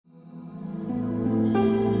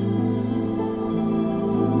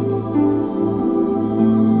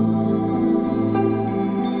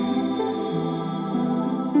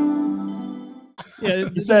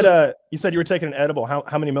You said you were taking an edible.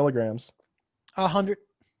 How many milligrams? 100.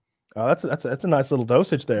 Oh, that's a nice little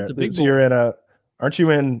dosage there. That's a big so you're in a, aren't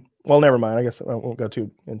you in? Well, never mind. I guess I won't go too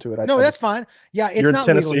into it. No, that's fine. Yeah, it's not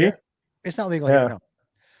legal here. It's not legal here. No.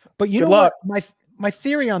 But you know what? My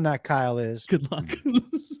theory on that, Kyle, is good luck.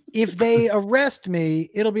 If they arrest me,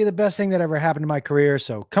 it'll be the best thing that ever happened in my career.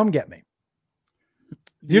 So come get me.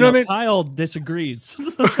 You know what I mean? Kyle disagrees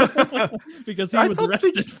because he was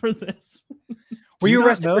arrested for this. Were you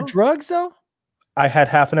arrested for drugs though? I had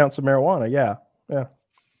half an ounce of marijuana. Yeah.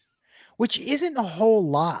 Which isn't a whole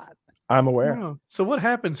lot. I'm aware. Oh, so what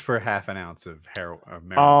happens for half an ounce of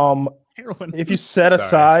marijuana? Heroin. If you set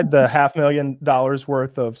aside the $500,000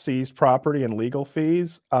 worth of seized property and legal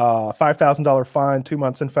fees, $5,000 fine, 2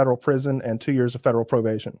 months in federal prison, and 2 years of federal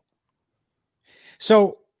probation.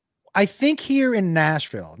 So I think here in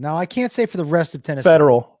Nashville, now I can't say for the rest of Tennessee.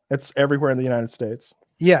 Federal. It's everywhere in the United States.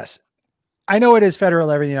 Yes. I know it is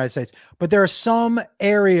federal everywhere in the United States, but there are some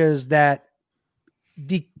areas that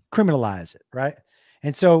decriminalize it, right?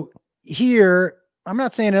 And so here, I'm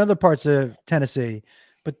not saying in other parts of Tennessee,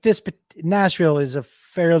 but Nashville is a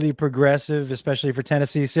fairly progressive, especially for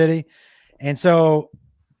Tennessee City. And so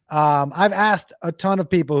I've asked a ton of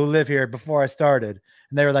people who live here before I started,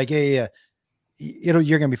 and they were like, yeah, you're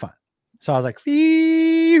going to be fine. So I was like,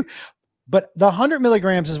 phew. But the 100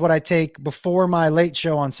 milligrams is what I take before my late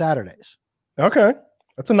show on Saturdays. Okay.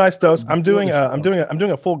 That's a nice dose. I'm doing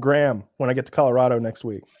a full gram when I get to Colorado next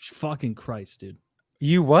week. Fucking Christ, dude.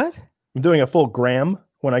 You what? I'm doing a full gram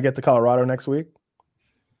when I get to Colorado next week.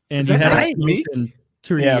 And you had in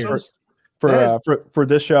 2 years. For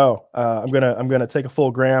this show, I'm gonna take a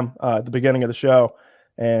full gram at the beginning of the show,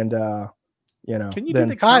 and Can you do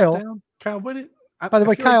the Kyle? countdown? Kyle, By the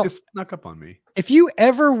way, Kyle, this snuck up on me. If you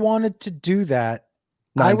ever wanted to do that,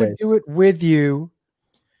 I would do it with you.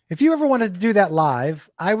 If you ever wanted to do that live,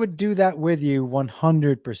 I would do that with you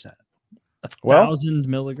 100%. 1,000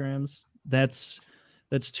 milligrams. That's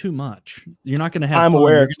too much. You're not going to have I'm fun.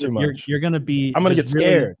 aware it's too much. You're going to be. I'm going to get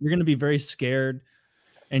scared. You're going to be very scared,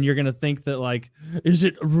 and you're going to think that, like, is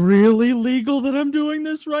it really legal that I'm doing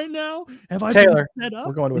this right now? Have I been set up?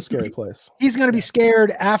 We're going to a scary place. He's going to be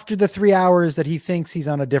scared after the 3 hours that he thinks he's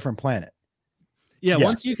on a different planet. Yeah,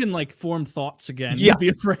 once you can like form thoughts again, you'll be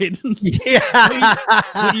afraid. Yeah.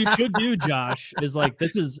 What you should do, Josh, is like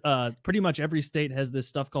this is pretty much every state has this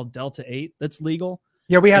stuff called Delta 8 that's legal.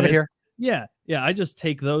 Yeah, we have it here. Yeah. I just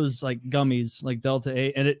take those like gummies, like Delta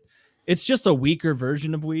 8, and it's just a weaker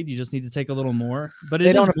version of weed. You just need to take a little more, but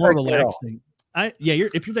it is more relaxing.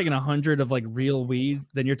 If you're taking 100 of like real weed,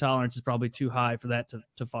 then your tolerance is probably too high for that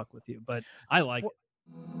to fuck with you. But I like it.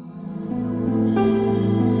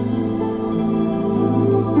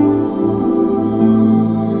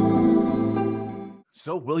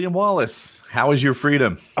 So, William Wallace, how is your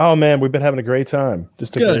freedom? Oh man, we've been having a great time.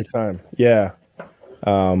 Just a great time. Yeah.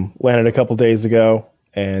 Landed a couple days ago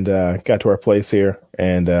and got to our place here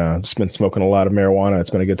and just been smoking a lot of marijuana. It's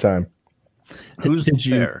been a good time. Who's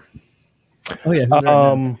there? Oh yeah.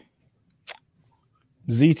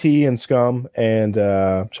 ZT and Scum and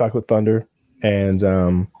Chocolate Thunder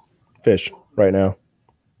and Fish right now.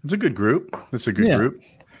 It's a good group. It's a good group.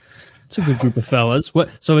 It's a good group of fellas.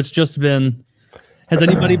 So it's just been. Has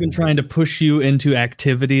anybody been trying to push you into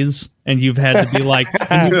activities and you've had to be like,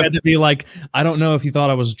 I don't know if you thought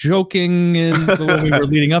I was joking when we were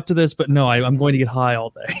leading up to this, but no, I'm going to get high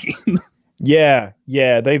all day. Yeah,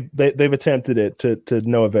 they've attempted it to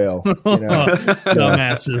no avail. You know?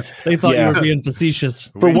 Dumbasses. They thought you were being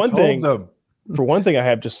facetious. For one thing, I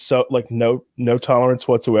have just so like no tolerance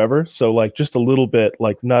whatsoever. So like just a little bit,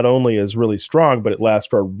 like not only is really strong, but it lasts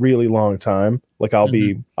for a really long time. Like I'll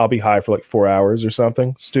be high for like 4 hours or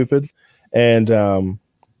something stupid. And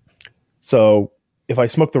so if I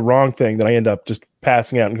smoke the wrong thing, then I end up just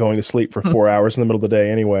passing out and going to sleep for 4 hours in the middle of the day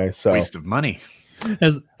anyway. So waste of money.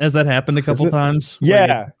 Has that happened a couple times?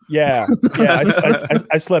 Yeah.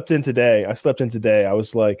 I slept in today. I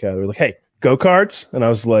was like, they were like, hey, go-karts, and I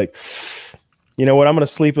was like, you know what? I'm gonna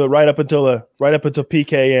sleep right up until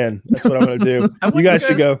PKN. That's what I'm gonna do. You guys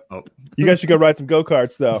should go. You guys should go ride some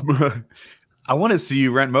go-karts though. I want to see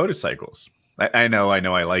you rent motorcycles. I know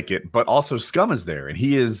I like it, but also Scum is there, and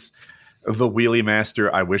he is the wheelie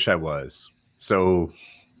master I wish I was. So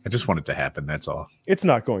I just want it to happen. That's all. It's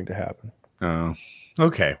not going to happen. Oh,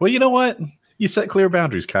 okay. Well, you know what? You set clear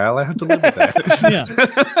boundaries, Kyle. I have to live with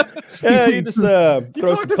that. Yeah, you just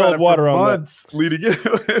throw some cold water on that. Leading in.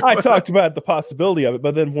 I talked about the possibility of it,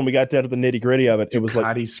 but then when we got down to the nitty gritty of it, it was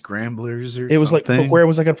like scramblers or it was something. like, but where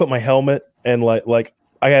was I going to put my helmet? And like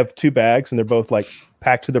I have 2 bags, and they're both like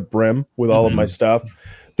packed to the brim with all of my stuff.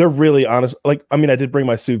 they're really honest. Like, I mean, I did bring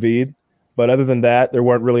my sous vide, but other than that, there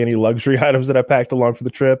weren't really any luxury items that I packed along for the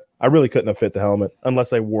trip. I really couldn't have fit the helmet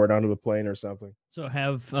unless I wore it onto the plane or something. So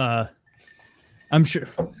I'm sure,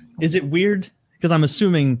 is it weird? Because I'm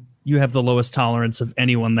assuming you have the lowest tolerance of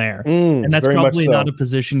anyone there. And that's probably not a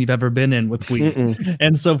position you've ever been in with weed.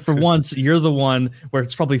 And so for once, you're the one where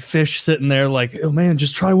it's probably fish sitting there like, oh man,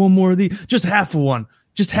 just try one more of these, just half of one.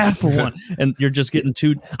 And you're just getting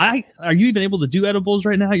are you even able to do edibles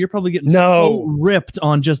right now? You're probably getting so ripped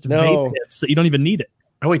on just vape hits that you don't even need it.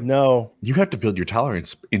 Oh wait, no. You have to build your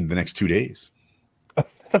tolerance in the next 2 days.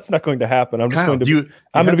 That's not going to happen. I'm just Kyle, going to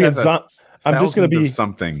be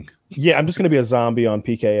something. Yeah, I'm just going to be a zombie on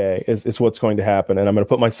PKA is what's going to happen. And I'm going to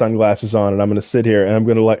put my sunglasses on and I'm going to sit here and I'm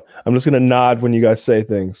just going to nod when you guys say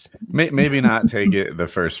things. Maybe not take it the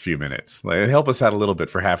first few minutes. Like, help us out a little bit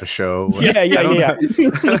for half a show. Yeah.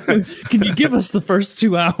 Can you give us the first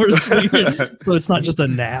 2 hours so it's not just a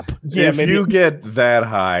nap? Yeah, if you get that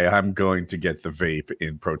high, I'm going to get the vape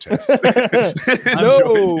in protest.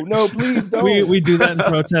 No, please don't. We do that in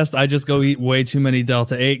protest. I just go eat way too many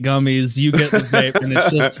Delta 8 gummies. You get the vape and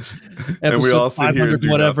it's just episode 500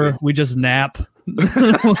 whatever. Nothing. We just nap.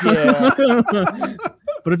 Yeah.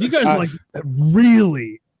 But if you guys like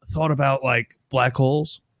really thought about like black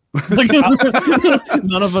holes, like,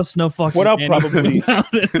 none of us know fucking what I'll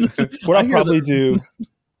probably do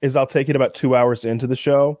is I'll take it about 2 hours into the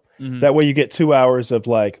show. That way you get 2 hours of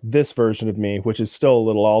like this version of me, which is still a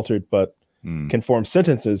little altered but can form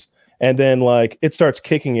sentences, and then like it starts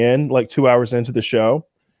kicking in like 2 hours into the show.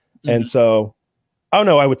 And so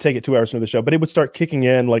I would take it 2 hours into the show, but it would start kicking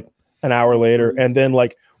in like an hour later. And then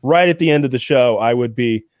like right at the end of the show, I would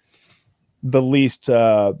be the least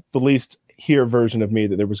here version of me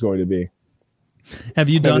that there was going to be. Have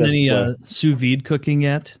you done any sous vide cooking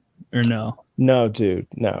yet or no? No, dude,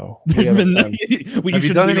 no. Have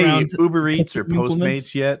you done any Uber Eats or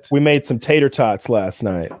Postmates yet? We made some tater tots last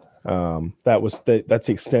night. That's the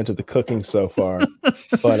extent of the cooking so far.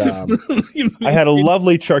 But I had a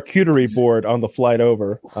lovely charcuterie board on the flight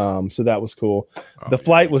over, so that was cool. The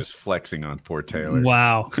flight was flexing on poor Taylor.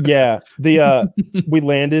 Wow. Yeah, we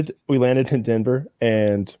landed in Denver,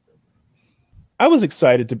 and I was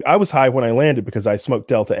excited I was high when I landed because I smoked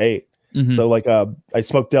Delta 8. So like I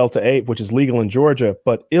smoked Delta 8, which is legal in Georgia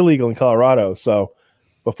but illegal in Colorado. So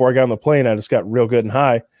before I got on the plane, I just got real good and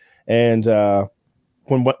high, and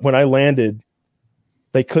when I landed,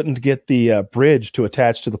 they couldn't get the bridge to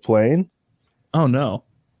attach to the plane. Oh no!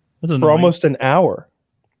 For almost an hour.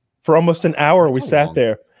 We sat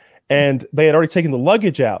there, and they had already taken the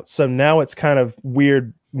luggage out. So now it's kind of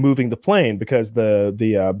weird moving the plane because the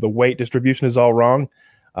weight distribution is all wrong,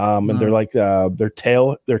 and they're like they're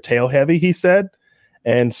tail heavy. He said,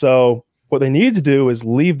 and so what they need to do is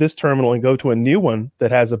leave this terminal and go to a new one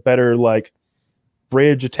that has a better like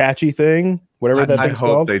bridge attachy thing. Whatever that thing's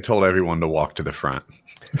called. I hope they told everyone to walk to the front.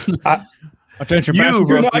 Attention,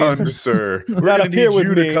 passengers, sir. We're not up here with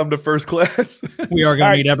you to come to first class. We are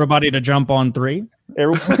going to need everybody to jump on 3.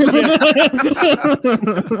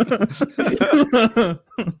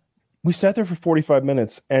 We sat there for 45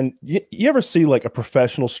 minutes, and you ever see like a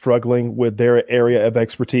professional struggling with their area of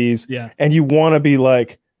expertise? Yeah. And you want to be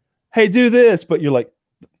like, "Hey, do this," but you're like,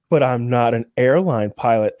 "But I'm not an airline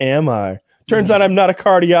pilot, am I?" Turns out I'm not a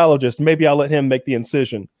cardiologist. Maybe I'll let him make the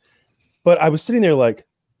incision. But I was sitting there like,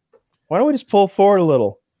 why don't we just pull forward a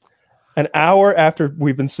little? An hour after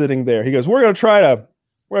we've been sitting there, he goes, we're gonna try a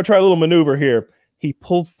little maneuver here. He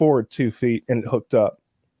pulled forward 2 feet and it hooked up.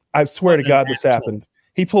 I swear to God this happened.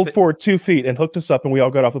 He pulled forward 2 feet and hooked us up, and we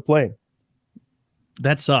all got off the plane.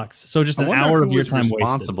 That sucks. So just an hour of your time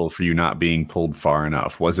responsible for you not being pulled far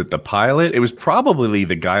enough. Was it the pilot? It was probably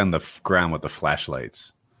the guy on the ground with the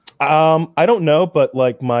flashlights. I don't know, but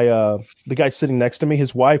like the guy sitting next to me,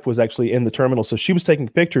 his wife was actually in the terminal, so she was taking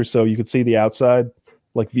pictures so you could see the outside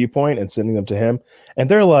like viewpoint and sending them to him. And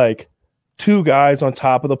they're like 2 guys on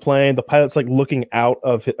top of the plane. The pilot's like looking out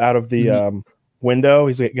of the window.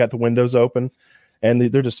 He's got the windows open, and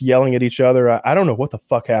they're just yelling at each other. I don't know what the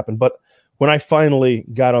fuck happened, but when I finally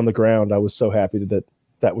got on the ground, I was so happy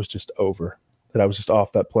that was just over, that I was just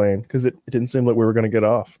off that plane, because it didn't seem like we were going to get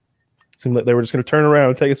off. Seemed like they were just going to turn around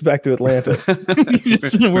and take us back to Atlanta.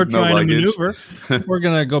 We're trying to maneuver. We're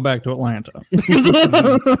going to go back to Atlanta.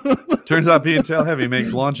 Turns out being tail heavy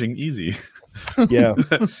makes launching easy. Yeah.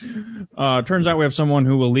 Turns out we have someone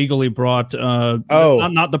who illegally brought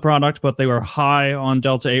not the product, but they were high on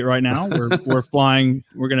Delta 8 right now. We're flying.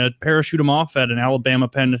 We're going to parachute them off at an Alabama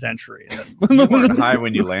penitentiary. You weren't high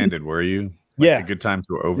when you landed, were you? Like yeah. The good times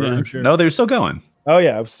were over. Yeah, I'm sure. No, they were still going. Oh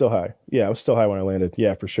yeah, I was still high. Yeah, I was still high when I landed.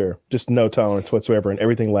 Yeah, for sure. Just no tolerance whatsoever, and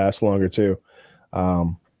everything lasts longer too.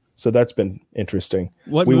 So that's been interesting.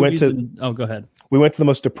 What we movies went to? Oh, go ahead. We went to the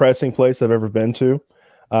most depressing place I've ever been to.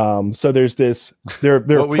 So there's this. What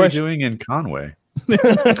were you doing in Conway? There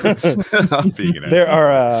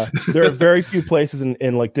are very few places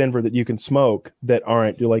in like Denver that you can smoke that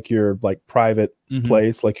aren't like your like private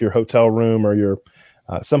place, like your hotel room or your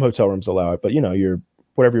some hotel rooms allow it, but you know your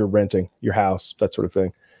whatever you're renting, your house, that sort of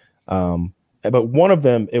thing. But one of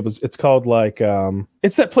them, it's called like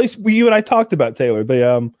it's that place you and I talked about, Taylor.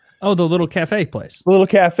 The the little cafe place. The little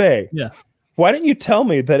cafe. Yeah. Why didn't you tell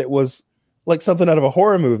me that it was like something out of a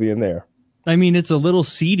horror movie in there? I mean, it's a little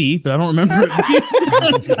seedy, but I don't remember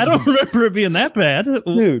it being that bad.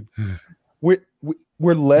 Dude,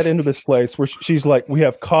 we're led into this place where she's like, we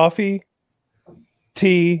have coffee,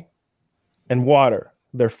 tea, and water.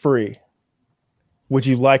 They're free. Would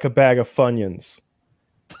you like a bag of Funyuns?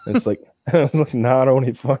 And it's like, I was like, no, I don't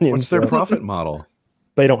need Funyuns. What's their profit model?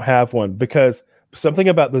 They don't have one because something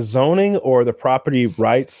about the zoning or the property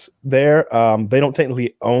rights there, they don't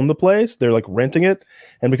technically own the place. They're like renting it.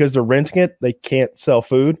 And because they're renting it, they can't sell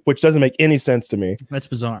food, which doesn't make any sense to me. That's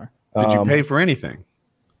bizarre. Did you pay for anything?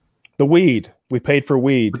 The weed. We paid for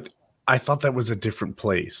weed. I thought that was a different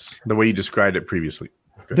place, the way you described it previously.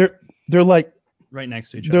 Okay. They're like right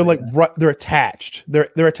next to each other. They're like they're attached. They're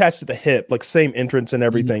attached at the hip, like same entrance and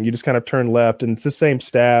everything. You just kind of turn left, and it's the same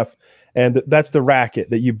staff. And that's the racket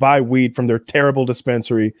that you buy weed from their terrible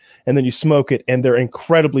dispensary, and then you smoke it, and their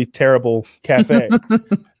incredibly terrible cafe.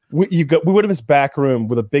 We went to this back room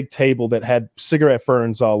with a big table that had cigarette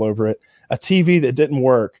burns all over it, a TV that didn't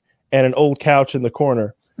work, and an old couch in the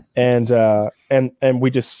corner. And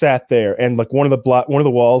we just sat there, and like one of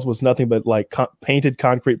the walls was nothing but like painted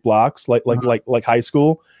concrete blocks, like high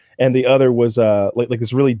school, and the other was like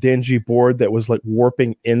this really dingy board that was like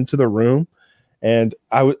warping into the room, and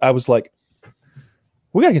I was like,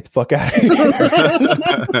 we gotta get the fuck out of here.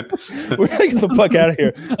 We gotta get the fuck out of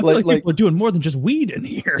here. Like people are doing more than just weed in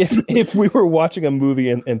here. If we were watching a movie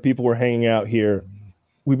and people were hanging out here,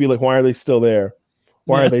 we'd be like, why are they still there?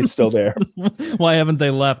 Why are they still there? Why haven't they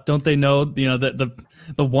left? Don't they know, you know, the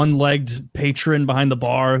one-legged patron behind the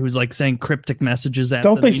bar who's like saying cryptic messages at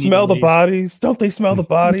them? Don't they smell the bodies? Don't they smell the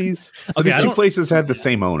bodies? Okay, these two places had the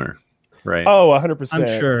same owner, right? Oh, 100%. I'm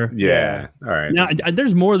sure. Yeah. All right. Now,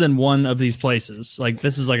 there's more than one of these places. Like,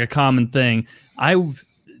 this is like a common thing.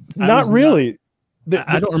 Not really.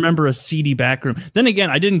 I don't remember a seedy back room. Then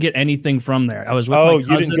again, I didn't get anything from there. I was with my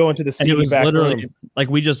cousin, you didn't go into the seedy back room. Like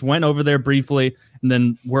we just went over there briefly, and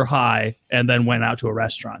then we're high, and then went out to a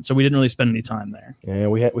restaurant. So we didn't really spend any time there. Yeah,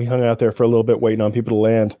 we hung out there for a little bit, waiting on people to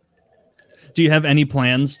land. Do you have any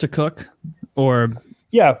plans to cook, or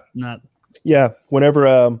not? Yeah,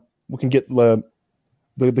 whenever we can get the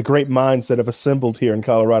great minds that have assembled here in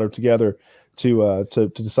Colorado together to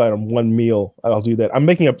decide on one meal, I'll do that. I'm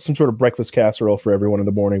making up some sort of breakfast casserole for everyone in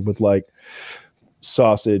the morning with like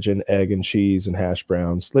sausage and egg and cheese and hash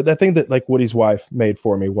browns. That thing that like Woody's wife made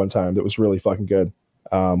for me one time that was really fucking good.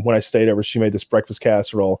 When I stayed over, she made this breakfast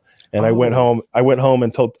casserole, and I went home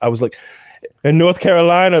and I was like, in North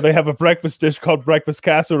Carolina, they have a breakfast dish called breakfast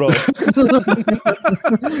casserole.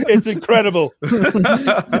 It's incredible.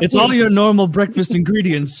 It's all your normal breakfast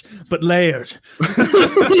ingredients, but layered. I'm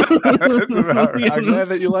glad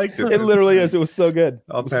that you liked it. It literally is. It was so good.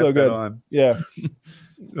 I'll pass so that good. on. Yeah.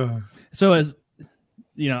 So as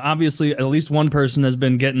you know, obviously, at least one person has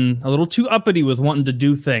been getting a little too uppity with wanting to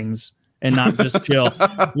do things and not just chill.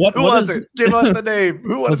 Who was it? Give us the name.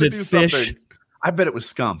 Who wanted to do something? I bet it was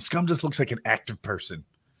Scum. Scum just looks like an active person.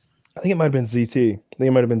 I think it might have been ZT.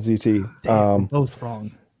 Damn, both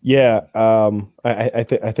wrong. Yeah, I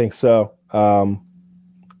think so.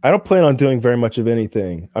 I don't plan on doing very much of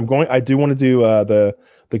anything. I do want to do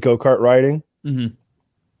the go-kart riding. Mm-hmm.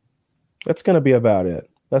 That's going to be about it.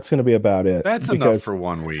 That's enough for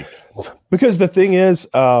 1 week. Because the thing is,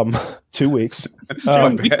 2 weeks.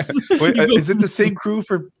 Wait, is it the same crew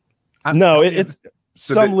for? No, it's.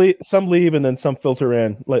 Some leave and then some filter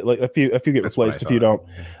in. Like a few get replaced, a few don't.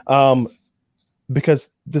 Because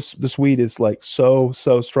this weed is like so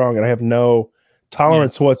strong, and I have no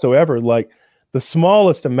tolerance whatsoever. Like the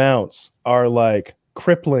smallest amounts are like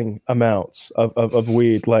crippling amounts of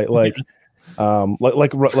weed. Like I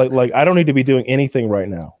don't need to be doing anything right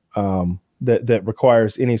now that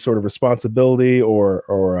requires any sort of responsibility or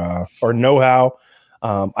know-how.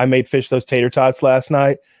 I made those tater tots last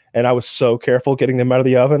night. And I was so careful getting them out of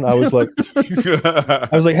the oven. I was like,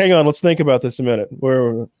 hang on, let's think about this a minute.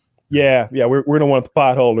 Yeah, we're gonna want the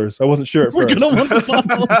pot holders. I wasn't sure at We're first. gonna want the pot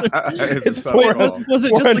holders. It's Was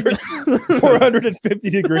it just like 450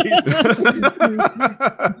 degrees?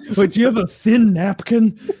 Wait, do you have a thin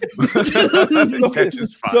napkin?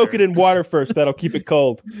 Soak it in water first. That'll keep it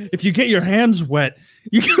cold. If you get your hands wet,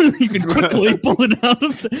 you can quickly pull it out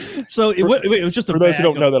of the. So it was just a for those who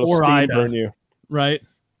don't know, that'll steam Ida, burn you. right?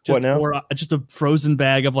 Just What now? Just a frozen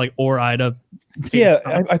bag of like Ida. Yeah,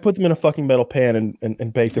 I put them in a fucking metal pan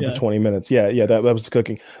and baked them for 20 minutes. Yeah, that was the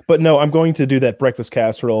cooking. But no, I'm going to do that breakfast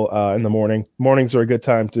casserole in the morning. Mornings are a good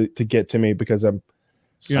time to get to me because You're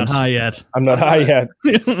not high yet. I'm not high yet.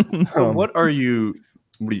 So what are you?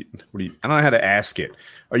 What do you? I don't know how to ask it.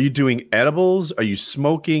 Are you doing edibles? Are you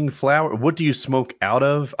smoking flower? What do you smoke out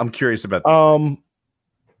of? I'm curious about this.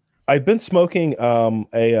 I've been smoking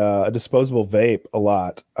a disposable vape a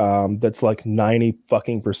lot. That's like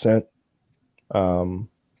 90%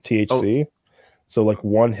 THC. So like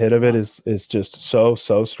one hit of it is just so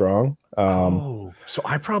strong. So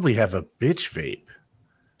I probably have a bitch vape.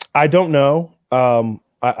 I don't know.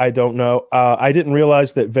 I don't know. I didn't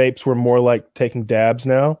realize that vapes were more like taking dabs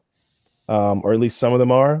now, or at least some of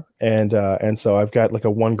them are. And so I've got like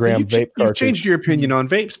a 1 gram vape cartridge. You've changed your opinion on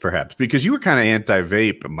vapes, perhaps, because you were kind of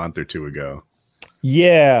anti-vape a month or two ago.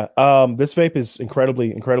 Yeah, this vape is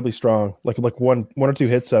incredibly strong. Like one or two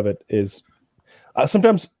hits of it is.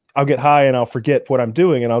 Sometimes I'll get high and I'll forget what I'm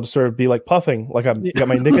doing, and I'll just sort of be like puffing, like I've got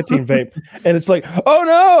my nicotine vape, and it's like, oh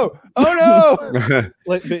no!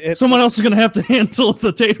 Like Someone else is gonna have to handle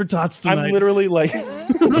the tater tots tonight. I'm literally like,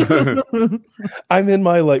 I'm in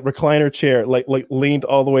my like recliner chair, like leaned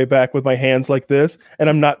all the way back with my hands like this, and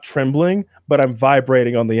I'm not trembling, but I'm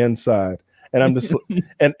vibrating on the inside. And I'm just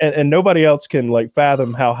and nobody else can like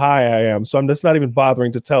fathom how high I am. So I'm just not even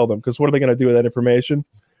bothering to tell them, because what are they going to do with that information?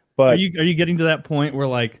 But are you getting to that point where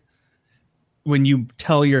like when you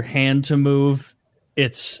tell your hand to move,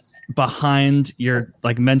 it's behind your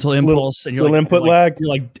like mental impulse and your input lag? You're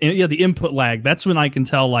like, yeah, the input lag. That's when I can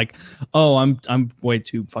tell like, oh, I'm way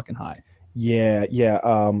too fucking high. Yeah.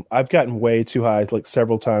 I've gotten way too high like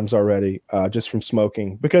several times already, just from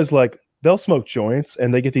smoking, because like they'll smoke joints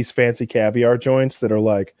and they get these fancy caviar joints that are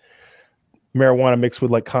like marijuana mixed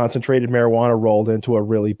with like concentrated marijuana rolled into a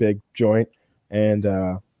really big joint, and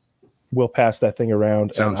we'll pass that thing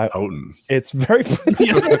around. Sounds potent. It's very it's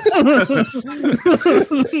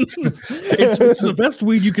the best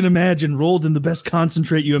weed you can imagine, rolled in the best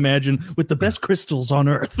concentrate you imagine, with the best crystals on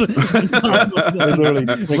earth.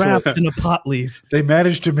 Wrapped in a pot leaf. They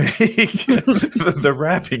managed to make the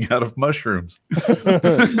wrapping out of mushrooms.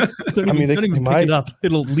 Don't even pick it up.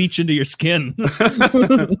 It'll leach into your skin.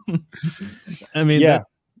 I mean, yeah.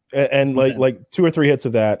 And like 2 or 3 hits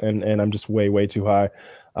of that, and I'm just way too high.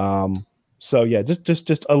 So yeah,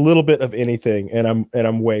 just a little bit of anything, and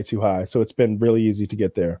I'm way too high. So it's been really easy to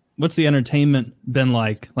get there. What's the entertainment been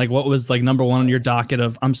like? Like, what was like number one on your docket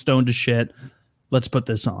of I'm stoned to shit, let's put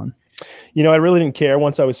this on? You know, I really didn't care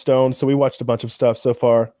once I was stoned. So we watched a bunch of stuff so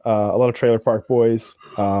far. A lot of Trailer Park Boys,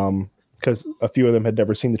 because a few of them had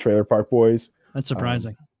never seen the Trailer Park Boys. That's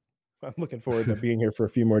surprising. I'm looking forward to being here for a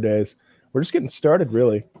few more days. We're just getting started,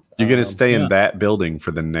 really. You're going to stay in that building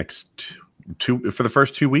for the next for the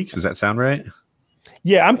first 2 weeks. Does that sound right?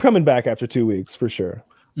 Yeah, I'm coming back after 2 weeks for sure.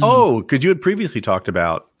 Mm-hmm. Oh, because you had previously talked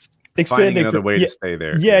about finding another way to stay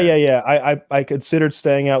there. Yeah. I considered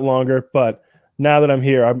staying out longer, but now that I'm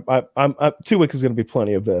here, I'm 2 weeks is going to be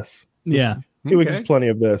plenty of this. Yeah. 2 weeks is plenty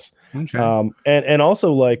of this. Okay. And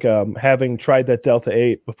also like having tried that Delta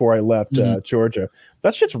 8 before I left Georgia,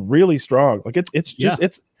 that shit's really strong. Like it's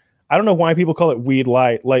I don't know why people call it weed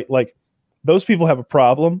light. Like those people have a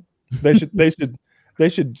problem. They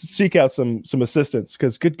should seek out some assistance,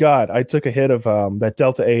 because good God, I took a hit of that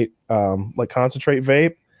Delta 8 like concentrate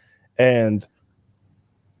vape, and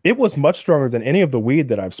it was much stronger than any of the weed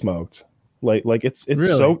that I've smoked. Like it's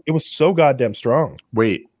really? It was so goddamn strong.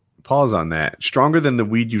 Wait, pause on that. Stronger than the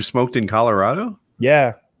weed you smoked in Colorado?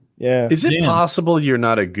 Yeah. Is it possible you're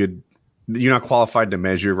not qualified to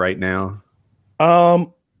measure right now?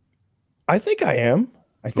 I think I am.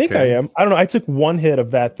 I don't know. I took one hit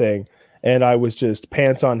of that thing and I was just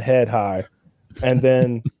pants on head high. And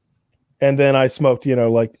then I smoked,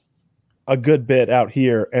 like a good bit out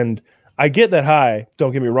here. And I get that high,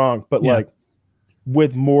 don't get me wrong, but like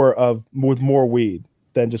with more weed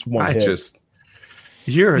than just one hit.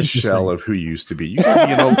 You're a shell of who you used to be. You used to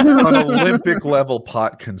be an Olympic level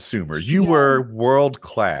pot consumer. You were world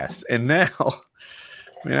class. And now,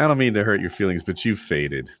 I mean, I don't mean to hurt your feelings, but you've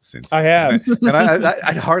faded since. I have. And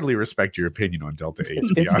I hardly respect your opinion on Delta 8,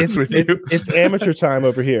 to be honest with you. It's amateur time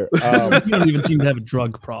over here. You don't even seem to have a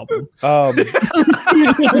drug problem.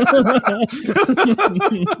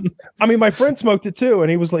 I mean, my friend smoked it too, and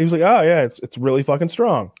he was like, oh yeah, it's really fucking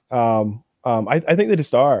strong. I think they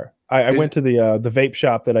just are. I went to the vape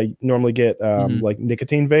shop that I normally get like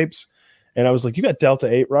nicotine vapes, and I was like, you got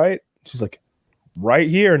Delta 8, right? She's like, right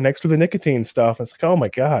here next to the nicotine stuff. It's like, oh my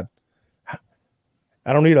God,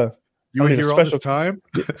 I don't need a. You were here all this time?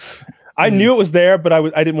 I knew it was there, but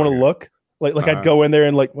I didn't want to look. Like I'd go in there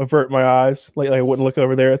and like avert my eyes. Like I wouldn't look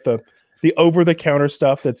over there at the over the counter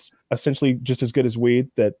stuff that's essentially just as good as weed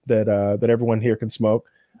that everyone here can smoke.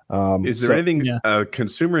 Is there anything a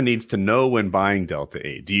consumer needs to know when buying Delta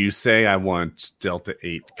 8? Do you say I want Delta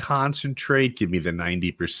 8 concentrate? Give me the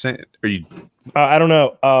 90%. Or you? I don't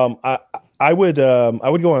know. I would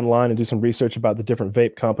go online and do some research about the different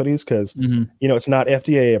vape companies because it's not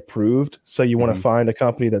FDA approved, so you want to find a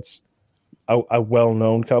company that's a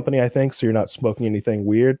well-known company, I think, so you're not smoking anything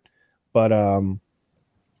weird. But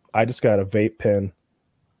I just got a vape pen,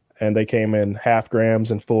 and they came in half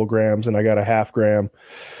grams and full grams, and I got a half gram,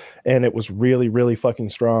 and it was really, really fucking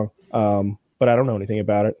strong. But I don't know anything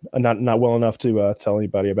about it. Not well enough to tell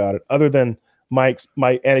anybody about it, other than my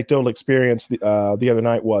anecdotal experience the other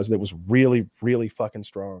night was that it was really, really fucking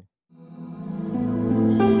strong.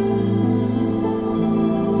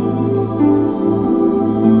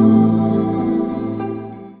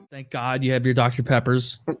 Thank God you have your Dr.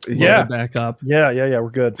 Peppers. Yeah, back up. Yeah,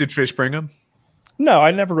 we're good. Did Fish bring them? No,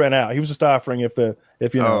 I never ran out. He was just offering if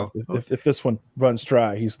this one runs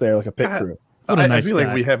dry, he's there like a pit crew. I feel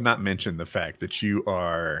like we have not mentioned the fact that you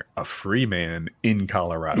are a free man in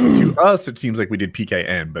Colorado. To us, it seems like we did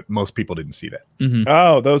PKN, but most people didn't see that.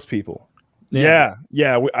 Oh, those people. Yeah.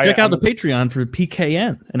 Check out the Patreon for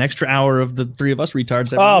PKN, an extra hour of the three of us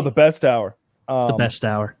retards. Oh, the best hour. The best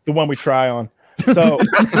hour. The one we try on. So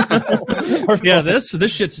yeah, this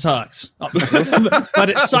shit sucks, but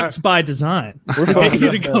it sucks by design. We're paying you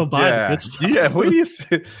to go buy the good stuff.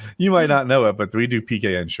 Yeah, you might not know it, but we do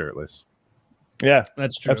PKN shirtless. Yeah,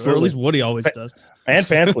 that's true. Absolutely. Or at least Woody always does. And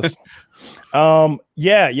pantsless.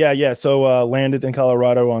 Yeah. So landed in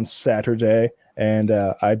Colorado on Saturday, and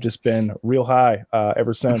I've just been real high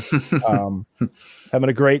ever since. Having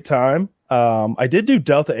a great time. I did do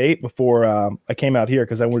Delta 8 before I came out here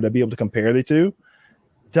because I wanted to be able to compare the two.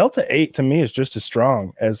 Delta 8 to me is just as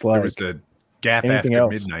strong as like there was a gap after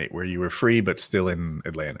midnight where you were free but still in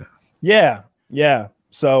Atlanta. Yeah.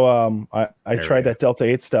 So I tried that Delta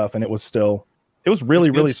 8 stuff, and it was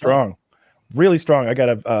really strong. Really strong. I got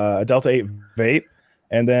a Delta 8 vape,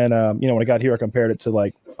 and then when I got here I compared it to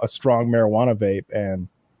like a strong marijuana vape, and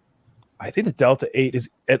I think the Delta 8 is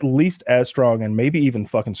at least as strong and maybe even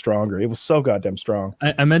fucking stronger. It was so goddamn strong.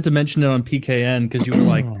 I meant to mention it on PKN because you were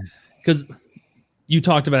like, because you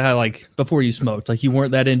talked about how like before you smoked, like you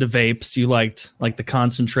weren't that into vapes. You liked like the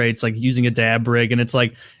concentrates, like using a dab rig. And it's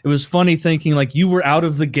like, it was funny thinking like you were out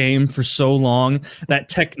of the game for so long that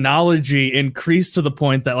technology increased to the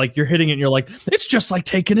point that like you're hitting it and you're like, it's just like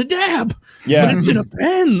taking a dab. Yeah. But it's in a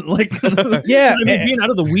pen. Like, yeah. I mean, being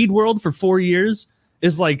out of the weed world for 4 years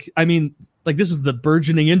is like, I mean, like this is the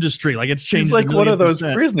burgeoning industry. Like it's changed. He's like one of those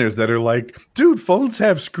prisoners that are like, dude, phones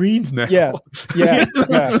have screens now. Yeah. Their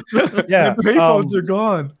payphones are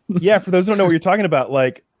gone. Yeah. For those who don't know what you're talking about,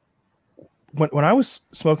 like when I was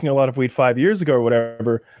smoking a lot of weed 5 years ago or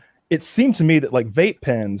whatever, it seemed to me that like vape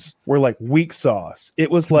pens were like weak sauce. It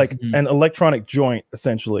was like an electronic joint,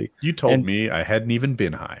 essentially. You told me I hadn't even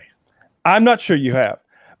been high. I'm not sure you have,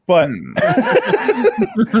 but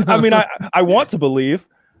I mean, I want to believe.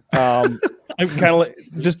 Kind of like,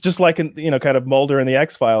 just like in kind of Mulder in the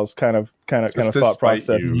X-Files kind of thought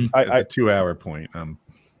process. At the 2 hour point, I'm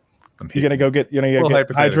you're gonna go get get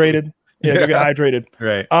hydrated. Yeah, go get hydrated.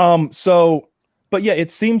 Right. But yeah,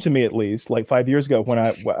 it seemed to me at least like 5 years ago when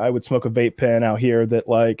I would smoke a vape pen out here that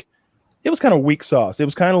like it was kind of weak sauce. It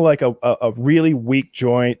was kind of like a really weak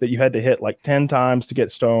joint that you had to hit like 10 times to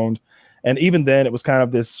get stoned, and even then it was kind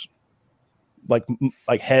of this like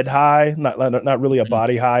head high, not really a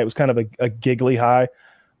body high. It was kind of a giggly high.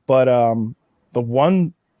 But the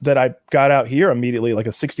one that I got out here immediately, like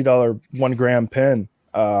a $60 1 gram pen,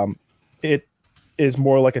 it is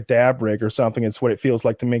more like a dab rig or something. It's what it feels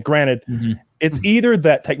like to me. Granted, it's either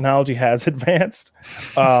that technology has advanced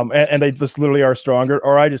and they just literally are stronger,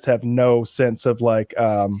 or I just have no sense of like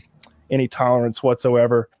any tolerance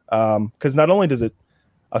whatsoever. Because not only does it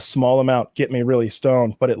a small amount get me really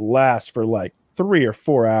stoned, but it lasts for like 3 or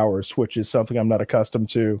 4 hours, which is something I'm not accustomed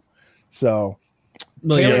to. So,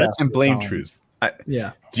 that's and blame truth.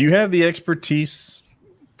 Do you have the expertise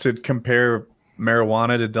to compare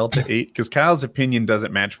marijuana to Delta 8? Because Kyle's opinion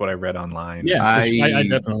doesn't match what I read online. Yeah, I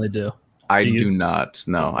definitely do. I do not.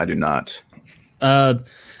 No, I do not.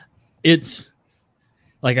 It's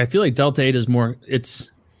like I feel like Delta 8 is more.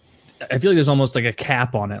 I feel like there's almost like a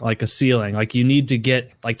cap on it, like a ceiling. Like you need to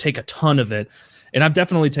take a ton of it. And I've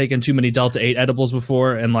definitely taken too many Delta 8 edibles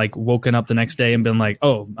before and like woken up the next day and been like,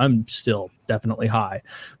 oh, I'm still definitely high.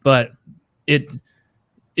 But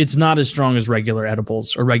it's not as strong as regular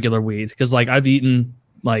edibles or regular weed. Because like I've eaten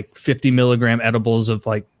like 50 milligram edibles of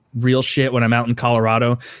like real shit when I'm out in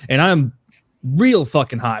Colorado. And I'm real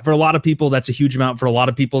fucking high. For a lot of people, that's a huge amount. For a lot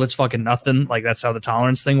of people, that's fucking nothing. Like that's how the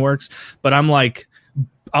tolerance thing works. But I'm like,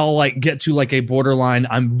 I'll like get to like a borderline.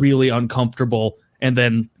 I'm really uncomfortable and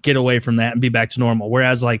then get away from that and be back to normal.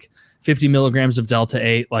 Whereas like 50 milligrams of Delta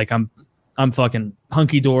 8, like I'm fucking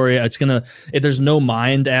hunky dory. There's no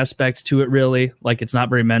mind aspect to it really. Like it's not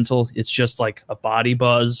very mental. It's just like a body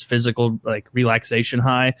buzz, physical, like relaxation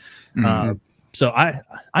high. Mm-hmm. So I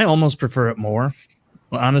almost prefer it more,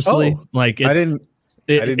 honestly. Like it's, I didn't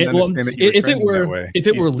understand that you were trending that way. If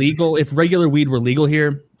it were legal, if regular weed were legal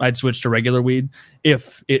here, I'd switch to regular weed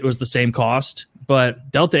if it was the same cost.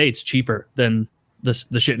 But Delta 8's cheaper than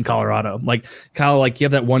the shit in Colorado. Like Kyle, like you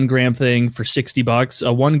have that 1 gram thing for $60.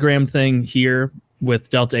 A 1 gram thing here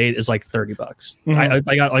with Delta 8 is like $30. Mm-hmm.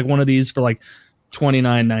 I got like one of these for like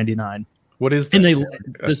 $29.99. What is that? And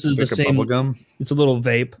this is the same bubble gum? It's a little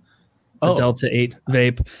vape. A Delta 8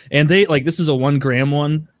 vape. And they like this is a 1 gram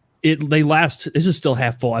one. They last. This is still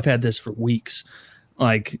half full. I've had this for weeks.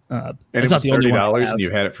 Like, and it's not the only $30, and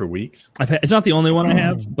you've had it for weeks. It's not the only one I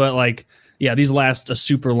have, but like, yeah, these last a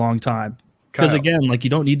super long time. Because again, like you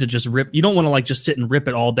don't need to just rip. You don't want to like just sit and rip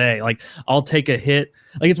it all day. Like I'll take a hit.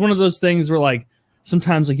 Like it's one of those things where like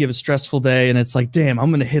sometimes like you have a stressful day and it's like, damn,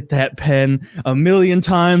 I'm gonna hit that pen 1,000,000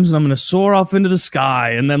 times and I'm gonna soar off into the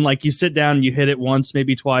sky. And then like you sit down and you hit it once,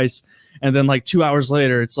 maybe twice, and then like 2 hours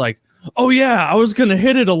later, it's like, oh yeah, I was gonna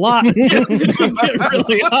hit it a lot. Get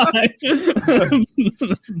really high.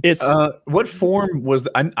 It's what form was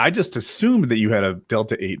I just assumed that you had a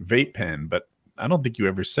Delta 8 vape pen, but I don't think you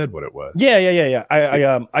ever said what it was. Yeah.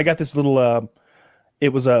 I got this little it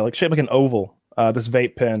was like shaped like an oval, this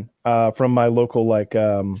vape pen from my local like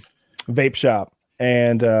vape shop.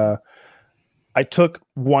 And I took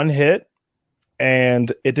one hit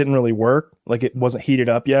and it didn't really work. Like it wasn't heated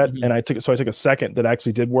up yet. Mm-hmm. And I took a second that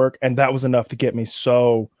actually did work. And that was enough to get me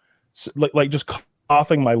so like just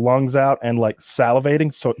coughing my lungs out and like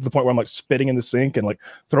salivating. So to the point where I'm like spitting in the sink and like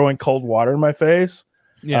throwing cold water in my face.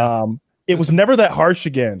 Yeah. It was never that harsh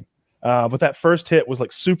again. But that first hit was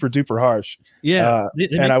like super duper harsh. Yeah.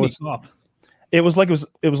 And I was off. It was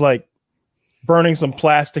like burning some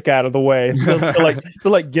plastic out of the way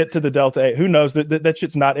to get to the Delta 8. Who knows? That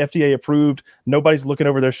shit's not FDA approved. Nobody's looking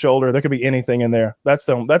over their shoulder. There could be anything in there. That's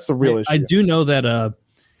the real issue. I do know that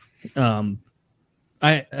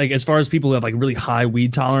I like as far as people who have like really high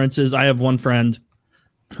weed tolerances, I have one friend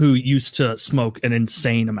who used to smoke an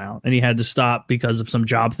insane amount and he had to stop because of some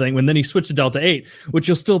job thing. And then he switched to Delta 8, which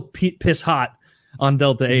you'll still piss hot on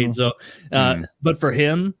Delta 8. Mm-hmm. So, but for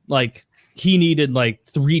him, like he needed like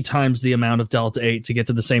 3 times the amount of Delta 8 to get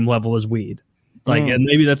to the same level as weed. Like, and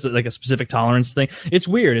maybe that's like a specific tolerance thing. It's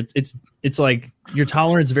weird. It's like your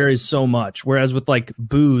tolerance varies so much. Whereas with like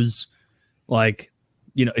booze, like,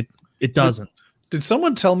 you know, it doesn't. Did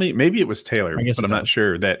someone tell me, maybe it was Taylor, but I'm not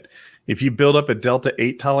sure, that if you build up a Delta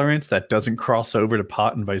 8 tolerance, that doesn't cross over to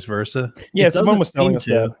pot and vice versa? Yeah, someone was telling us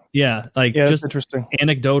that. Yeah, like just interesting.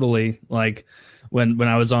 Anecdotally, like when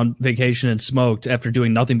I was on vacation and smoked after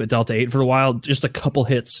doing nothing but Delta 8 for a while, just a couple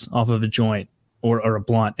hits off of a joint or a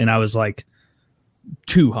blunt, and I was like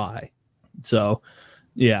too high. So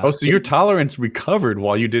yeah. Oh, so your tolerance recovered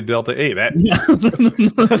while you did Delta 8.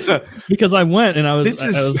 Because I went and I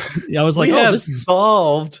was like, oh, this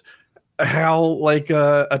solved how like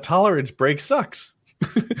a tolerance break sucks.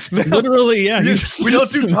 Literally, yeah. We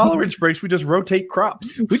don't do tolerance breaks. We just rotate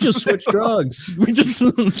crops. We just switch drugs. We just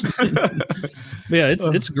yeah,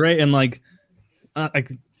 it's great. And like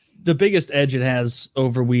the biggest edge it has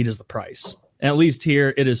over weed is the price. At least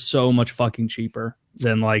here, it is so much fucking cheaper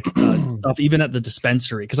than like stuff even at the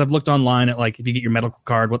dispensary. Because I've looked online at like if you get your medical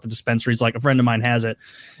card, what the dispensary is like. A friend of mine has it,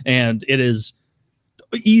 and it is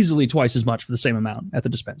easily twice as much for the same amount at the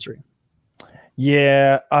dispensary.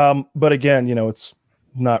 Yeah, but again, you know, it's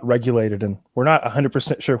not regulated, and we're not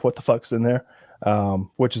 100% sure what the fuck's in there,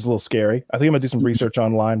 which is a little scary. I think I'm gonna do some research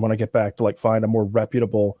online when I get back to like find a more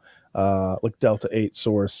reputable like Delta 8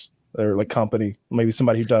 source or like company, maybe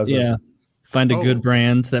somebody who does it. Find a good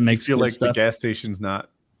brand that makes good like stuff. The gas station's not.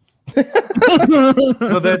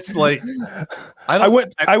 So that's like, I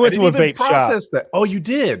went to a vape shop. That. Oh, you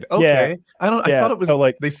did? Okay. I thought it was so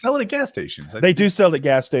like they sell it at gas stations. They do sell it at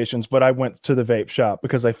gas stations, but I went to the vape shop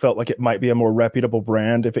because I felt like it might be a more reputable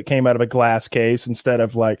brand if it came out of a glass case instead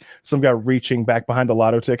of like some guy reaching back behind the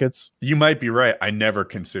lotto tickets. You might be right. I never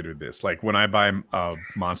considered this. Like when I buy a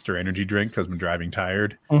Monster energy drink because I'm driving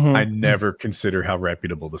tired, I never consider how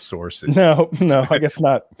reputable the source is. No, I guess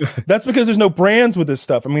not. That's because there's no brands with this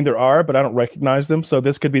stuff. I mean, there are, but I don't recognize them. So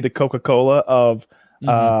this could be the Coca-Cola of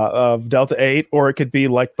Delta 8, or it could be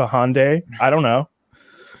like the Hyundai. I don't know.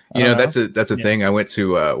 That's a thing. I went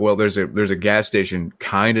to there's a gas station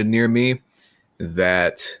kind of near me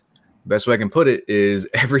that best way I can put it is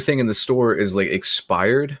everything in the store is like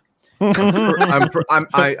expired.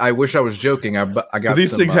 I wish I was joking. I got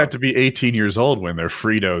these things have to be 18 years old when they're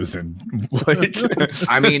Fritos and like.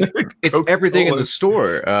 I mean, it's everything in the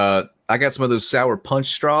store. I got some of those sour punch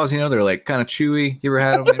straws. They're like kind of chewy. You ever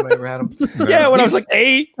had them? Anybody ever had them? Yeah, when I was like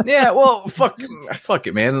 8. Yeah, well, fuck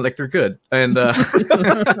it, man. Like they're good, and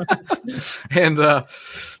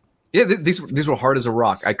yeah, these were hard as a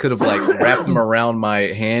rock. I could have like wrapped them around my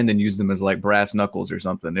hand and used them as like brass knuckles or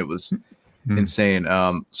something. It was insane.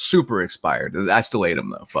 Super expired. I still ate them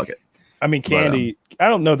though. Fuck it. I mean, candy. I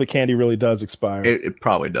don't know that candy really does expire. It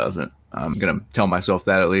probably doesn't. I'm gonna tell myself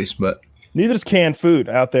that at least, but neither does canned food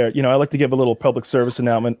out there. I like to give a little public service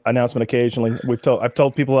announcement occasionally. I've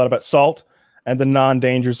told people a lot about salt and the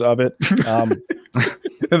non-dangers of it. And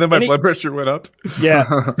then my blood pressure went up.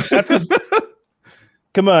 Yeah, that's because.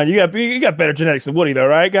 Come on, you got better genetics than Woody, though,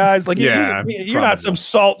 right, guys? Like, you're not some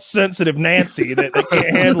salt-sensitive Nancy that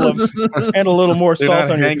can't handle a little more salt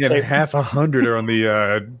on your potato. Half 100 on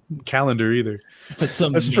the calendar either. That's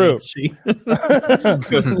true.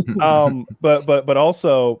 But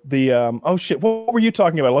also the oh shit, what were you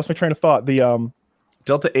talking about? I lost my train of thought. The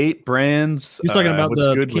Delta 8 brands. He's talking about what's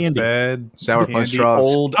the good, candy. What's bad, sour punch straws.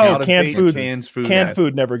 Old, canned food. Canned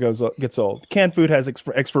food never gets old. Canned food has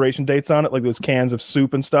expiration dates on it, like those cans of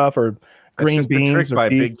soup and stuff, or green beans. The trick by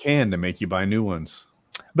Big Can to make you buy new ones.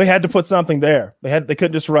 They had to put something there. They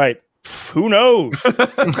couldn't just write, who knows? And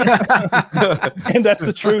that's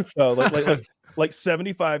the truth, though. Like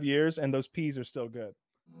 75 years, and those peas are still good.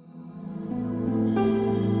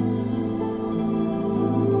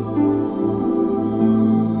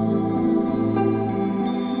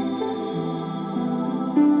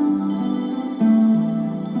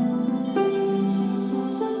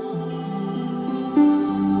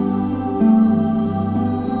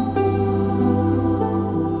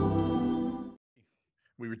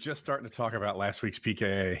 Just starting to talk about last week's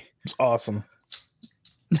PKA. It's awesome.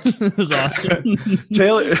 It was awesome.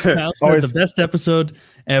 Taylor, always the best episode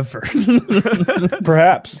ever.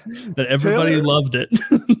 Perhaps that everybody loved it.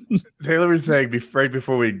 Taylor was saying right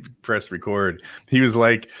before we pressed record, he was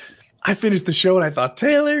like, "I finished the show and I thought,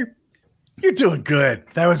 Taylor, you're doing good.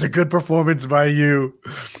 That was a good performance by you."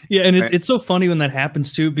 Yeah, and it's so funny when that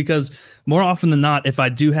happens too, because more often than not, if I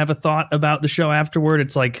do have a thought about the show afterward,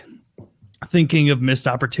 it's like thinking of missed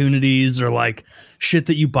opportunities or like shit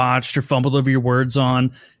that you botched or fumbled over your words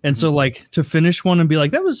on. And so like to finish one and be like,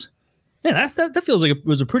 that feels like it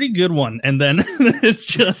was a pretty good one. And then it's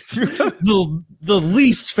just the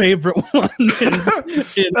least favorite one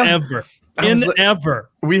in ever.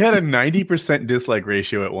 We had a 90% dislike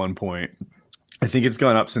ratio at one point. I think it's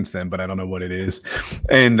gone up since then, but I don't know what it is.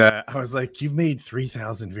 And I was like, you've made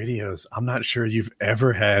 3,000 videos. I'm not sure you've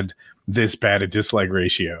ever had this bad a dislike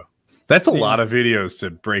ratio. That's a lot of videos to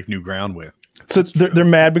break new ground with. So they're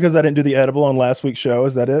mad because I didn't do the edible on last week's show.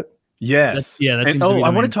 Is that it? Yes. I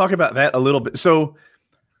want to talk about that a little bit. So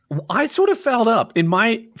I sort of fouled up. In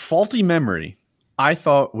my faulty memory, I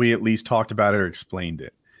thought we at least talked about it or explained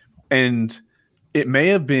it. And it may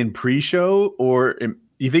have been pre-show, or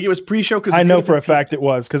you think it was pre-show? Because I know for a fact it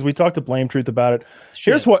was, because we talked to Blame Truth about it.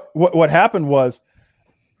 Here's what happened was,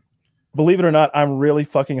 believe it or not, I'm really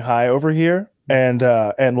fucking high over here. And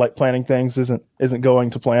like planning things isn't going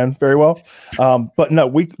to plan very well. But no,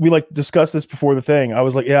 we like discussed this before the thing. I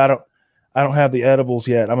was like, yeah, I don't have the edibles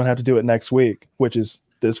yet. I'm gonna have to do it next week, which is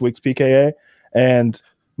this week's PKA. And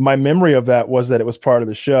my memory of that was that it was part of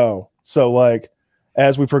the show. So like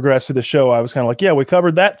as we progressed through the show, I was kind of like, yeah, we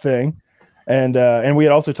covered that thing. And we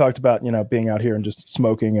had also talked about, being out here and just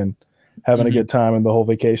smoking and having a good time and the whole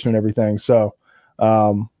vacation and everything. So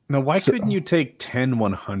now, why couldn't you take 10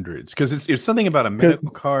 100s? Because it's something about a medical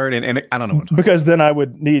card, and I don't know. Because then I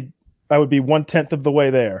would be 1/10 of the way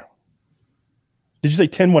there. Did you say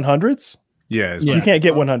 10 100s? Yeah. You can't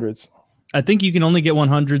get 100s. I think you can only get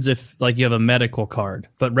 100s if like you have a medical card,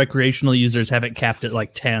 but recreational users have it capped at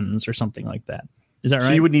like 10s or something like that. Is that right?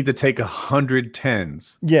 So you would need to take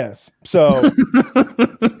 110s. Yes. So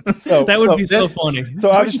that would be so funny. So Twitch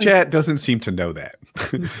obviously, chat doesn't seem to know that.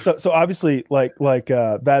 so obviously,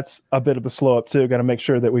 that's a bit of a slow up too. Got to make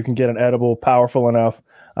sure that we can get an edible powerful enough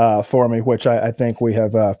for me, which I think we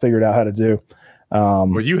have figured out how to do.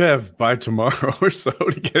 Well, you have by tomorrow or so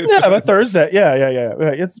to get it. Yeah, by Thursday. Yeah.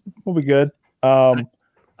 We'll be good.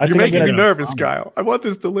 You're making me nervous, Kyle. I want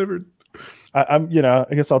this delivered. I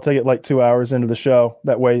guess I'll take it like 2 hours into the show.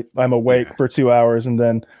 That way I'm awake for 2 hours and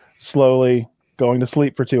then slowly going to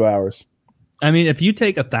sleep for 2 hours. I mean, if you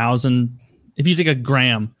take 1,000, if you take a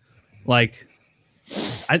gram,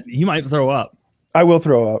 you might throw up. I will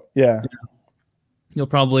throw up. Yeah. You'll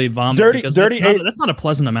probably vomit. That's not a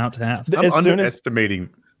pleasant amount to have. I'm underestimating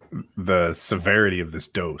the severity of this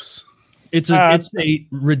dose. It's a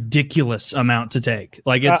ridiculous amount to take.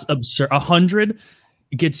 Like, it's absurd. 100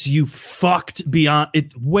 gets you fucked beyond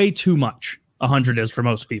it. Way too much. 100 is for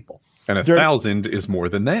most people, and 1,000 is more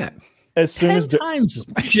than that. As soon 10 as times as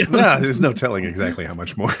much. There's no telling exactly how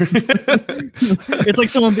much more. It's like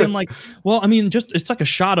someone being like, "Well, I mean, it's like a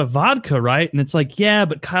shot of vodka, right?" And it's like, "Yeah,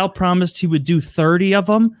 but Kyle promised he would do 30 of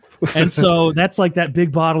them, and so that's like that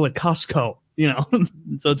big bottle at Costco,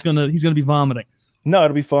 So he's gonna be vomiting." No,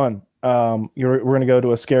 it'll be fun. We're gonna go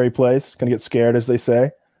to a scary place. Gonna get scared, as they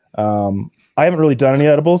say. I haven't really done any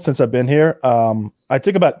edibles since I've been here. I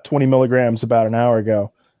took about 20 milligrams about an hour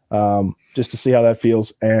ago, just to see how that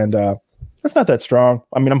feels. And it's not that strong.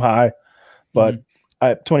 I mean, I'm high, but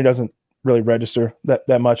 20 doesn't really register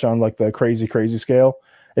that much on like the crazy scale.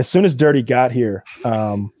 As soon as Dirty got here,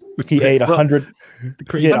 he ate 100. I'm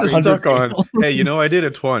just stuck on, hey, I did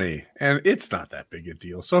a 20 and it's not that big a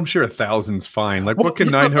deal. So I'm sure 1,000's fine. Like, what can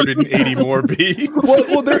 980 more be?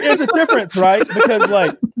 Well, there is a difference, right? Because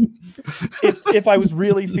like, if I was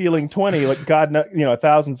really feeling 20, like God,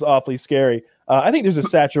 1,000's awfully scary. I think there's a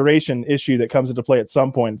saturation issue that comes into play at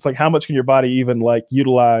some point. It's like, how much can your body even like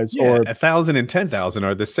utilize? Yeah, or 1,000 and 10,000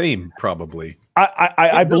 are the same, probably.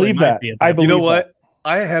 I believe that. I believe what?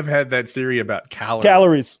 I have had that theory about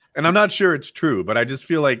calories. And I'm not sure it's true, but I just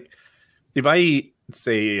feel like if I eat,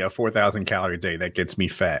 say, a 4,000 calorie day, that gets me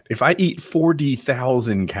fat. If I eat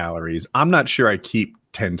 40,000 calories, I'm not sure I keep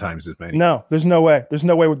 10 times as many. No, there's no way. There's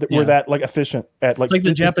no way we're that like efficient at like. It's like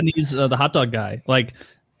the Japanese, the hot dog guy. Like,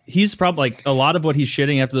 he's probably like a lot of what he's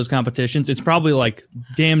shitting after those competitions. It's probably like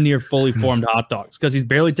damn near fully formed hot dogs because he's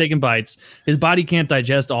barely taking bites. His body can't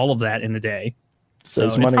digest all of that in a day. So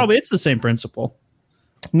it's the same principle.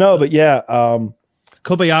 No, but yeah.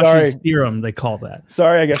 Kobayashi's theorem, they call that.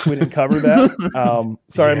 Sorry, I guess we didn't cover that.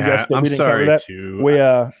 Sorry, I guess that we didn't cover that. Too.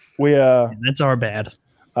 We that's our bad.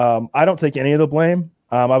 I don't take any of the blame.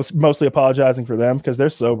 I was mostly apologizing for them because they're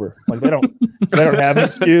sober. Like they don't have an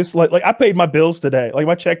excuse. Like I paid my bills today. Like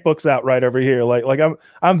my checkbook's out right over here. Like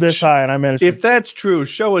I'm this high and I managed. If that's true,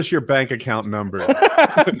 show us your bank account number.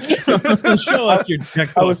 Show us your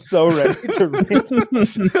checkbook. I was so ready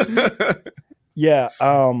to. Yeah.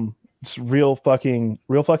 It's real fucking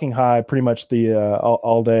high pretty much the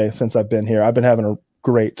all day since I've been here. I've been having a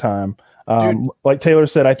great time. Like Taylor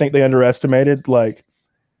said, I think they underestimated like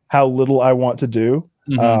how little I want to do.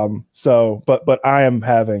 But I am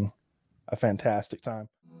having a fantastic time.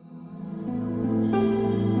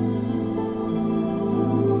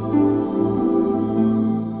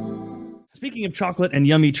 Speaking of chocolate and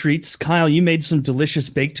yummy treats, Kyle, you made some delicious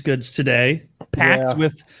baked goods today, packed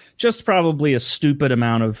with just probably a stupid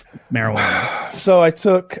amount of marijuana. So I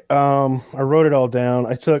took, I wrote it all down.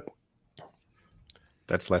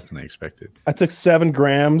 That's less than I expected. I took 7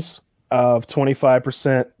 grams of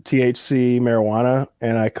 25% THC marijuana,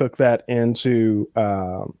 and I cooked that into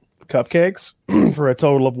cupcakes for a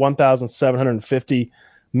total of 1,750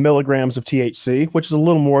 milligrams of THC, which is a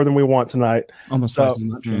little more than we want tonight. Almost twice as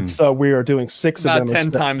much. So we are doing 6 about of them. About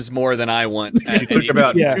 10 times more than I want. You took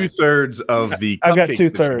about 2/3 of the cupcakes. I've got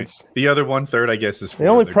 2/3. The other 1/3, I guess, is for the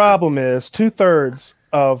only problem is 2/3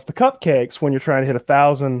 of the cupcakes when you're trying to hit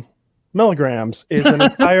 1,000 milligrams is an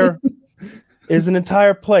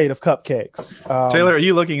entire plate of cupcakes. Taylor, are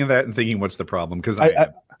you looking at that and thinking, what's the problem? Because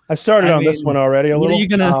I started on this one already. What are you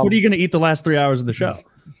gonna eat the last 3 hours of the show?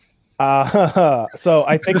 So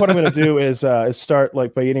I think what I'm going to do is start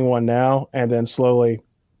like by eating one now and then slowly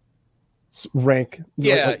rank.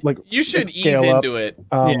 Yeah, you should ease into it.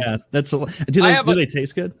 Yeah, that's. Do they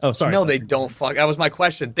taste good? Oh, sorry. No, they don't. Fuck. That was my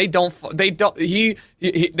question. They don't. They don't.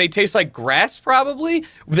 They taste like grass, probably.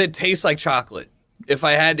 That tastes like chocolate. If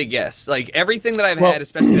I had to guess, like everything that I've had,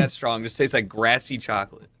 especially that strong, just tastes like grassy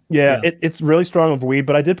chocolate. Yeah. It's really strong with weed,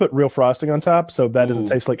 but I did put real frosting on top, so that doesn't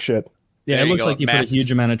taste like shit. Yeah, it looks like you put a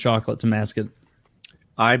huge amount of chocolate to mask it.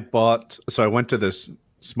 I went to this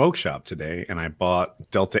smoke shop today and I bought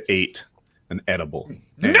Delta 8, an edible.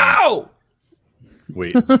 And No!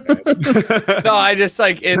 wait. No, I just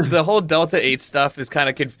the whole Delta 8 stuff is kind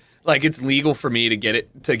of it's legal for me to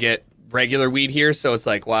get regular weed here, so it's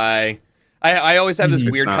like why I always have this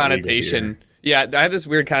weird connotation. Yeah, I have this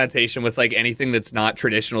weird connotation with anything that's not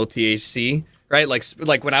traditional THC, right?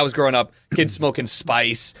 Like when I was growing up, kids smoking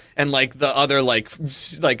spice and the other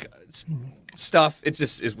stuff. It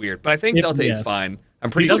just is weird. But I think Delta 8's fine. I'm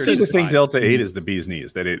pretty sure. I think Delta 8 is the bee's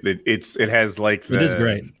knees. That it has it is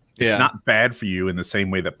great. It's not bad for you in the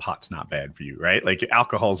same way that pot's not bad for you, right? Like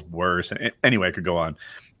alcohol's worse. Anyway, I could go on.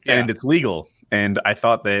 Yeah. And it's legal. And I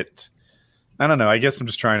thought that, I don't know. I guess I'm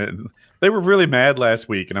just trying to. They were really mad last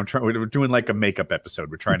week, and we're doing a makeup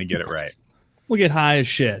episode. We're trying to get it right. We'll get high as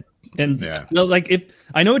shit. And if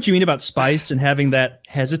I know what you mean about spice and having that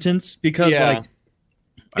hesitance, because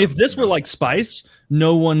if this were like spice,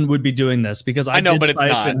 no one would be doing this, because I did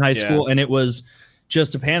spice in high school and it was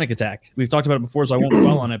just a panic attack. We've talked about it before, so I won't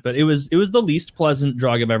dwell on it, but it was the least pleasant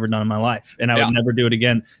drug I've ever done in my life, and I would never do it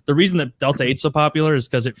again. The reason that Delta 8's so popular is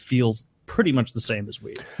because it feels pretty much the same as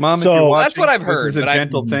weed. Mom, if you're watching, that's what I've heard. This is a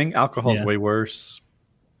gentle thing. Alcohol's way worse.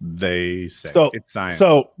 They say it's science.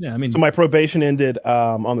 So my probation ended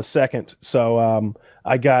on the 2nd. So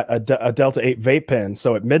I got a Delta 8 vape pen.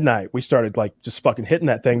 So at midnight we started just fucking hitting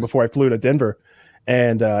that thing before I flew to Denver,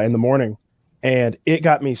 and in the morning, and it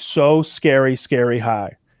got me so scary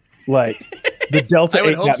high. The Delta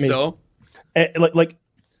 8 got me so.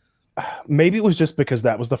 Maybe it was just because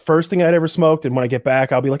that was the first thing I'd ever smoked, and when I get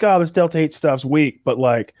back, I'll be like, "Oh, this Delta 8 stuff's weak," but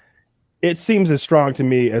it seems as strong to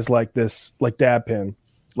me as this dab pen.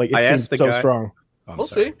 It seems so strong. We'll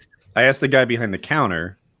see. I asked the guy behind the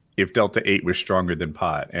counter if Delta 8 was stronger than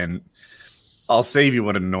pot, and I'll save you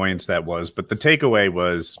what an annoyance that was. But the takeaway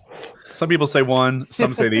was, some people say one,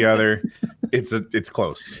 some say the other. It's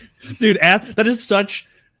close, dude. That is such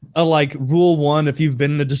a rule one. If you've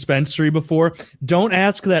been in a dispensary before, don't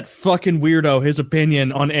ask that fucking weirdo his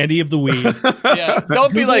opinion on any of the weed.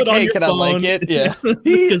 Don't be like, hey, can I like it? Yeah.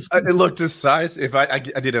 It looked his size. If I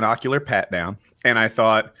did an ocular pat down, and I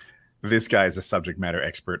thought, this guy is a subject matter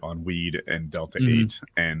expert on weed and Delta 8,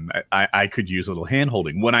 and I could use a little hand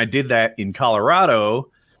holding. When I did that in Colorado,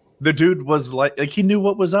 the dude was like he knew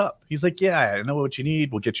what was up. He's like, yeah, I know what you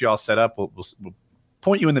need. We'll get you all set up. We'll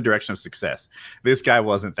point you in the direction of success. This guy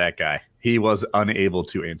wasn't that guy. He was unable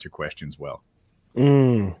to answer questions well.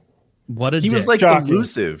 What he was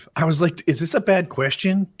elusive. I was like, is this a bad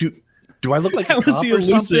question? Do I look like a cop was he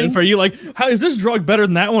elusive? Are you how is this drug better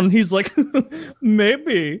than that one? And he's like,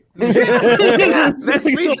 maybe. That's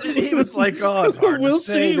me. He was like, oh, it's hard we'll to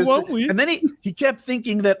say. See, won't we? And then he kept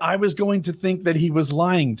thinking that I was going to think that he was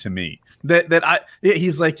lying to me.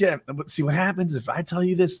 He's like, but see what happens if I tell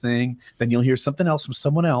you this thing, then you'll hear something else from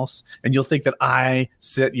someone else, and you'll think that I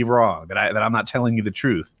set you wrong, that I'm not telling you the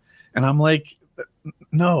truth. And I'm like,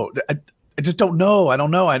 no, I just don't know. I don't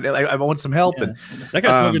know. I want some help. Yeah. And that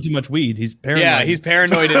guy's smoking too much weed. He's paranoid. Yeah, he's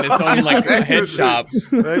paranoid in his own head shop.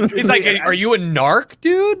 He's like, "Are you a narc,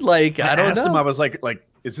 dude?" I don't know. Him, I was like,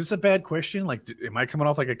 is this a bad question? Am I coming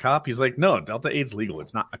off like a cop? He's like, no, Delta 8's legal.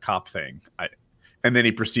 It's not a cop thing. And then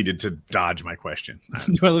he proceeded to dodge my question.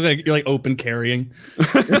 Do I look like you're open carrying? In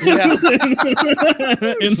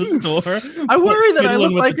the store. I worry that I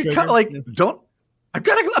look like a cop. I've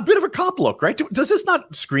got a bit of a cop look, right? Does this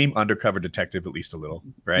not scream undercover detective at least a little,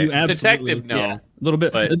 right? Detective, no. Yeah, a little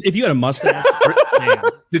bit. But if you had a mustache,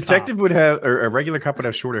 detective would have, or a regular cop would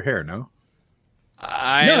have shorter hair, no?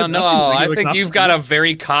 I don't know. I think you've got a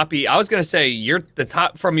very copy. I was going to say, the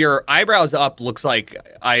top from your eyebrows up looks like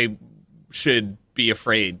I should be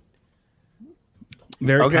afraid.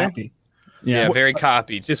 Very copy. Yeah, very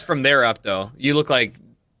copy. Just from there up, though, you look like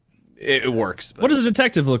it works. But. What does a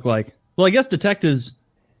detective look like? Well, I guess detectives.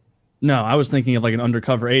 No, I was thinking of an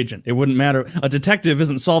undercover agent. It wouldn't matter. A detective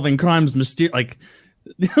isn't solving crimes he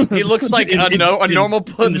looks like a normal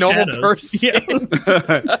person. Yeah.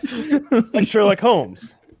 Like Sherlock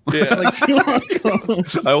Holmes. Yeah. Sherlock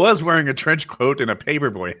Holmes. I was wearing a trench coat and a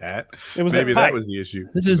paperboy hat. Maybe that was the issue.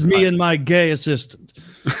 This is me and my gay assistant.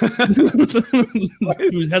 who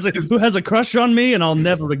has a crush on me, and I'll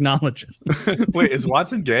never acknowledge it. Wait, is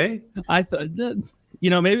Watson gay? I thought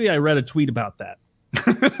maybe I read a tweet about that.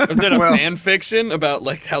 Was it a fan fiction about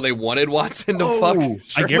how they wanted Watson to fuck?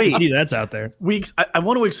 I guarantee that's out there. I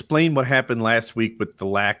want to explain what happened last week with the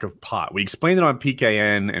lack of pot. We explained it on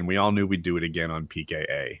PKN, and we all knew we'd do it again on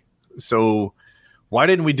PKA. So why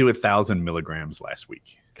didn't we do 1,000 milligrams last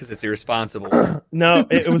week? because it's irresponsible. No,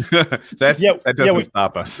 it was that doesn't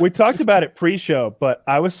stop us. We talked about it pre-show, but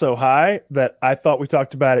I was so high that I thought we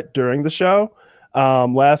talked about it during the show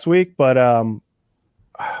last week, but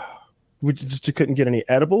we just couldn't get any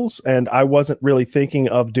edibles, and I wasn't really thinking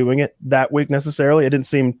of doing it that week necessarily. I didn't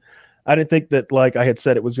think that like I had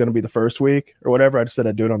said it was going to be the first week or whatever. I just said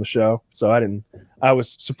I'd do it on the show. So I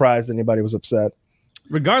was surprised anybody was upset.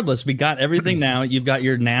 Regardless, we got everything now. You've got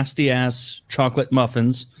your nasty ass chocolate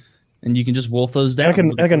muffins, and you can just wolf those down.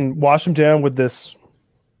 I can wash them down with this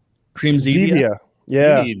cream Zevia.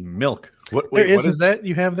 Yeah. You need milk. What is that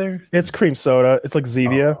you have there? It's cream soda. It's like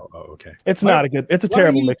Zevia. Oh, okay. It's not a good. It's a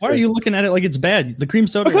terrible mixture. Why are you looking at it like it's bad? The cream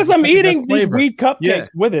soda. Because I'm eating these weed cupcakes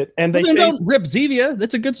with it, and then don't rip Zevia.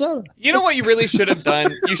 That's a good soda. You know what you really should have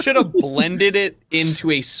done? You should have blended it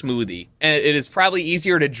into a smoothie, and it is probably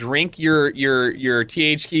easier to drink your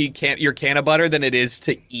THC your can of butter than it is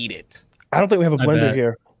to eat it. I don't think we have a blender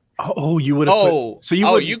here. Oh, you would have.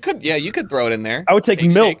 You could throw it in there. I would take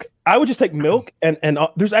milk. I would just take milk and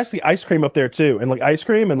there's actually ice cream up there too, and like ice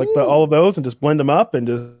cream and like all of those, and just blend them up and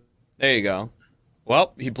just. There you go.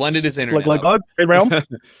 Well, he blended his internet. Like realm.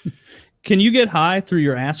 Can you get high through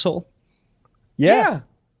your asshole? Yeah.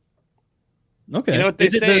 Okay. You know what they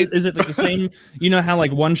say? Is it like the same? You know how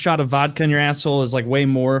like one shot of vodka in your asshole is like way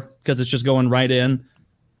more because it's just going right in.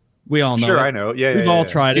 We all know. Sure, it. I know. Yeah, we've all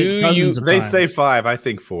tried it. Dozens of they times. say 5. I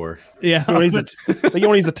think 4. Yeah, you want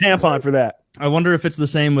to use a tampon for that. I wonder if it's the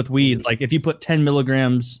same with weed. Like if you put 10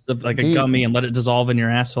 milligrams of like a gummy and let it dissolve in your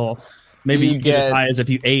asshole, maybe you get as high as if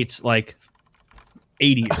you ate like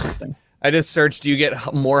 80 or something. I just searched. You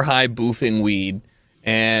get more high boofing weed,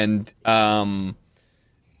 and we're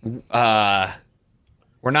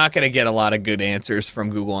not going to get a lot of good answers from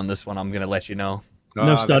Google on this one. I'm going to let you know.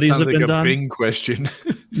 No studies have been done. Bing question.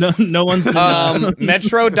 No one's.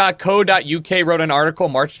 Metro.co.uk wrote an article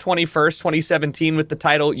March 21st, 2017, with the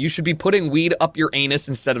title "You should be putting weed up your anus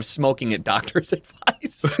instead of smoking it." Doctor's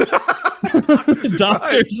advice.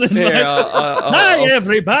 Doctor's advice. Hi,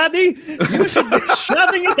 everybody. You should be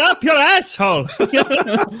shoving it up your asshole.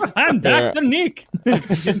 I'm Dr. Nick.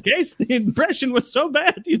 In case the impression was so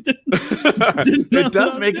bad, you didn't know it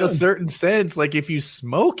does make a certain sense. Like if you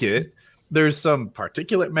smoke it, there's some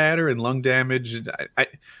particulate matter and lung damage.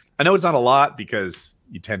 I know it's not a lot because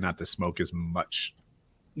you tend not to smoke as much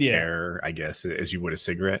air, I guess, as you would a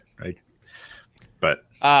cigarette, right? But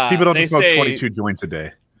people don't smoke 22 joints a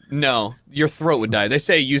day. No, your throat would die. They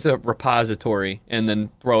say use a repository and then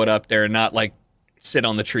throw it up there and not like sit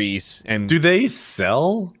on the trees. And do they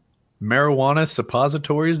sell marijuana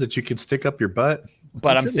suppositories that you can stick up your butt?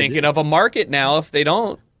 But I'm thinking of a market now if they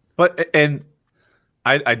don't.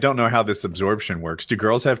 I don't know how this absorption works. Do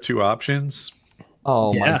girls have 2 options?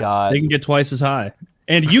 Oh my God. They can get twice as high.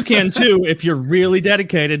 And you can too if you're really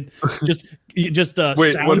dedicated. Just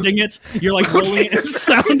sounding it. You're like rolling it and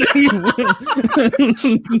sounding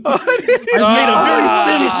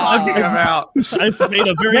I've made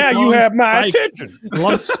a very you have my attention.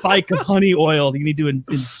 Long spike of honey oil you need to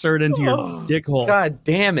insert into your dick hole. God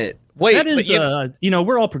damn it. Wait, that is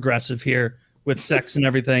we're all progressive here with sex and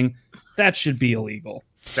everything. That should be illegal.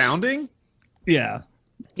 Sounding? Yeah.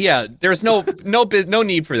 Yeah, there's no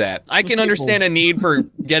need for that. I can understand a need for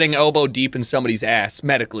getting elbow deep in somebody's ass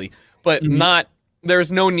medically, but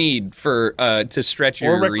there's no need for to stretch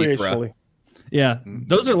your urethra. Yeah,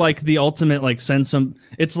 those are like the ultimate like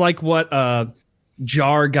it's like what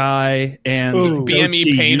Jar Guy and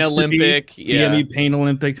BME Pain Olympic. BME Pain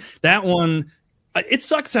Olympic. That one, it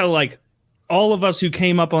sucks how like all of us who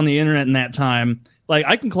came up on the internet in that time, like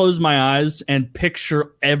I can close my eyes and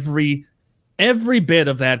picture every bit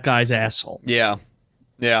of that guy's asshole. Yeah.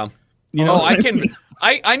 You know, I can.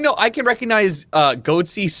 I know I can recognize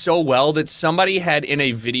Goatsy so well that somebody had in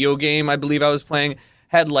a video game I believe I was playing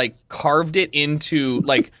had like carved it into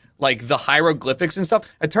like the hieroglyphics and stuff.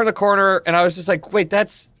 I turned the corner and I was just like, wait,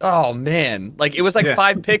 that's man. Like it was like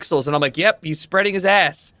 5 pixels and I'm like, yep, he's spreading his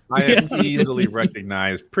ass. I have easily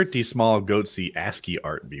recognized pretty small Goatsy ASCII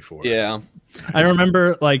art before. Yeah. I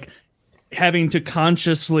remember like having to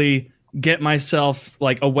consciously get myself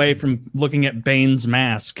like away from looking at Bane's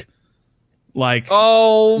mask. Like,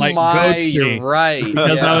 my, Goatsy. You're right.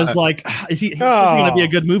 Because I was like, this isn't going to be a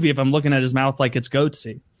good movie if I'm looking at his mouth like it's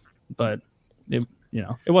Goatsy. But, it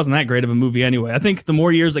wasn't that great of a movie anyway. I think the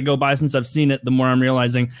more years that go by since I've seen it, the more I'm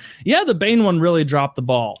realizing, the Bane one really dropped the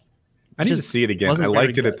ball. I need to see it again. I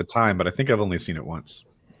liked it at the time, but I think I've only seen it once.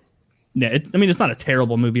 Yeah, it's not a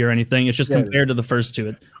terrible movie or anything. It's just compared to the first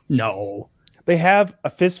two. They have a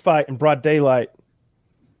fist fight in broad daylight.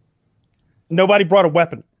 Nobody brought a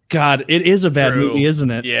weapon. God, it is a bad movie,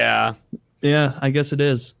 isn't it? Yeah. Yeah, I guess it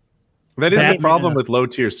is. That is the Batman. problem with low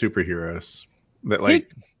tier superheroes. That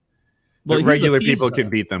like Well, regular people can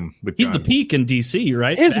beat them with He's the guns. peak in DC,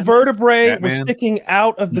 right? His Batman? vertebrae was Batman? sticking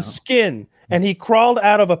out of the No. skin, and he crawled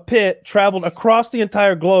out of a pit, traveled across the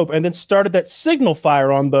entire globe, and then started that signal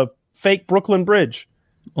fire on the fake Brooklyn Bridge.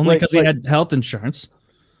 Only Like- because he had health insurance.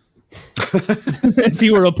 If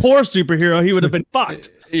he were a poor superhero, he would have been fucked.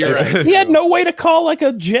 You're right. He had no way to call like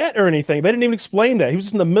a jet or anything. They didn't even explain that. He was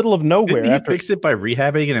just in the middle of nowhere. Didn't he After... fix it by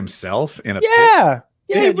rehabbing it himself in a pit? Yeah.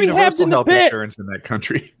 They Yeah, he had rehabbed universal in the health pit. insurance in that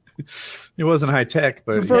country. It wasn't high tech,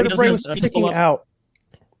 The but vertebrae was doesn't- sticking out.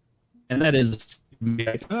 And that is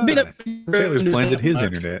Taylor's blended his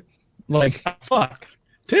internet. Like, fuck.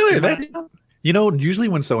 Taylor, that usually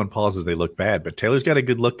when someone pauses, they look bad, but Taylor's got a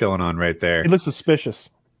good look going on right there. He looks suspicious.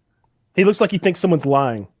 He looks like he thinks someone's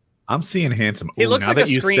lying. I'm seeing handsome. He Ooh, looks now like that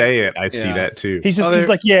a you screen- say it, I see Yeah. that too. He's just Oh, he's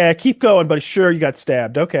like, yeah, keep going, but sure you got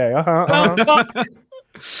stabbed. Okay. Oh, fuck.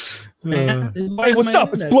 Man, Hey, what's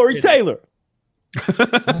up? It's Blurry Taylor.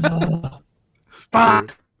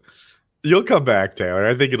 Fuck. You'll come back, Taylor.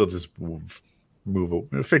 I think it'll just move.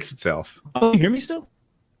 It'll fix itself. Oh, you hear me still?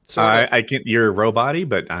 Sort of. I can't. You're a robot-y,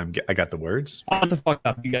 but I got the words. What the fuck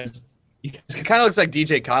up, you guys? You guys It kind of looks like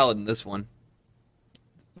DJ Khaled in this one.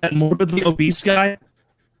 that morbidly obese guy?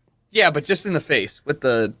 Yeah, but just in the face with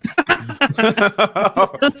the.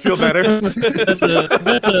 Feel better?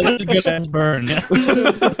 That's a good ass burn. Yeah.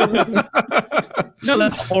 No,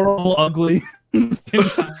 that's horrible, ugly. You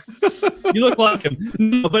look like him,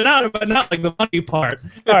 no, but not like the funny part.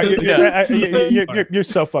 All right, you're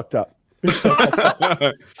so fucked up. You're so fucked up. All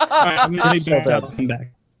right, I'm gonna be So back. bad. I'll come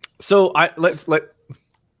back. So let's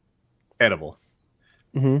edible.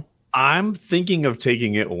 Mm-hmm. I'm thinking of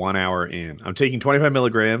taking it 1 hour in. I'm taking 25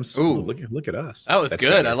 milligrams. Ooh. Look at us. That was That's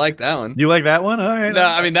good. better. I like that one. You like that one? All right. No,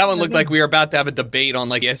 I mean that one looked like we were about to have a debate on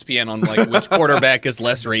like ESPN on like which quarterback is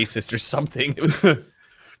less racist or something.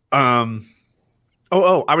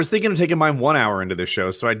 I was thinking of taking mine 1 hour into the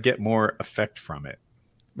show so I'd get more effect from it.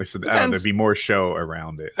 Like, so, I don't know, Depends. there'd be more show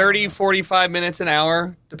around it. 30, 45 minutes an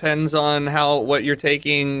hour depends on what you're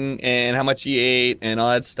taking and how much you ate and all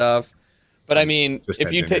that stuff. But I mean, Just if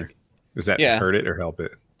had you dinner. take Does that Yeah. hurt it or help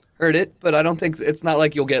it? hurt it, but I don't think it's not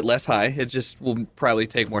like you'll get less high. It just will probably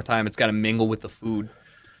take more time. It's got to mingle with the food.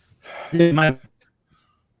 My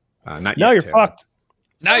Not Now yet, you're Taylor. Oh, fucked.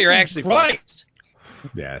 Now you're actually fucked. Christ.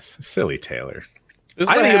 Yes, silly Taylor. This is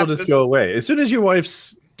I what think it'll happens. just go away as soon as your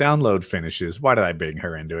wife's download finishes. Why did I bring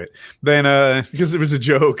her into it? Then, because it was a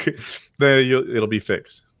joke, then it'll be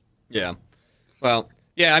fixed. Yeah. Well,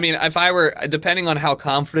 yeah. I mean, if I were, depending on how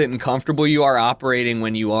confident and comfortable you are operating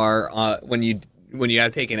when you are when you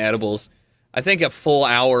have taken edibles, I think a full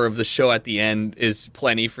hour of the show at the end is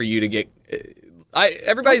plenty for you to get.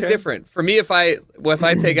 Everybody's Okay. different. For me, if I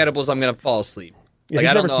take edibles, I'm gonna fall asleep. Yeah, Like, he's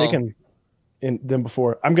I don't never know. taken them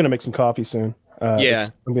before. I'm gonna make some coffee soon. Yeah.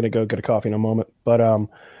 I'm gonna go get a coffee in a moment. But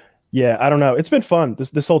yeah, I don't know. It's been fun.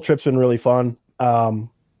 This whole trip's been really fun.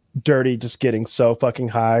 Dirty, just getting so fucking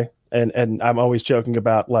high, and I'm always joking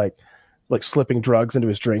about like slipping drugs into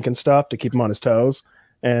his drink and stuff to keep him on his toes.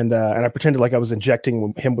 And I pretended like I was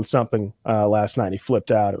injecting him with something last night. He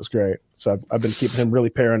flipped out. It was great. So I've been keeping him really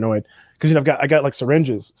paranoid because I got like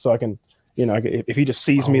syringes, so I can. If he just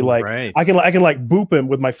sees me, like right. I can like boop him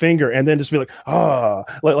with my finger and then just be like,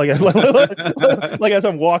 like as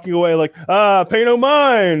I'm walking away, like pay no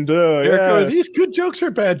mind. Erica, are Yes. these good jokes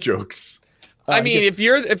or bad jokes? I mean, if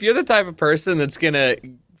you're the type of person that's gonna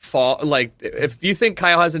fall, like if you think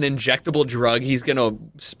Kyle has an injectable drug he's gonna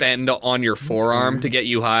spend on your forearm to get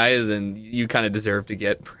you high, then you kind of deserve to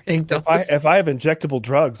get pranked. If I have injectable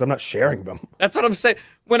drugs, I'm not sharing them. That's what I'm saying.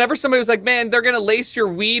 Whenever somebody was like, "Man, they're gonna lace your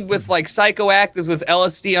weed with like psychoactives with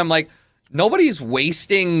LSD," I'm like, nobody's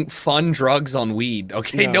wasting fun drugs on weed.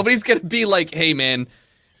 Okay, No. Nobody's gonna be like, "Hey, man,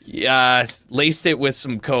 laced it with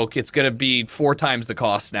some coke. It's gonna be 4 times the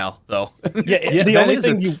cost now, though." Yeah, the that only is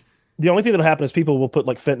thing the only thing that'll happen is people will put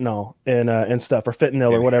like fentanyl and stuff or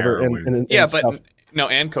fentanyl or And whatever. heroin. Yeah, and but stuff. no,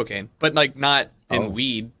 and cocaine, but like not in Oh.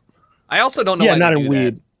 weed. I also don't know Yeah, why not they in do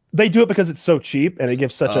weed. that. They do it because it's so cheap and it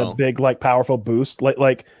gives such Oh. a big, like, powerful boost.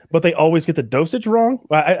 But they always get the dosage wrong.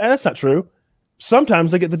 That's not true.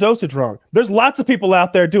 Sometimes they get the dosage wrong. There's lots of people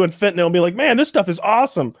out there doing fentanyl and be like, "Man, this stuff is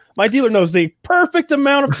awesome. My dealer knows the perfect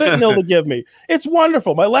amount of fentanyl to give me. It's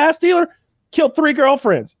wonderful. My last dealer killed 3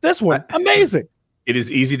 girlfriends. This one, amazing." It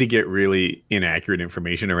is easy to get really inaccurate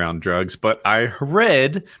information around drugs, but I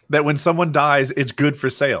read that when someone dies, it's good for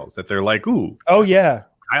sales. That they're like, "Ooh, Oh yeah,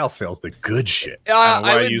 Kyle sells the good shit." I don't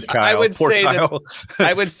know why use Kyle. I would Poor say Kyle.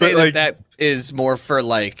 I would say But, like, that is more for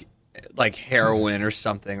like heroin or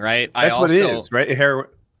something, right? that's what it is, right? Heroin.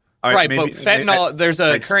 Right, but fentanyl, there's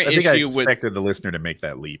a current issue I with. I expected the listener to make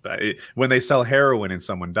that leap. When they sell heroin and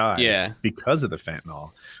someone dies because of the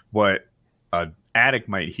fentanyl, what an addict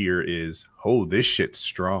might hear is, oh, this shit's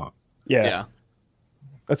strong. Yeah.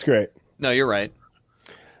 That's great. No, you're right.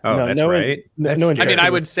 Oh, No, that's no, right. no, That's no I mean, injectables. I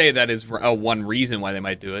would say that is one reason why they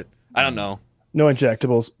might do it. I don't know. No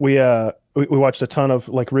injectables. We watched a ton of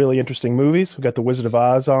like really interesting movies. We got The Wizard of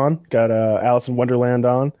Oz on, got Alice in Wonderland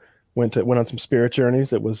on, went on some spirit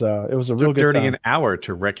journeys. It was a real good Dirty time. an hour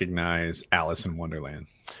to recognize Alice in Wonderland.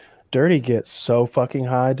 Dirty gets so fucking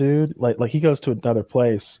high, dude. Like he goes to another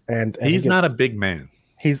place and He's not a big man.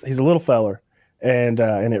 He's a little feller, and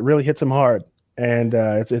it really hits him hard, and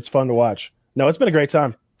it's fun to watch. No, it's been a great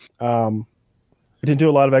time. I didn't do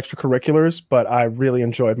a lot of extracurriculars, but I really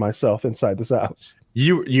enjoyed myself inside this house.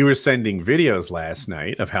 You were sending videos last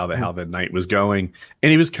night of how the night was going,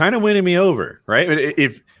 and he was kind of winning me over, right?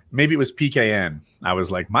 If maybe it was PKN, I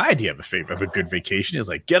was like, my idea of a good vacation is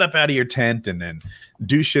like get up out of your tent and then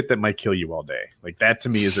do shit that might kill you all day. Like that to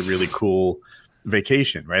me is a really cool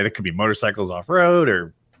vacation, right? It could be motorcycles off road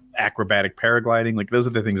or acrobatic paragliding. Like those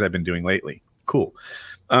are the things I've been doing lately. Cool.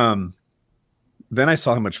 Then I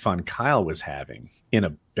saw how much fun Kyle was having in a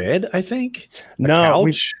bed, I think.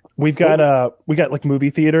 Couch. We've got like movie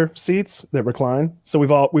theater seats that recline. So we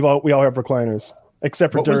all have recliners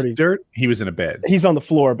except for What Dirty. was Dirt? He was in a bed. He's on the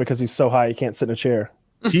floor because he's so high he can't sit in a chair.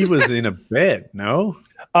 He was in a bed. No,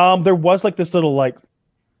 there was like this little like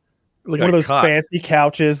one of those fancy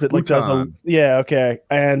couches that like does okay.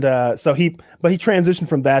 And so he transitioned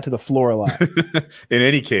from that to the floor a lot. In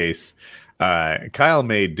any case, Kyle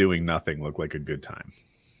made doing nothing look like a good time.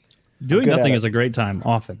 Doing nothing is a great time.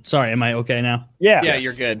 Often. Sorry, am I okay now? Yeah. Yeah,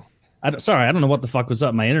 you're good. Sorry, I don't know what the fuck was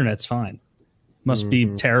up. My internet's fine. Must be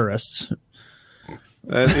terrorists.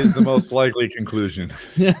 That is the most likely conclusion.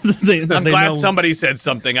 I'm glad somebody said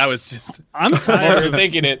something. I was just. I'm tired of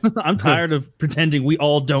thinking it. I'm tired of pretending we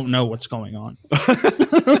all don't know what's going on.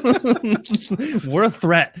 We're a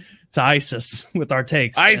threat to ISIS with our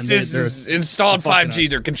takes. ISIS is installed 5G.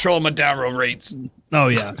 They're controlling my download rates. Oh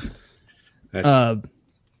yeah.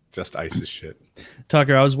 Just ISIS shit.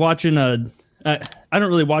 Tucker, I was watching I don't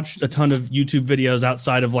really watch a ton of YouTube videos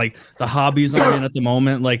outside of like the hobbies I'm in at the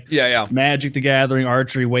moment, like Magic the Gathering,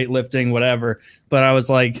 archery, weightlifting, whatever. But I was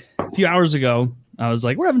like, a few hours ago, I was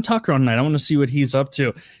like, we're having Tucker on tonight. I want to see what he's up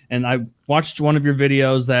to. And I watched one of your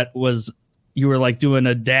videos that was you were like doing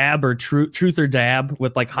a dab or truth or dab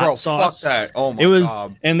with like hot sauce. Fuck that. Oh my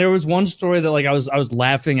God. And there was one story that like I was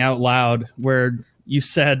laughing out loud where you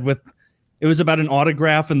said it was about an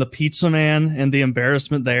autograph and the pizza man and the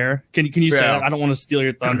embarrassment there. Can you say that? I don't want to steal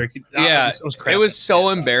your thunder. It was so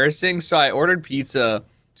embarrassing. So I ordered pizza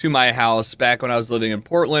to my house back when I was living in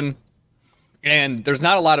Portland, and there's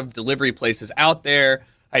not a lot of delivery places out there.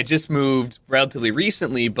 I just moved relatively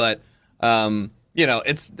recently, but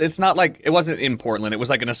it's not like it wasn't in Portland. It was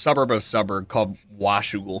like in a suburb called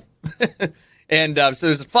Washougal, and so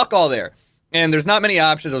there's fuck all there, and there's not many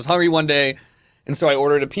options. I was hungry one day. And so I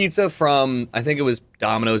ordered a pizza from, I think it was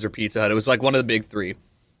Domino's or Pizza Hut. It was like one of the big three.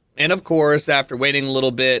 And of course, after waiting a little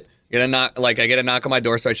bit, I get a knock on my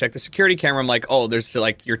door. So I check the security camera. I'm like, oh, there's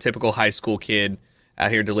like your typical high school kid out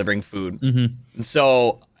here delivering food. Mm-hmm. And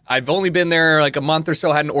so I've only been there like a month or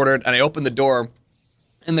so, hadn't ordered. And I opened the door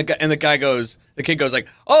and the kid goes like,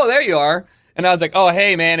 oh, there you are. And I was like, oh,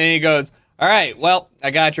 hey, man. And he goes, all right, well, I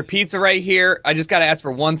got your pizza right here. I just got to ask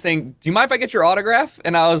for one thing. Do you mind if I get your autograph?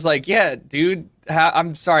 And I was like, yeah, dude,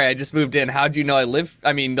 I'm sorry. I just moved in. How'd you know I live?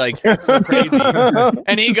 I mean, like, it's so crazy.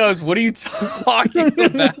 And he goes, what are you talking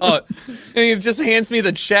about? And he just hands me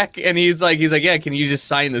the check. And he's like, yeah, can you just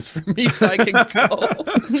sign this for me so I can go?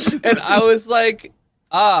 And I was like,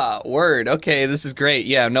 word. Okay, this is great.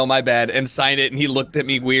 Yeah, no, my bad. And signed it, and he looked at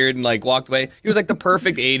me weird and like walked away. He was like the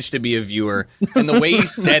perfect age to be a viewer. And the way he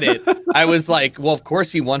said it, I was like, well, of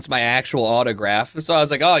course he wants my actual autograph. So I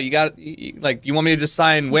was like, oh, you want me to just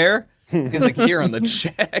sign where? He's like, here on the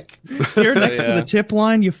check. You're next to the tip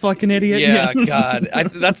line, you fucking idiot. Yeah, God.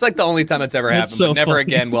 That's like the only time that's ever happened. So but never funny.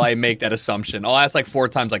 again will I make that assumption. I'll ask like 4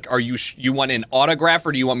 times, like, are you want an autograph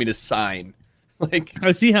or do you want me to sign? Like,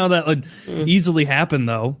 I see how that would easily happen,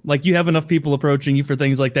 though. Like, you have enough people approaching you for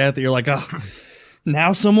things like that you're like, oh,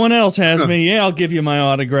 now someone else has me. Yeah, I'll give you my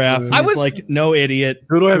autograph. I was like, no, idiot.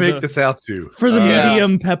 Who do I make this out to? For the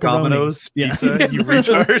medium pepperoni. Domino's pizza, you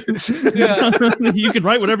retard. yeah. You can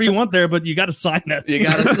write whatever you want there, but you got to sign it. You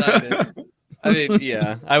got to sign it. I mean,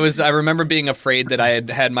 yeah. I remember being afraid that I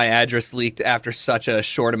had my address leaked after such a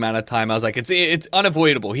short amount of time. I was like, it's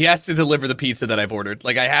unavoidable. He has to deliver the pizza that I've ordered.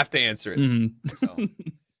 Like, I have to answer it. Mm-hmm. So.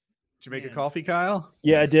 Did you make a coffee, Kyle?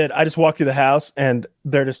 Yeah, I did. I just walked through the house and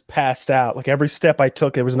they're just passed out. Like every step I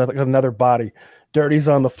took, it was another body. Dirty's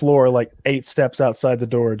on the floor, like 8 steps outside the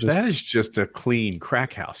door. That is just a clean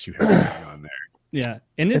crack house you have going on there. Yeah,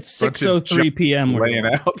 and it's 6:03 p.m. laying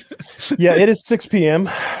out. Yeah, it is 6 p.m.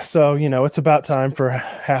 So, it's about time for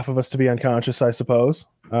half of us to be unconscious, I suppose.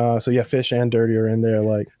 So, yeah, Fish and Dirty are in there,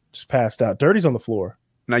 like, just passed out. Dirty's on the floor.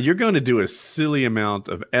 Now, you're going to do a silly amount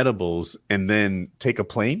of edibles and then take a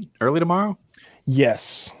plane early tomorrow?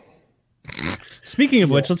 Yes. Speaking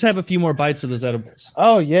of which, let's have a few more bites of those edibles.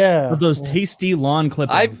 Oh, yeah. Of those tasty lawn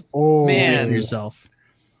clippings. Man. For yourself.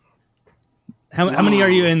 How many are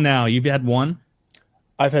you in now? You've had one?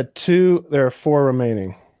 I've had 2. There are 4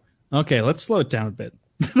 remaining. Okay, let's slow it down a bit.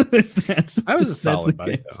 That was a solid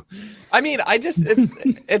bite, though. I mean, I think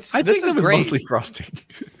this is was great. mostly frosting.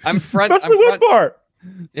 I'm front. That's the good part.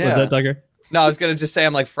 Yeah. Was that Duggar? No, I was gonna just say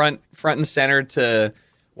I'm like front and center to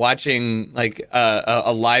watching like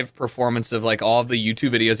a live performance of like all of the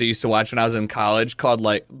YouTube videos I used to watch when I was in college, called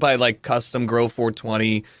by Custom Grow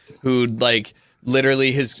 420, who like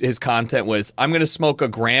literally his content was, I'm gonna smoke a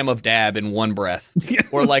gram of dab in one breath,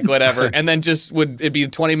 or like whatever, and then it'd be a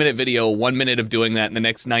 20-minute video, 1 minute of doing that, and the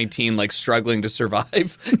next 19 like struggling to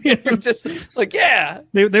survive. You're just like,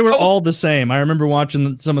 they were all the same. I remember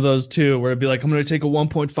watching some of those too, where it'd be like, I'm gonna take a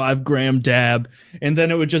 1.5 gram dab, and then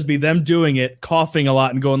it would just be them doing it, coughing a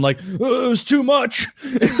lot, and going like, oh, it was too much.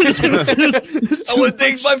 I want to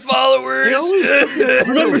thank my followers.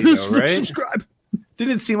 Remember though, right? subscribe.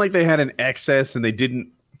 Didn't seem like they had an excess, and they didn't,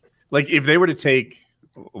 like, if they were to take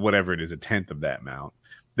whatever it is, 1/10 of that amount,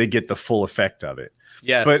 they get the full effect of it.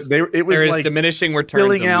 Yes, but it was there is like diminishing returns,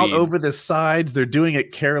 spilling out weed over the sides. They're doing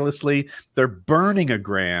it carelessly. They're burning a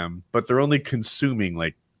gram, but they're only consuming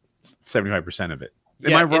like 75% of it.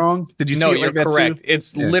 Am I wrong? Did you see it you're like that correct. too?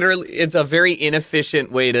 It's literally, it's a very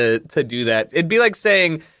inefficient way to do that. It'd be like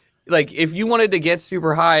saying, like, if you wanted to get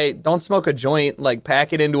super high, don't smoke a joint, like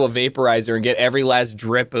pack it into a vaporizer and get every last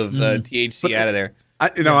drip of THC out of there. I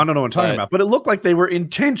don't know what I'm talking about, but it looked like they were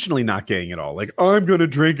intentionally not getting it all. Like, I'm going to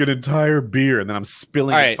drink an entire beer and then I'm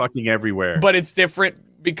spilling it fucking everywhere. But it's different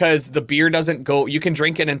because the beer doesn't go, you can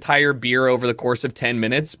drink an entire beer over the course of 10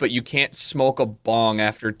 minutes, but you can't smoke a bong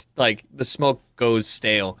after, like, the smoke goes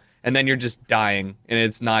stale and then you're just dying and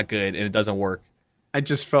it's not good and it doesn't work. I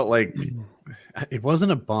just felt like it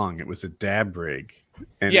wasn't a bong, it was a dab rig.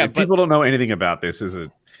 And yeah, if people don't know anything about this, is a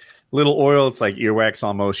little oil. It's like earwax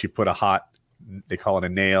almost. You put a hot, they call it a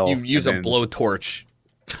nail. You use a blowtorch.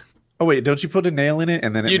 Oh wait, don't you put a nail in it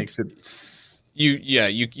and then it makes it?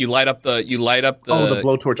 You light up the the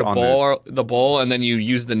blowtorch on the bowl, and then you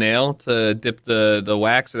use the nail to dip the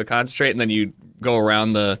wax or the concentrate, and then you go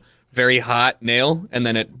around the very hot nail, and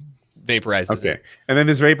then it vaporizes. Okay, and then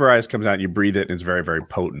this vaporize comes out, and you breathe it, and it's very, very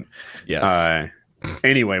potent. Yes.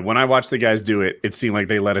 Anyway, when I watched the guys do it, it seemed like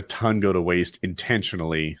they let a ton go to waste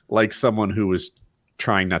intentionally, like someone who was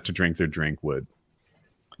trying not to drink their drink would.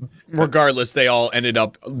 Regardless, they all ended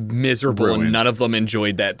up miserable, Ruined. and none of them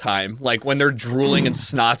enjoyed that time. Like when they're drooling and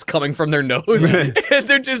snot's coming from their nose, and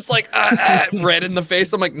they're just like red in the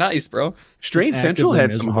face. I'm like, nice, bro. Strain Central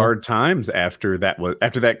had some miserable. hard times after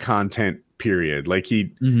that content period. Like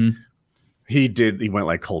he went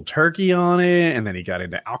like cold turkey on it, and then he got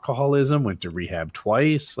into alcoholism, went to rehab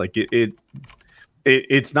twice. Like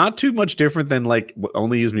it's not too much different than like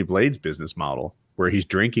Only Use Me Blade's business model, where he's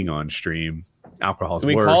drinking on stream. Alcohol's Can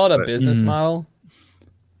we worse, call it a but- business model?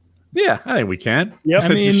 Yeah, I think we can. Yep. I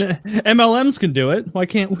mean, MLMs can do it. Why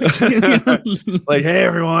can't we? Like, hey,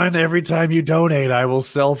 everyone, every time you donate, I will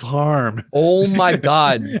self-harm. Oh my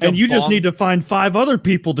god! And you just need to find 5 other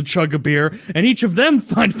people to chug a beer, and each of them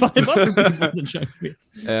find 5 other people to chug a beer.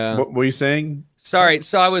 Yeah. What were you saying? Sorry,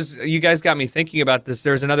 so you guys got me thinking about this.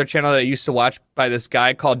 There's another channel that I used to watch by this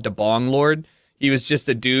guy called DeBong Lord. He was just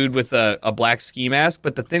a dude with a black ski mask,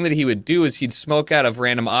 but the thing that he would do is he'd smoke out of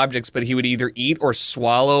random objects, but he would either eat or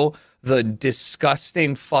swallow the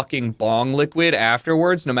disgusting fucking bong liquid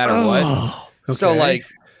afterwards, no matter what. Okay. So like,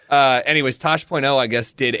 anyways, Tosh.0, I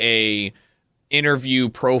guess, did a interview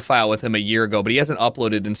profile with him a year ago, but he hasn't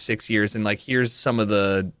uploaded in 6 years. And like, here's some of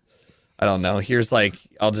the, I don't know, here's like,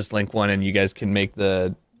 I'll just link one and you guys can make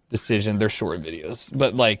the decision. They're short videos,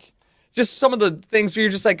 but like, just some of the things where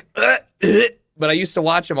you're just like, but I used to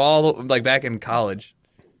watch them all like back in college.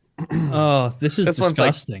 Oh, this is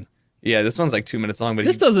disgusting. Yeah, this one's like 2 minutes long, but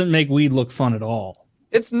This doesn't make weed look fun at all.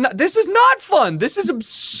 it's not. This is not fun. This is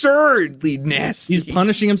absurdly nasty. He's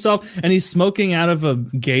punishing himself, and he's smoking out of a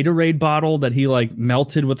Gatorade bottle that he like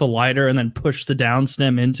melted with a lighter and then pushed the down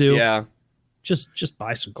stem into. Yeah. Just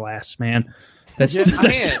buy some glass, man.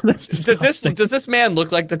 That's disgusting. Does this man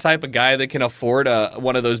look like the type of guy that can afford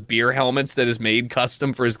one of those beer helmets that is made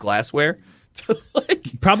custom for his glassware?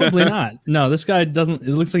 Probably not. No, this guy doesn't. It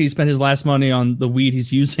looks like he spent his last money on the weed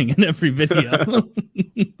he's using in every video.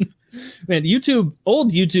 Man,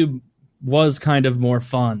 old YouTube was kind of more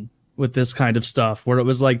fun with this kind of stuff, where it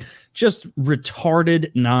was like just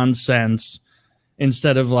retarded nonsense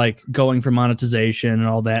instead of like going for monetization and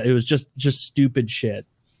all that. It was just stupid shit.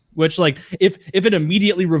 Which, like, if it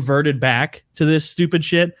immediately reverted back to this stupid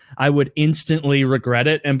shit, I would instantly regret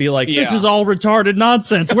it and be like, this is all retarded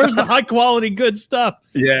nonsense. Where's the high quality good stuff?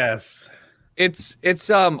 Yes. It's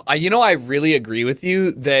I really agree with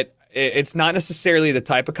you that it's not necessarily the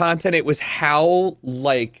type of content. It was how,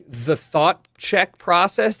 like, the thought check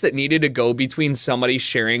process that needed to go between somebody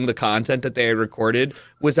sharing the content that they had recorded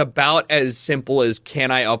was about as simple as,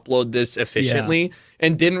 can I upload this efficiently? Yeah.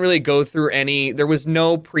 And didn't really go through there was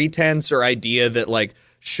no pretense or idea that, like,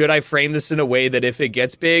 should I frame this in a way that if it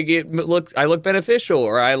gets big, I look beneficial,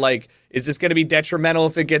 or is this going to be detrimental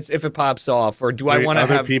if it pops off, or do I want to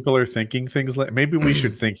have people are thinking things like, maybe we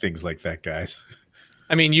should think things like that, guys.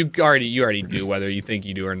 I mean, you already do, whether you think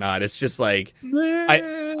you do or not. It's just like, there's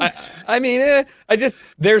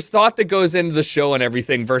thought that goes into the show and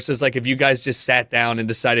everything versus, like, if you guys just sat down and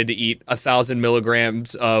decided to eat 1,000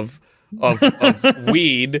 milligrams of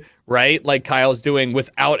weed, right? Like Kyle's doing,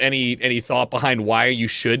 without any thought behind why you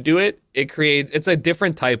should do it. It's a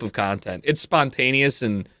different type of content. It's spontaneous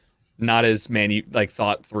and not as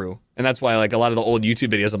thought through. And that's why, like, a lot of the old YouTube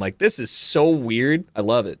videos, I'm like, this is so weird. I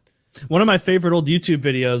love it. One of my favorite old YouTube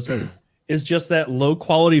videos is just that low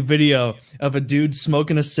quality video of a dude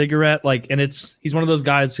smoking a cigarette, like, and he's one of those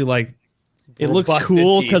guys who, like, it looks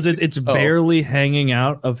cool because it's barely hanging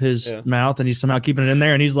out of his mouth, and he's somehow keeping it in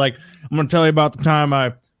there. And he's like, I'm gonna tell you about the time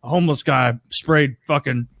a homeless guy sprayed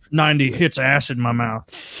fucking 90 hits of acid in my mouth.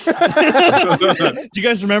 Do you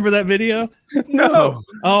guys remember that video? No.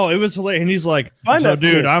 Oh, it was hilarious. And he's like, so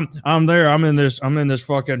dude, I'm there. I'm in this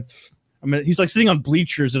fucking. He's like sitting on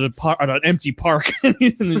bleachers at an empty park, and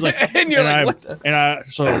he's like,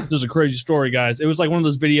 so this is a crazy story, guys. It was like one of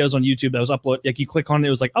those videos on YouTube that was uploaded. Like, you click on it,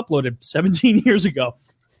 it was like uploaded 17 years ago.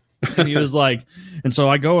 And he was like, and so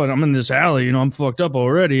I go and I'm in this alley, I'm fucked up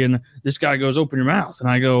already, and this guy goes, open your mouth, and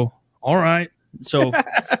I go, all right. So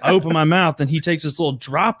I open my mouth, and he takes this little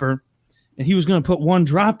dropper, and he was gonna put one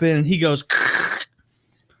drop in, and he goes,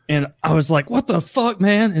 and I was like, what the fuck,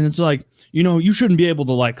 man? And it's like, you shouldn't be able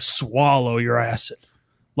to, like, swallow your acid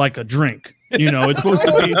like a drink. It's supposed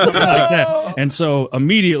to be something like that. And so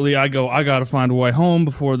immediately I go, I got to find a way home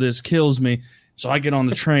before this kills me. So I get on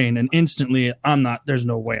the train, and instantly there's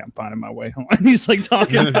no way I'm finding my way home. And he's like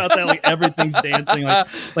talking about that, like everything's dancing.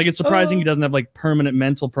 Like it's surprising he doesn't have, like, permanent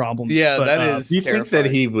mental problems. Yeah, but, that is Do you terrifying. think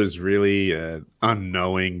that he was really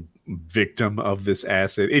unknowing victim of this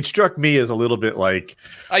acid? It struck me as a little bit like,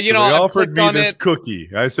 they offered me this cookie.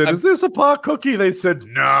 I said, is this a pot cookie? They said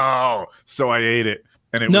no, so I ate it,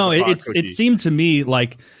 and it seemed to me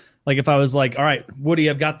like if I was like, all right, Woody,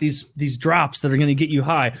 I've got these drops that are going to get you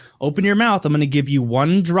high. Open your mouth. I'm going to give you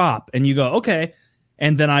one drop, and you go, okay,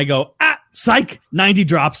 and then I go, psych, 90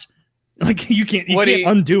 drops. Like, you can't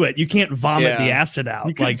undo it. You can't vomit the acid out.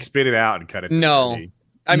 You can spit it out and cut it. No,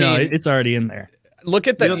 I mean, it's already in there. Look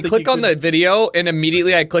at that. You click on the video, and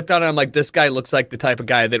immediately I clicked on it. I'm like, this guy looks like the type of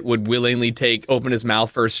guy that would willingly open his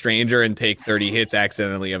mouth for a stranger and take 30 hits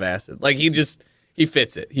accidentally of acid. Like, he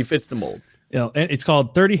fits it. He fits the mold. And it's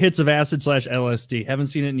called 30 Hits of Acid /LSD. Haven't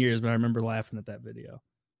seen it in years, but I remember laughing at that video.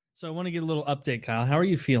 So I want to get a little update, Kyle. How are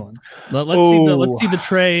you feeling? Let's see the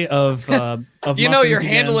tray of you're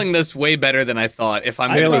handling this way better than I thought.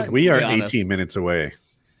 We are 18 minutes away.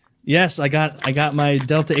 Yes, I got my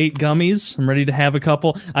Delta 8 gummies. I'm ready to have a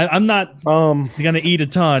couple. I'm not gonna eat a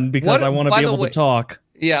ton because I want to be able to talk.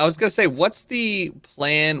 Yeah, I was gonna say, what's the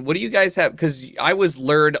plan? What do you guys have? Because I was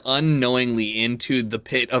lured unknowingly into the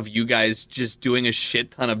pit of you guys just doing a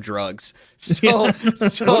shit ton of drugs. So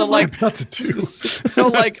like, about to do? So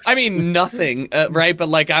like, I mean, nothing, right? But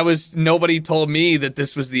like, nobody told me that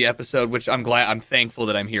this was the episode, which I'm thankful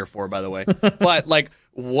that I'm here for, by the way. But like,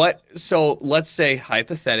 so let's say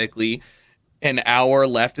hypothetically, an hour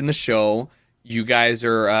left in the show. You guys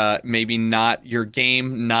are maybe not your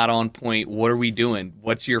game, not on point. What are we doing?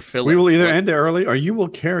 What's your filler? We will either end early or you will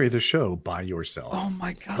carry the show by yourself. Oh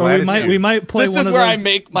my god! We might play. This is where I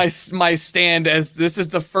make my stand as this is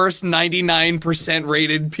the first 99%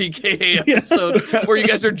 rated PKA episode where you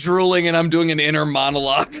guys are drooling and I'm doing an inner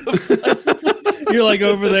monologue. You're like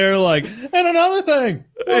over there, like, and another thing.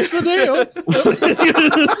 What's the deal?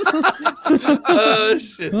 Oh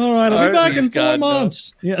shit! All right, I'll be back in 4 God, no.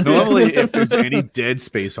 months. Yeah. Normally, if there's any dead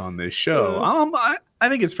space on this show, I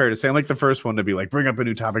think it's fair to say I like the first one to be like, bring up a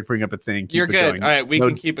new topic, bring up a thing. Keep You're it good. going. All right, we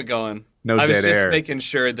can keep it going. No I was dead just air. making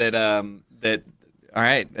sure that that. All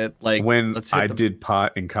right, that like When let's hit I the- did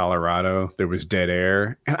pot in Colorado, there was dead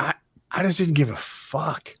air, and I just didn't give a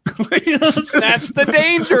fuck. Like, That's the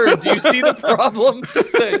danger. Do you see the problem?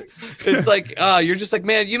 It's like, you're just like,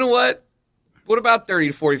 man, you know what? What about 30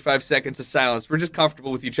 to 45 seconds of silence? We're just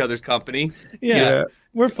comfortable with each other's company. Yeah,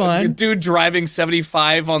 we're A fine. dude driving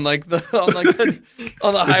 75 on the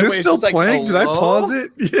highway. is this still just like, playing? Did I hello? pause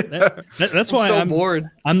it? Yeah. That's I'm why so I'm bored.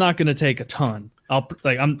 I'm not going to take a ton. I don't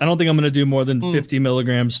think I'm going to do more than 50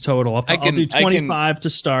 milligrams total. I'll do 25 to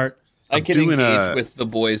start. I can doing engage with the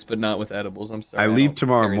boys, but not with edibles. I'm sorry. I leave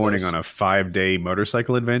tomorrow morning on a 5-day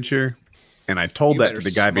motorcycle adventure, and I told You that to better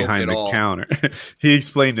the guy smoke behind it the all. counter. He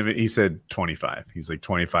explained to me. He said 25. He's like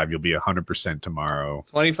 25. You'll be 100% tomorrow.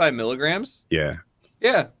 25 milligrams. Yeah.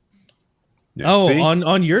 Yeah. Oh, See?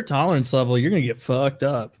 on your tolerance level, you're going to get fucked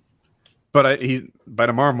up. But by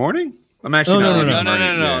tomorrow morning, I'm actually Oh, not no, eating right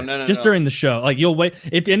yet. No. Just during the show. Like you'll wait. If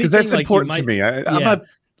anything, Because that's like, important you to might, me.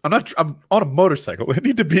 I'm on a motorcycle. I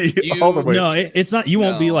need to be all the way. No, it's not. You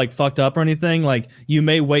won't be No. like fucked up or anything. Like you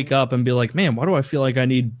may wake up and be like, man, why do I feel like I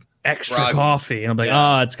need extra Groggy. coffee? And I'm like,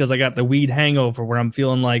 Yeah. it's because I got the weed hangover where I'm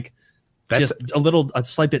feeling like That's- just a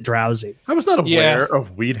slight bit drowsy. I was not aware Yeah.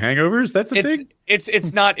 of weed hangovers. That's a thing.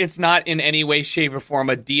 It's not in any way, shape, or form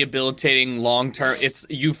a debilitating long term. It's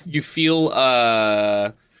you feel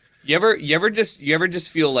you ever just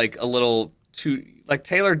feel like a little too, like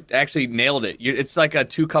Taylor actually nailed it. It's like a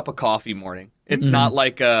 2 cup of coffee morning. It's not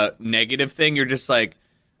like a negative thing. You're just like,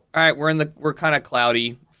 all right, we're kind of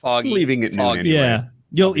cloudy, foggy, Leaving it noon foggy. anyway.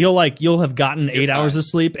 Yeah, you'll have gotten 8 hours fine. of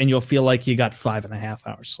sleep and you'll feel like you got 5.5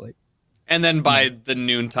 hours sleep. And then by the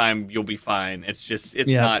noontime, you'll be fine. It's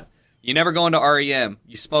Yeah. not. You never go into REM.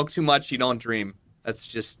 You smoke too much, you don't dream.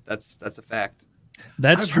 That's a fact.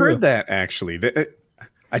 That's I've true. heard that actually.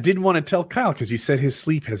 I didn't want to tell Kyle because he said his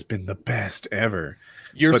sleep has been the best ever.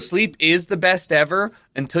 Your But- sleep is the best ever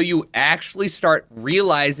until you actually start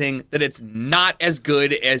realizing that it's not as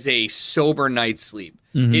good as a sober night's sleep.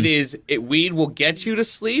 Weed will get you to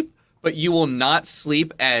sleep, but you will not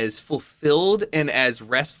sleep as fulfilled and as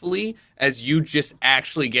restfully as you just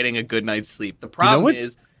actually getting a good night's sleep. The problem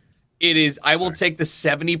what's- I will take the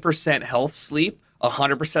 70% health sleep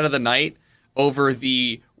 100% of the night over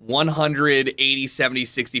the 100, 80, 70,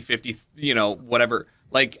 60, 50, whatever.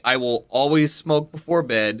 Like, I will always smoke before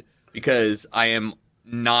bed because I am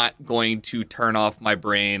not going to turn off my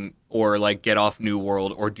brain or like get off New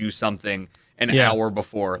World or do something an hour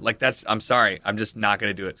before. Like, I'm sorry. I'm just not going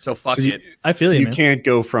to do it. So fuck it. I feel you, You man. can't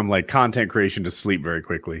go from like content creation to sleep very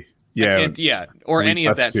quickly. Yeah. Or any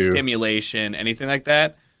of us that too. stimulation, anything like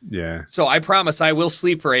that. Yeah. So I promise I will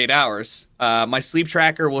sleep for 8 hours. My sleep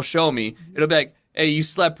tracker will show me. It'll be like, hey, you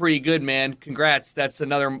slept pretty good, man. Congrats. That's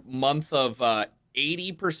another month of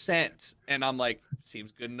 80%. And I'm like,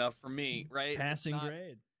 seems good enough for me, right? Passing It's not-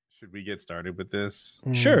 grade. Should we get started with this?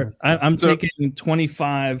 Sure. I'm So- taking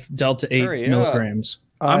 25 Delta 8 Hurry up. milligrams.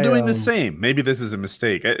 I'm doing the same. Maybe this is a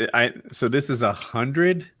mistake. So this is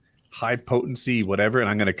 100 high potency, whatever, and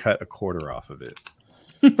I'm going to cut a quarter off of it.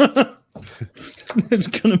 It's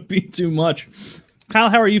gonna be too much. Kyle,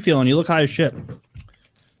 how are you feeling? You look high as shit.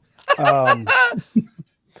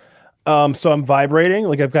 So I'm vibrating,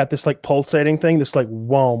 like I've got this like pulsating thing, this like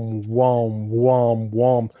whom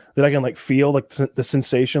that I can like feel like the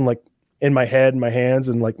sensation like in my head, my hands,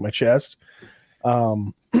 and like my chest.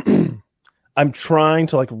 I'm trying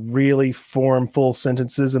to like really form full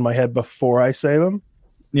sentences in my head before I say them,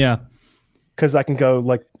 Yeah. because I can go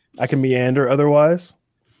like I can meander otherwise.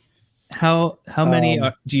 How many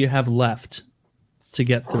do you have left to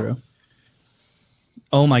get through?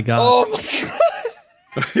 Oh my god. Oh my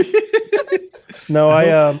God. No,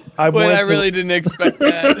 I Wait, went I to- really didn't expect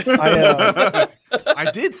that.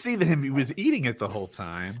 I did see that he was eating it the whole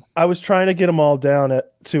time. I was trying to get them all down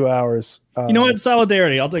at 2 hours. You know what?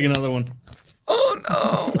 Solidarity. I'll take another one. Oh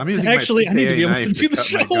no. I'm using Actually, I need to be able PKA to knife do the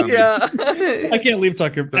cut my show. gummy. Yeah. I can't leave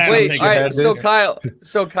Tucker. Wait, Take all it. right.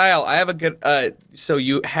 So Kyle, I have a good. So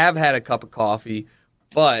you have had a cup of coffee,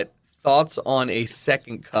 but thoughts on a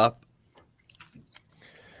second cup?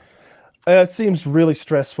 It seems really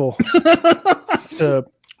stressful to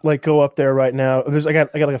like go up there right now. I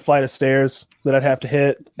got like a flight of stairs that I'd have to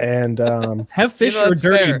hit, and Have Fish You know, or that's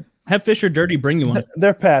Dirty. fair. Have Fish or Dirty bring you one.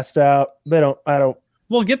 they're passed out. I don't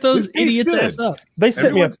Well, get those This tastes idiots good. ass up. They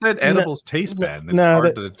sent me Everyone a said edibles taste bad. And it's no,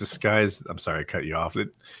 hard to disguise. I'm sorry, I cut you off.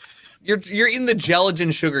 You're eating the gelatin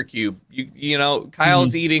sugar cube. You know,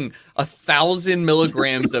 Kyle's eating 1,000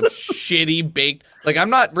 milligrams of shitty baked. Like, I'm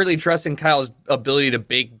not really trusting Kyle's ability to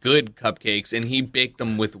bake good cupcakes, and he baked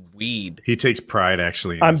them with weed. He takes pride,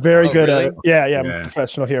 actually. I'm very good really? at it. Yeah, I'm a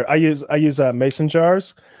professional here. I use mason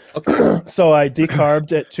jars. Okay. So I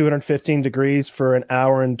decarbed at 215 degrees for an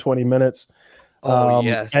hour and 20 minutes. Oh,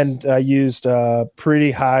 yes. And I used pretty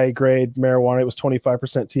high grade marijuana. It was 25%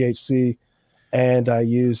 THC. And I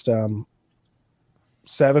used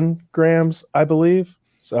 7 grams, I believe.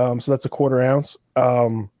 So that's a quarter ounce.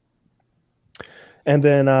 And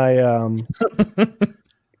then I'm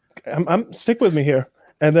stick with me here.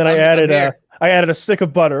 And then I added a stick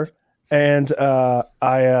of butter, and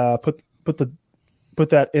I put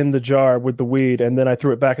that in the jar with the weed, and then I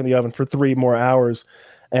threw it back in the oven for 3 more hours,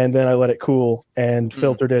 and then I let it cool and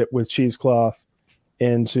filtered it with cheesecloth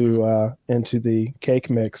into the cake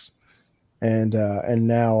mix. And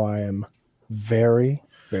now I am very,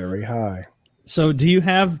 very high. So do you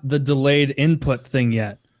have the delayed input thing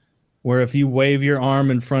yet? Where if you wave your arm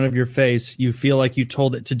in front of your face, you feel like you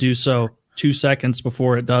told it to do so 2 seconds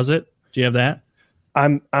before it does it? Do you have that?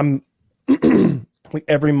 I'm like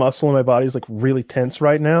every muscle in my body is like really tense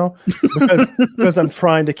right now because I'm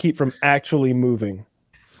trying to keep from actually moving.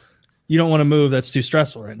 You don't want to move. That's too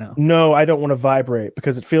stressful right now. No, I don't want to vibrate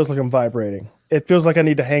because it feels like I'm vibrating. It feels like I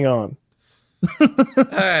need to hang on. All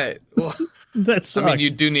right. Well, that sucks. I mean,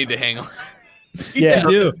 you do need to hang on. Yeah,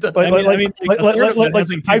 you do. I've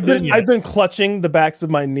been clutching the backs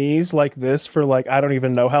of my knees like this for like I don't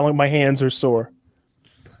even know how long. My hands are sore.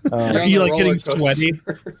 Are you like getting sweaty?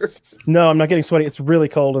 No, I'm not getting sweaty. It's really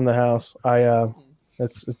cold in the house.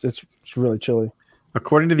 It's really chilly.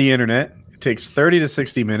 According to the internet, it takes 30 to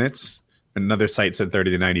 60 minutes. Another site said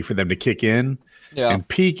 30 to 90 for them to kick in. Yeah. And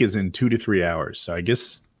peak is in 2 to 3 hours. So I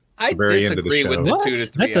guess I disagree with the 2 to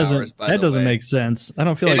 3 hours. That doesn't make sense. I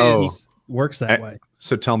don't feel like it works that way.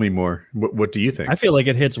 So tell me more. What do you think? I feel like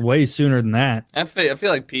it hits way sooner than that. I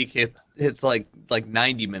feel like peak hits like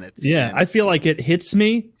 90 minutes. Yeah, man. I feel like it hits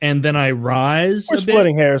me and then I rise. We're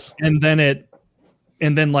splitting hairs. And then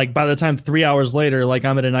like by the time 3 hours later, like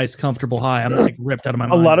I'm at a nice comfortable high. I'm like ripped out of my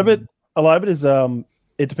mind. A lot of it is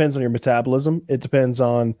it depends on your metabolism. It depends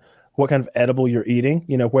on what kind of edible you're eating,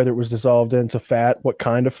 you know, whether it was dissolved into fat, what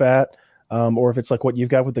kind of fat, or if it's like what you've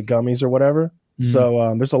got with the gummies or whatever. Mm-hmm.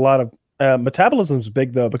 So there's a lot of metabolism's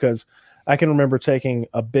big though, because I can remember taking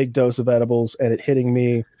a big dose of edibles and it hitting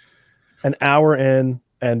me an hour in,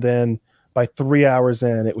 and then by 3 hours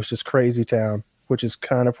in, it was just crazy town, which is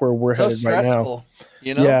kind of where we're headed right now.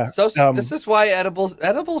 You know, yeah. So this is why edibles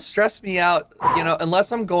stress me out. You know,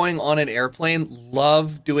 unless I'm going on an airplane,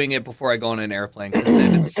 love doing it before I go on an airplane, because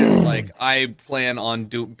then it's just like I plan on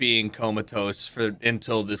being comatose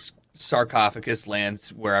until this sarcophagus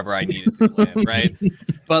lands wherever I need it to land, right?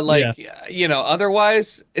 But like, you know,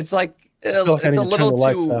 otherwise it's like it's a little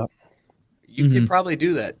too. You could probably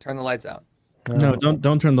do that. Turn the lights out. No,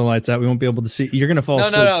 don't turn the lights out. We won't be able to see. You're gonna fall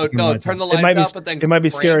asleep. No. Turn the lights out, but then it might be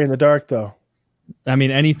scary in the dark, though. I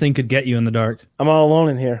mean, anything could get you in the dark. I'm all alone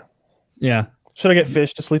in here. Yeah. Should I get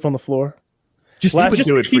Fish to sleep on the floor? Just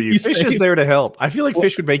do it for you. Fish is there to help. I feel like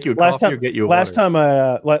Fish would make you a coffee or get you a water.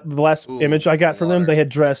 The last image I got from them, they had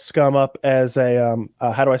dressed Scum up as a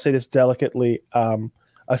how do I say this delicately?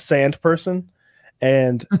 A sand person,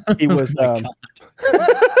 and he was.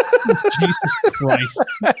 Jesus Christ!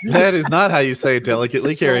 That is not how you say it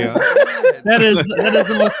delicately. Carry on. That is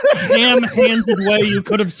the most ham-handed way you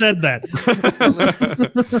could have said that.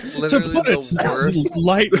 To put it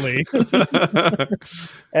lightly,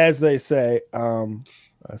 as they say, a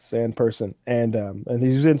sand person, and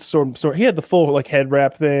he was in sort. He had the full like head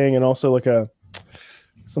wrap thing, and also like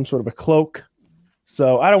some sort of a cloak.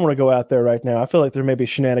 So I don't want to go out there right now. I feel like there may be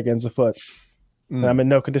shenanigans afoot. And I'm in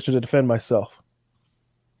no condition to defend myself.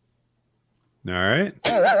 All right.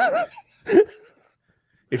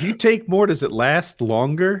 If you take more, does it last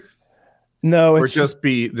longer? No, or just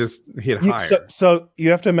hit higher. So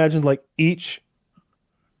you have to imagine like each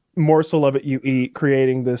morsel of it you eat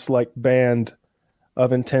creating this like band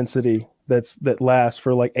of intensity that lasts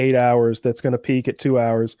for like 8 hours. That's going to peak at 2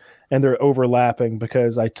 hours, and they're overlapping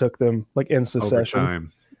because I took them like in succession. Over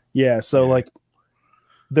time. Yeah. So like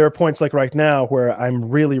there are points like right now where I'm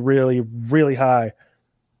really, really, really high,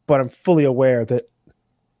 but I'm fully aware that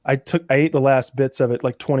I ate the last bits of it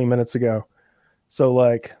like 20 minutes ago. So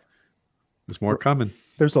like there's more coming.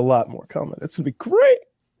 There's a lot more coming. It's gonna be great.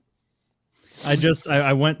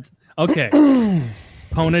 I went okay.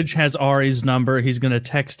 Ponage has Ari's number. He's gonna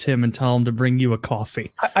text him and tell him to bring you a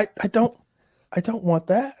coffee. I don't want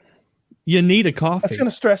that. You need a coffee. That's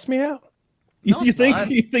gonna stress me out. No, you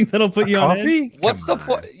think that'll put you on edge? What's the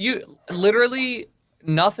point? You literally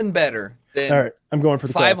nothing better than All right, I'm going for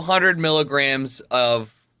the 500 milligrams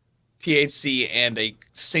of THC and a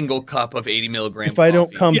single cup of 80 milligram. If I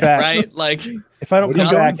don't come back, right? Like, if I don't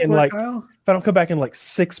come back in like, Kyle? if I don't come back in like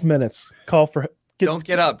 6 minutes, call for. don't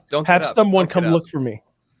get up. Don't have get up. someone Don't come get up. look for me.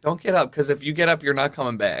 Don't get up, because if you get up, you're not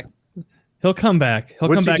coming back. He'll come back. He'll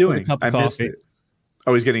What's come he back doing? with a cup I of missed coffee. it.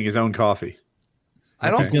 Oh, he's getting his own coffee. I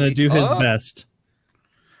don't. He's gonna do his Oh, best.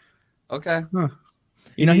 Okay. Huh.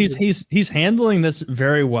 You know, he's handling this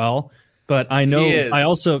very well. But I know He is. I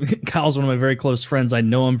also Kyle's one of my very close friends. I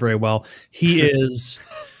know him very well. He is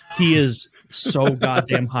so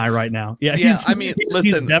goddamn high right now. Yeah, Yeah, he's, I mean, he's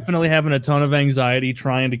listen. definitely having a ton of anxiety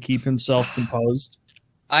trying to keep himself composed.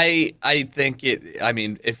 I think it. I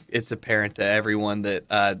mean, if it's apparent to everyone that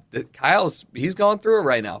that he's going through it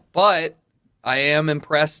right now. But I am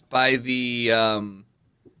impressed by the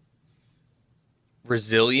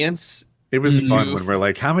resilience. It was fun when we're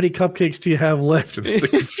like, "How many cupcakes do you have left?" And it's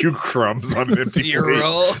like a few crumbs on an empty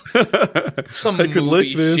Zero. plate. Some I could lick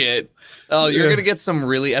movie this. shit. Oh, you're Yeah. gonna get some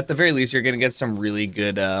really, at the very least, you're gonna get some really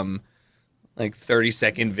good, like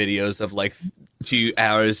 30-second videos of like 2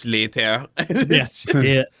 hours later.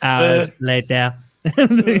 Yeah, hours later.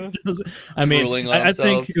 I mean, Drooling on I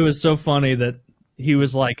think themselves. it was so funny that he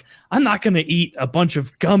was like, "I'm not going to eat a bunch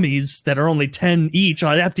of gummies that are only 10 each.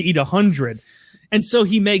 I'd have to eat 100," and so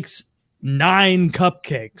he makes 9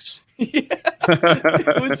 cupcakes.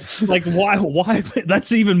 It was Like, why?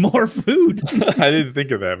 That's even more food. I didn't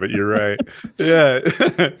think of that, but you're right.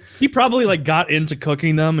 Yeah. He probably like got into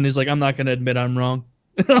cooking them, and he's like, "I'm not going to admit I'm wrong.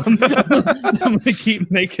 I'm going to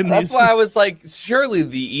keep making That's these." why I was like, surely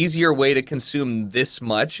the easier way to consume this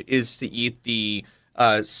much is to eat the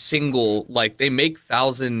single, like they make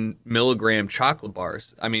 1,000 milligram chocolate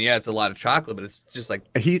bars. I mean, yeah, it's a lot of chocolate, but it's just like,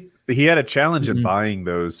 He had a challenge in buying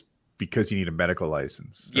those because you need a medical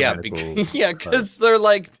license. yeah, because they're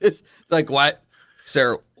like this, like, why,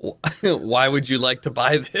 sir, why would you like to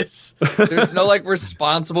buy this? There's no like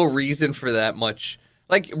responsible reason for that much.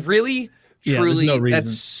 Like, really, Yeah, there's truly, no reason.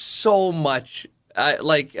 that's so much.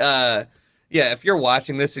 Yeah, if you're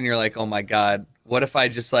watching this and you're like, oh my God, what if I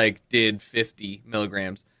just like did 50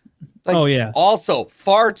 milligrams? Like, Oh, yeah. Also,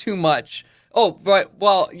 far too much. Oh, but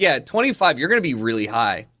well, yeah, 25. You're gonna be really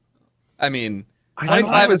high. I mean, I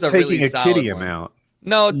 25 was is a taking really a solid kitty one. amount.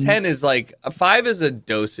 No, 10 is like 5 is a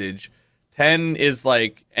dosage. 10 is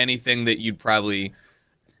like anything that you'd probably.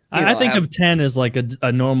 I think of 10 as like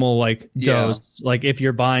a normal like Yeah. dose. Like if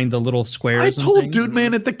you're buying the little squares. I and told things. dude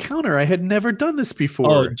man at the counter I had never done this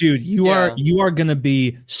before. Oh, dude, you Yeah. are gonna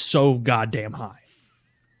be so goddamn high.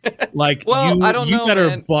 Like, Well, I don't you know, better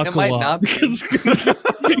man. It buckle might up not be. because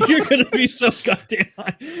you're gonna be so goddamn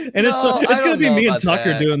high. And No, I it's gonna don't be know me and about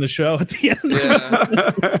Tucker that. doing the show at the end.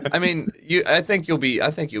 Yeah. I mean, I think you'll be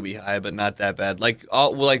high, but not that bad. Like,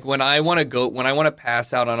 when I want to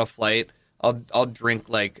pass out on a flight, I'll drink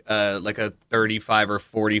like a 35 or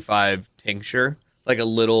 45 tincture, like a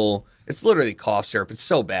little. It's literally cough syrup. It's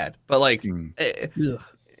so bad, but like. Ugh.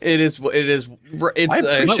 It is. Why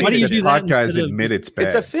do you do that Hot guys instead of- admit it's bad.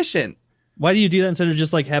 It's efficient Why do you do that instead of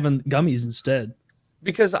just like having gummies instead?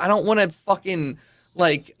 because I don't want to fucking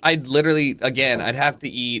like. I'd literally I'd have to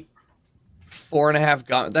eat 4.5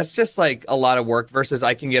 gum. That's just like a lot of work. Versus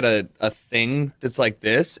I can get a thing that's like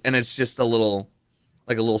this, and it's just a little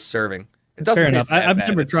serving. It doesn't. Fair enough. taste that I've bad.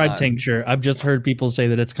 never It's tried not. tincture. I've just heard people say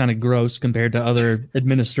that it's kind of gross compared to other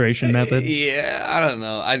administration methods. Yeah, I don't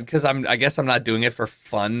know. I guess I'm not doing it for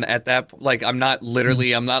fun at that. Like I'm not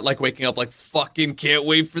like waking up like fucking can't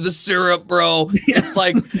wait for the syrup, bro.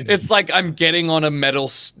 It's like I'm getting on a metal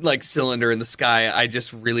like cylinder in the sky. I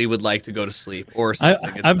just really would like to go to sleep or something.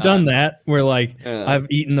 It's I've not. done that where like Yeah. I've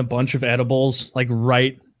eaten a bunch of edibles like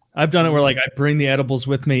I've done it where like I bring the edibles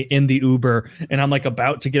with me in the Uber and I'm like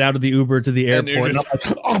about to get out of the Uber to the And you're airport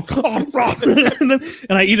and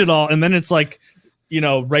I eat it all and then it's like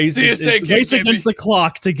race against the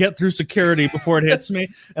clock to get through security before it hits me.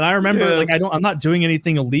 And I remember like I'm not doing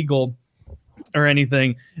anything illegal or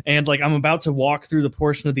anything, and like I'm about to walk through the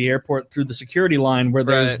portion of the airport through the security line where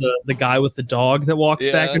there's Right. the guy with the dog that walks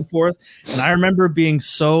Yeah. back and forth, and I remember being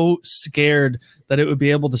so scared that it would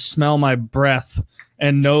be able to smell my breath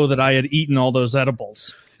and know that I had eaten all those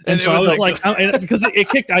edibles. And And so it I was was like- like, because it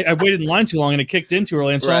kicked, I waited in line too long and it kicked in too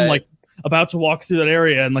early. And so I'm Right. like about to walk through that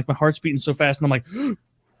area and like my heart's beating so fast and I'm like,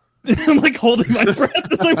 I'm like holding my breath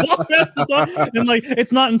as I walk past the dog, and like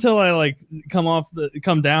it's not until I like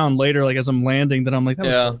come down later, like as I'm landing, that I'm like, that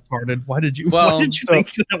was so retarded. Why did you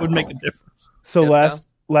think that would make a difference? So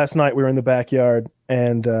last night we were in the backyard,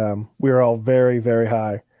 and we were all very, very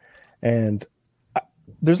high, and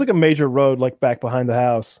there's like a major road like back behind the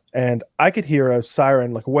house, and I could hear a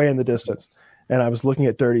siren like way in the distance, and I was looking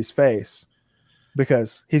at Dirty's face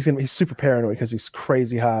because he's super paranoid because he's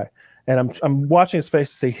crazy high. And I'm watching his face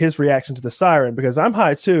to see his reaction to the siren because I'm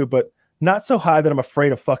high too, but not so high that I'm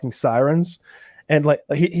afraid of fucking sirens. And like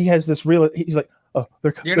he has this real. He's like, oh,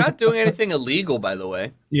 you're not doing anything illegal, by the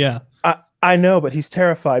way. Yeah, I know, but he's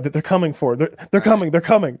terrified that they're coming for it. They're coming. They're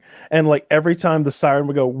coming. And like every time the siren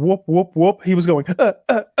would go whoop whoop whoop, he was going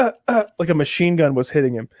like a machine gun was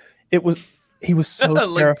hitting him. He was so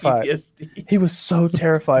like terrified. PTSD. He was so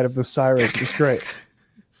terrified of the sirens. It was great.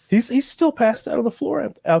 He's still passed out on the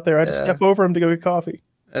floor out there. I just step over him to go get coffee.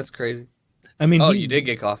 That's crazy. I mean, you did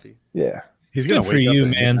get coffee. Yeah, he's gonna good for you,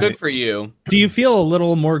 man. Good for you. Do you feel a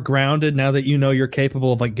little more grounded now that you know you're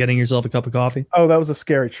capable of like getting yourself a cup of coffee? Oh, that was a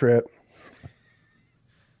scary trip.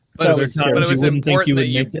 But it was important that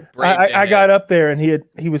you make it. I got up there and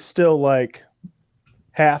he was still like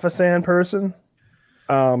half a sand person.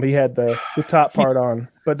 He had the top part on,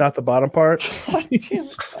 but not the bottom part. So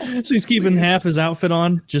he's keeping half his outfit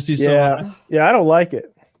on. Yeah, I don't like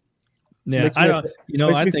it. Yeah, I don't.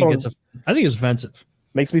 I think it's offensive.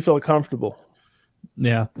 Makes me feel uncomfortable.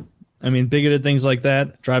 Yeah, I mean, bigoted things like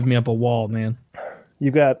that drive me up a wall, man.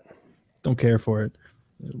 Don't care for it.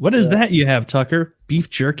 What is that you have, Tucker? Beef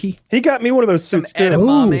jerky? He got me one of those suits too.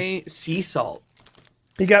 Edamame sea salt.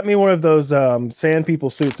 He got me one of those sand people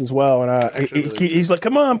suits as well, and he's like,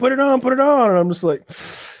 "Come on, put it on," and I'm just like,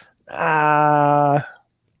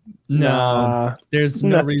 no, there's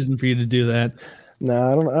no reason for you to do that. No,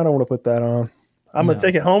 I don't want to put that on. I'm gonna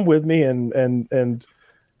take it home with me and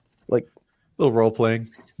like a little role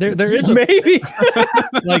playing. There is maybe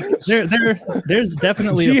like there's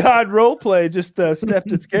definitely jihad role play just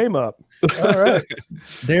stepped its game up. All right.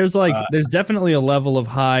 There's definitely a level of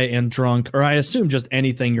high and drunk, or I assume just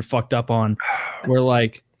anything you're fucked up on, where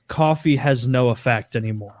like coffee has no effect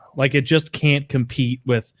anymore. Like it just can't compete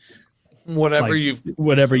with whatever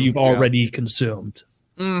you've already consumed.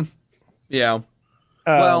 Yeah.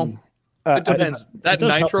 Well, it depends. That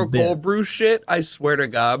nitro cold brew shit, I swear to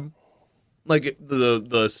God. Like the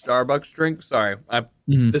Starbucks drink. Sorry,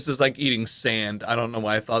 this is like eating sand. I don't know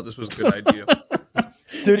why I thought this was a good idea.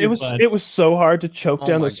 Dude, it was so hard to choke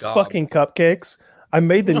down those fucking cupcakes. I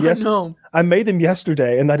made them I made them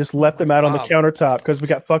yesterday, and I just left them out on the countertop because we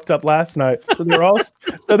got fucked up last night. So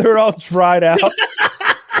they're all dried out.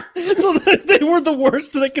 So they were the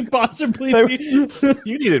worst they could possibly be.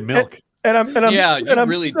 You needed milk. And I'm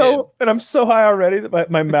so high already that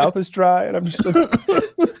my mouth is dry, and I'm just.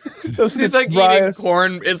 It's like eating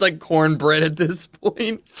corn. It's like cornbread at this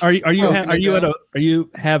point. Are you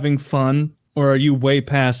having fun, or are you way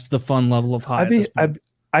past the fun level of high?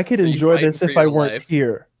 I could enjoy this if I weren't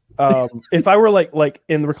here. If I were like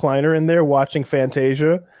in the recliner in there watching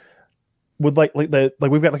Fantasia, with like we've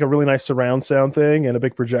got like a really nice surround sound thing and a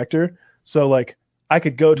big projector, so like I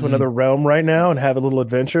could go to another realm right now and have a little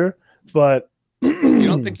adventure. But you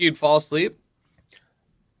don't think you'd fall asleep?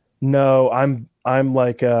 No, I'm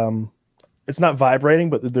like it's not vibrating,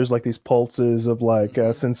 but there's like these pulses of like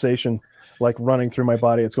sensation like running through my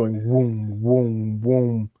body. It's going woom woom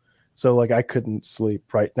woom. So like I couldn't sleep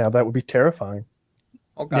right now. That would be terrifying.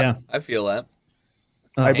 Okay, yeah, I feel that.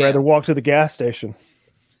 I'd rather walk to the gas station.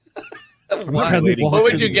 What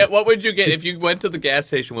would you get? What would you get if you went to the gas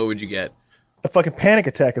station? What would you get? A fucking panic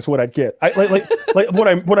attack is what I'd get. What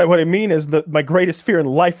I mean is that my greatest fear in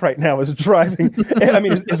life right now is driving. I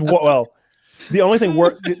mean, the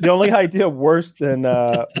only idea worse than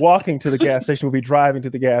walking to the gas station would be driving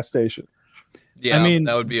to the gas station. Yeah, I mean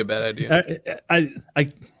that would be a bad idea.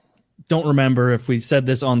 I don't remember if we said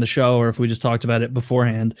this on the show or if we just talked about it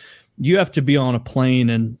beforehand. You have to be on a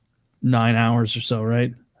plane in 9 hours or so,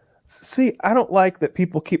 right? See, I don't like that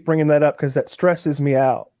people keep bringing that up because that stresses me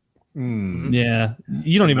out. Yeah,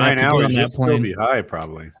 you don't even have to be on that plane. Still be high,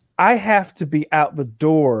 probably. I have to be out the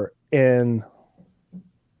door in.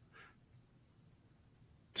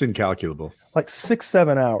 It's incalculable. Like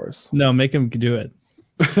 6-7 hours. No, make him do it.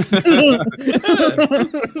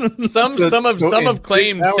 some have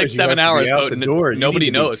claimed 6-7 hours, but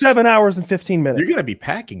nobody knows. 7 hours and 15 minutes. You're gonna be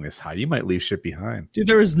packing this high. You might leave shit behind. Dude,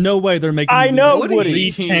 there is no way they're making. I know,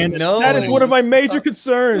 Woody. That is one of my major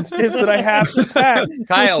concerns. Is that I have to pack.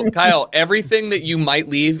 Kyle, everything that you might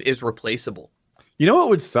leave is replaceable. You know what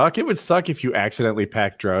would suck? It would suck if you accidentally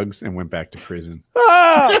packed drugs and went back to prison.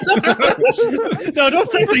 Ah! No, don't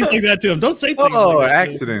say things like that to him. Don't say things Oh, like that.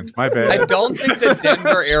 accident. My bad. I don't think the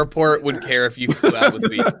Denver airport would care if you flew out with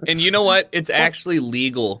weed. And you know what? It's actually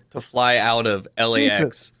legal to fly out of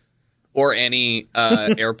LAX or any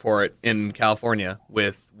airport in California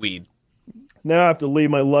with weed. Now I have to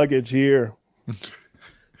leave my luggage here.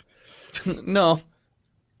 No,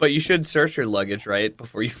 but you should search your luggage, right,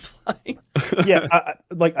 before you fly. Yeah,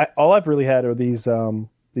 all I've really had are these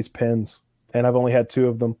pens, and I've only had 2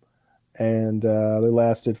 of them, and they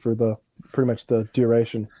lasted for pretty much the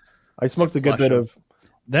duration. I smoked a good bit of.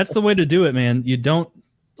 That's the way to do it, man. You don't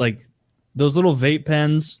like those little vape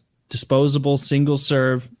pens, disposable, single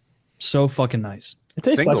serve, so fucking nice. It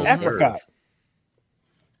tastes Single like serve. apricot.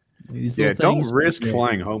 These Don't things- risk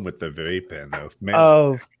flying home with the vape pen, though. Man,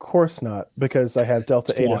 Of course not, because I have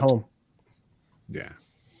Delta 8 at Swamped. home. yeah.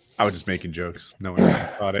 I was just making jokes. No one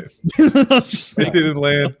thought it. Just- It didn't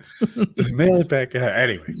land. Just mail it back out.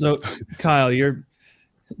 Anyway. So, Kyle,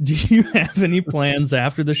 do you have any plans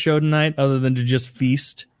after the show tonight other than to just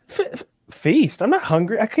feast? Feast. I'm not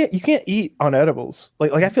hungry. You can't eat on edibles.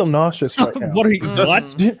 Like I feel nauseous right now. What are you?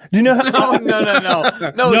 What? Do you know how?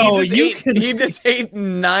 No. No, He just ate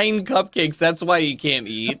 9 cupcakes. That's why he can't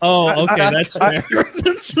eat. Oh, okay, that's fair.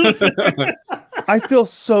 I feel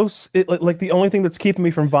so like the only thing that's keeping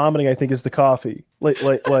me from vomiting, I think, is the coffee. Like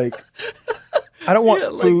I don't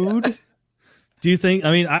want food. Do you think?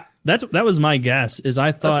 I mean, that was my guess. Is I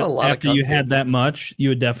a thought lot of after you cupcake. had that much, you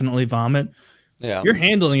would definitely vomit. Yeah. You're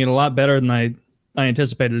handling it a lot better than I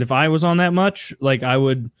anticipated. If I was on that much, like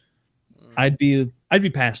I'd be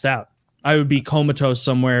passed out. I would be comatose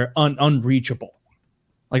somewhere, unreachable.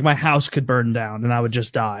 Like my house could burn down and I would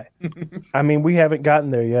just die. I mean, we haven't gotten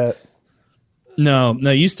there yet. No,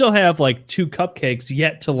 you still have like 2 cupcakes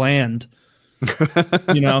yet to land.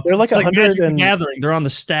 You know, They're like it's like 100 Magic the and- Gathering. They're on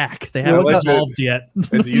the stack. They They're haven't like- resolved yet.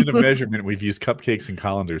 As a unit of measurement, we've used cupcakes and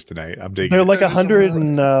colanders tonight. I'm digging. They're it. like 100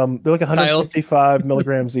 and they're like 155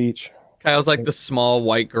 milligrams each. Kyle's like the small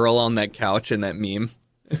white girl on that couch in that meme.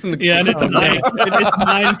 Yeah, and it's 9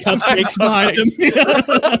 cupcakes behind him.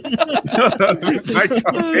 My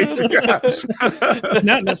cupcakes.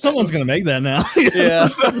 Now, someone's gonna make that now.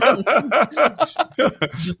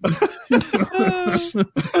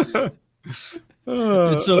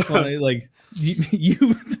 It's so funny. Like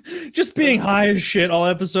you just being high as shit all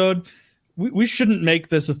episode. We shouldn't make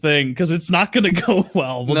this a thing because it's not going to go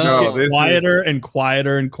well. We'll No, just this get quieter and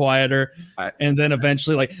quieter and quieter, I- and then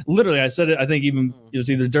eventually, like literally, I said it. I think even it was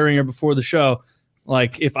either during or before the show.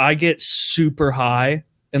 Like if I get super high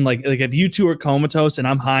and like if you two are comatose and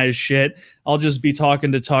I'm high as shit, I'll just be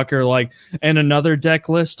talking to Tucker like, and another deck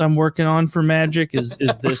list I'm working on for Magic is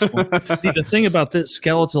this one. See, the thing about this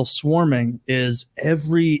skeletal swarming is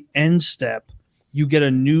every end step you get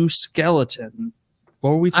a new skeleton.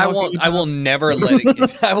 What were we talking about? I will never let it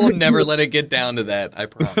get, I will never let it get down to that. I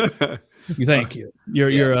promise. Thank you.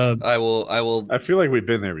 You're I will I feel like we've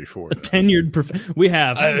been there before. a tenured we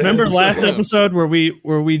have. Remember last episode where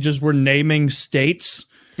we just were naming states?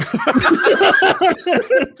 Dude, I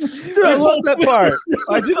love that part.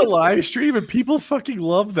 I did a live stream and people fucking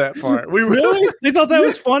love that part. We were Really? They thought that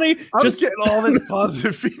was funny? I was Just getting all this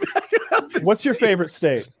positive feedback. About this. What's your favorite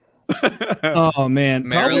state? oh man,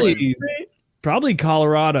 Maryland. probably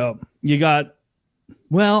Colorado. You got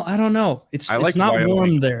well, I don't know. It's not Wyoming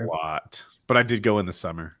warm there. a lot, but I did go in the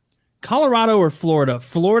summer. Colorado or Florida?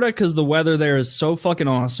 Florida because the weather there is so fucking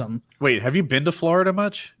awesome. Wait, have you been to Florida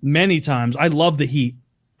much? Many times. I love the heat.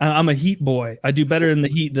 I'm a heat boy. I do better in the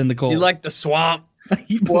heat than the cold. You like the swamp?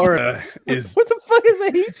 heat boy. Florida is What the fuck is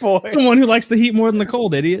a heat boy? Someone who likes the heat more than the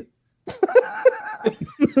cold, idiot.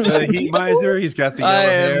 the heat miser. He's got the yellow I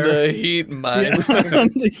am hair. the heat man. I'm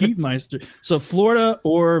the heat meister. So Florida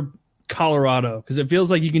or Colorado, because it feels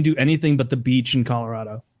like you can do anything but the beach in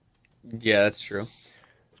Colorado. Yeah, that's true.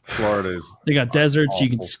 Florida is. They got deserts. You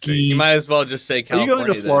can awful ski. You might as well just say Are you California.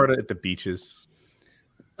 going to Florida at the beaches?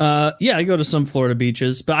 Yeah, I go to some Florida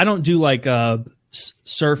beaches, but I don't do like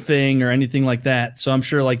surfing or anything like that. So I'm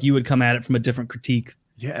sure like you would come at it from a different critique.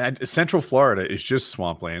 Yeah, Central Florida is just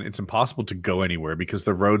swampland. It's impossible to go anywhere because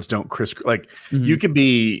the roads don't crisscross. Like Mhm. you can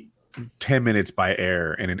be 10 minutes by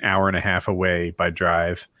air and an hour and a half away by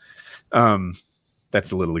drive.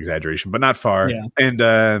 That's a little exaggeration, but not far. Yeah. And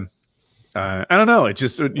I don't know. It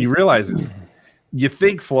just you realize it. You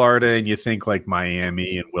think Florida and you think like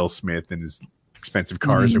Miami and Will Smith and his expensive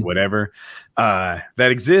cars or whatever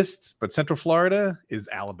that exists, but Central Florida is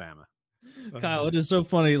Alabama. Kyle, it is so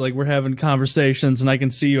funny. Like we're having conversations, and I can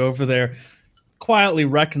see you over there quietly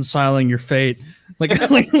reconciling your fate, like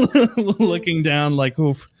looking down, like,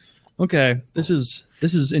 oof, okay, this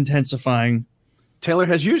is intensifying. Taylor,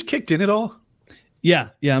 has yours kicked in at all? Yeah,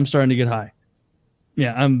 I'm starting to get high.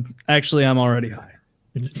 Yeah, I'm already high.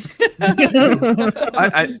 I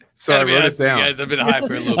wrote it down. You guys have been high for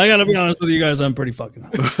a little bit. I gotta be honest with you guys, I'm pretty fucking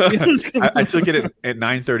high. I took it at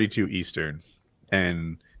 9:32 Eastern,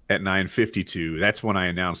 and at 9:52, that's when I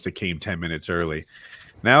announced it came 10 minutes early.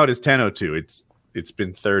 Now it is 10:02. It's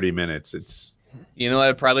been 30 minutes. You know what?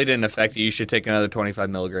 It probably didn't affect you. You should take another 25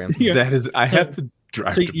 milligrams. That is, I have to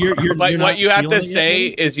drive. So but what you have to say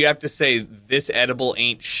is you have to say this edible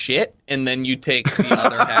ain't shit, and then you take the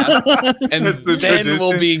other half, and then tradition.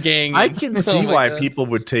 we'll be gang. I can see why people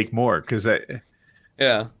would take more because you're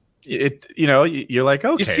like,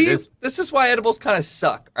 okay, you see, this is why edibles kind of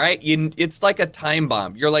suck. All right, it's like a time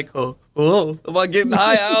bomb. You're like, oh, am I getting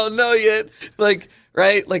high? I don't know yet. Like,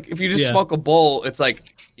 right? Like if you just smoke a bowl, it's like,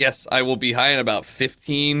 yes, I will be high in about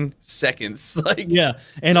 15 seconds. Like, yeah,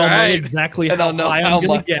 and I'll know exactly how high I'm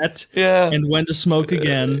going to get, and when to smoke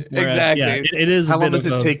again. Whereas, exactly. Yeah, it is. How a bit long does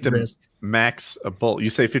of it take to risk. max a bowl? You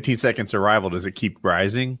say 15 seconds arrival. Does it keep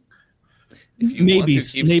rising? Maybe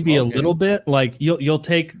a little bit. Like you'll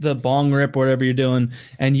take the bong rip or whatever you're doing,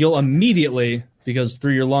 and you'll immediately, because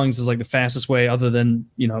through your lungs is like the fastest way, other than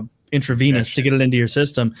intravenous, to get it into your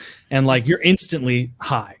system, and like you're instantly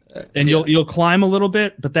high. And you'll climb a little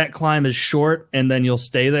bit, but that climb is short, and then you'll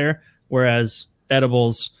stay there. Whereas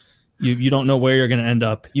edibles, you don't know where you're going to end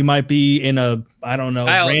up. You might be in a random.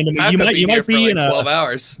 You might be in 12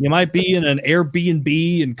 hours. You might be in an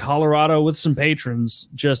Airbnb in Colorado with some patrons,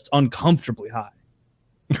 just uncomfortably high.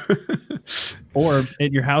 Or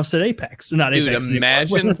at your house at Apex. Not Dude, Apex.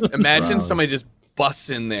 Imagine somebody just busts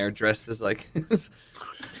in there dressed as like.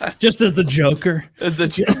 Just as the Joker.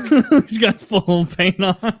 He's got full paint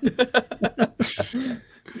on.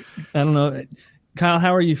 I don't know. Kyle,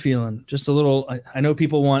 how are you feeling? Just a little. I know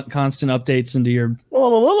people want constant updates into your. Well,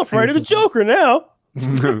 I'm a little afraid of the Joker now.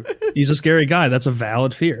 He's a scary guy. That's a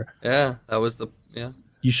valid fear. Yeah, that was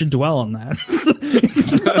You should dwell on that.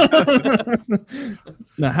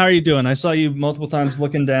 Now, how are you doing? I saw you multiple times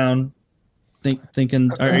looking down,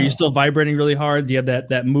 thinking. Are you still vibrating really hard? Do you have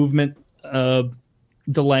that movement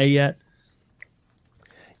delay yet?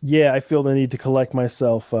 Yeah, I feel the need to collect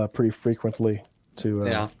myself pretty frequently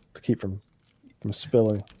to keep from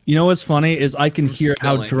spilling. You know what's funny is I can hear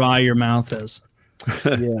how dry your mouth is.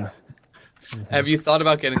 Yeah. Have you thought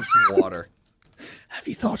about getting some water? Have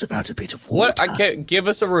you thought about a bit of water? What? I can't give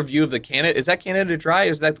us a review of the Cant. Is that Canada Dry? Or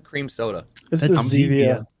is that the cream soda? That's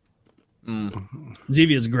Zevia.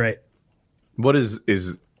 Zevia is great. What is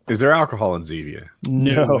there alcohol in Zevia?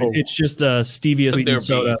 No, it's just stevia sweetened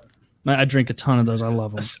soda. I drink a ton of those. I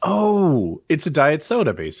love them. Oh, it's a diet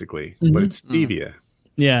soda basically, but it's stevia.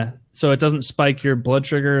 Yeah, so it doesn't spike your blood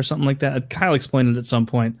sugar or something like that. Kyle explained it at some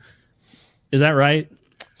point. Is that right?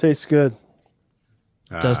 Tastes good.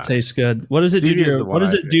 It does taste good. What does it do to your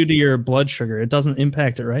do to your blood sugar? It doesn't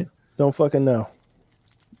impact it, right? Don't fucking know.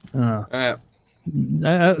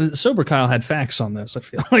 Sober Kyle had facts on this. I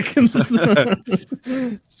feel like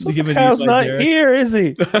Kyle's not here, is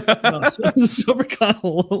he? No, Sober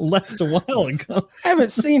Kyle left a while ago. I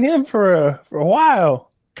haven't seen him for a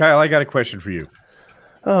while. Kyle, I got a question for you.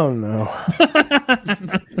 Oh no.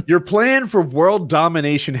 Your plan for world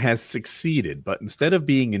domination has succeeded, but instead of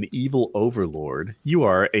being an evil overlord, you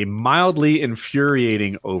are a mildly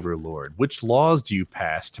infuriating overlord. Which laws do you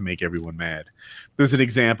pass to make everyone mad? There's an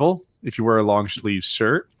example. If you wear a long sleeve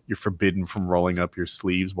shirt, you're forbidden from rolling up your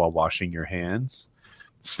sleeves while washing your hands.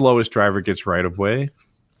 Slowest driver gets right of way.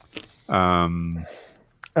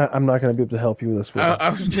 I'm not going to be able to help you with this one. I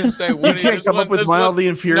was going to say, Woody, you can't come up with mildly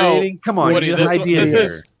infuriating. Come on, Woody,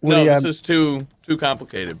 this is too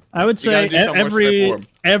complicated. I would say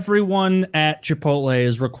everyone at Chipotle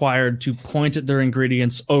is required to point at their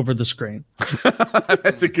ingredients over the screen.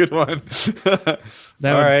 That's a good one. All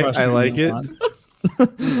right, I like it.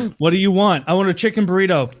 What do you want? I want a chicken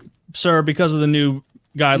burrito, sir. Because of the new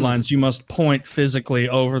guidelines, you must point physically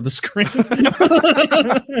over the screen.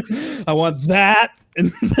 I want that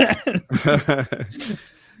and that.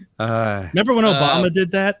 Remember when Obama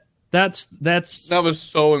did that? That was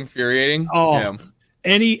so infuriating. Oh, yeah.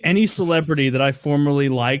 Any celebrity that I formerly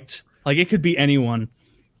liked, like it could be anyone.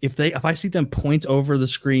 If I see them point over the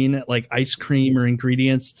screen at like ice cream or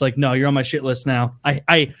ingredients, it's like, no, you're on my shit list now.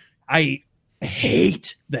 I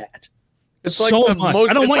hate that. It's so like much.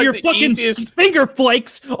 I don't want your fucking finger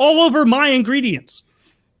flakes all over my ingredients.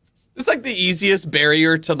 It's like the easiest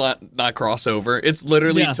barrier to not cross over. It's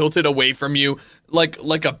literally tilted away from you like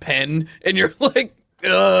a pen, and you're like,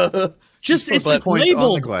 Just it's put points on the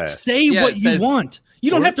labeled. glass. Say Yeah, what it you says- want. You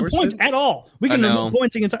don't have to Where's point it? at all. We can I remove know.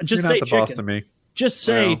 pointing and just You're say not the boss chicken. to me. Just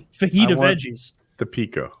say Well, fajita I want- veggies. The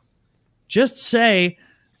pico. Just say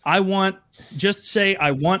I want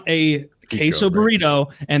a queso right. burrito,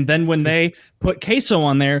 and then when they put queso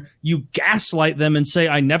on there, you gaslight them and say,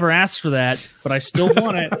 "I never asked for that, but I still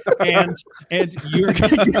want it." and you're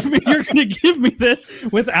gonna give me this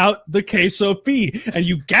without the queso fee, and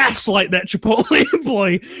you gaslight that Chipotle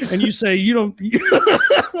employee, and you say you don't.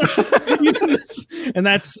 And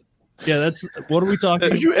that's what are we talking?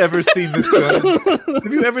 Have you ever seen this done?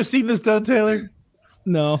 Have you ever seen this done, Taylor?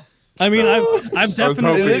 No. I mean, I've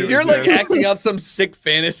definitely. hoping You're like acting out some sick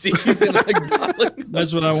fantasy.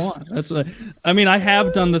 That's what I want. I mean, I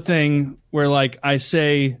have done the thing where like I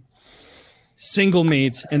say single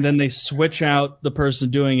meat, and then they switch out the person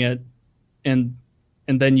doing it, and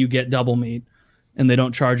then you get double meat, and they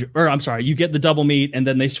don't charge. Or I'm sorry, you get the double meat, and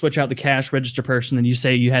then they switch out the cash register person, and you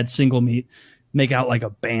say you had single meat. Make out like a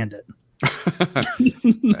bandit.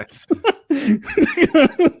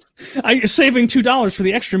 I'm saving $2 for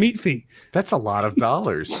the extra meat fee. That's a lot of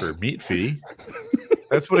dollars for a meat fee.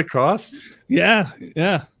 That's what it costs. Yeah.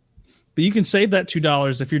 But you can save that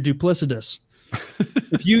 $2 if you're duplicitous.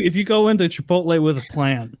 if you go into Chipotle with a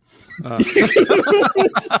plan.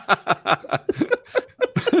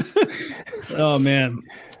 Oh man.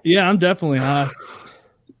 Yeah, I'm definitely hot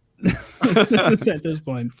at this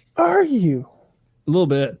point. Are you? A little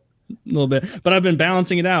bit. But I've been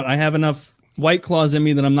balancing it out. I have enough White Claws in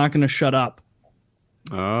me that I'm not going to shut up.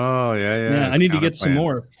 Oh, yeah. Yeah, I need to get some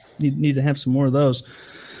more. Need to have some more of those.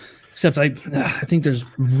 Except I think there's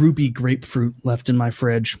ruby grapefruit left in my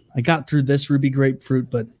fridge. I got through this ruby grapefruit,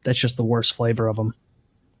 but that's just the worst flavor of them.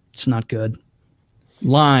 It's not good.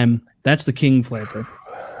 Lime, that's the king flavor.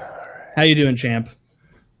 How you doing, champ?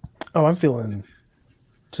 Oh, I'm feeling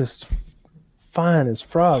just fine as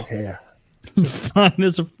frog hair. fine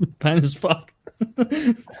as fuck.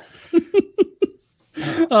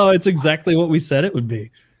 Oh, it's exactly what we said it would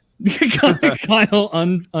be. Kyle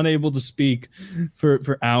unable to speak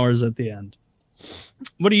for hours at the end.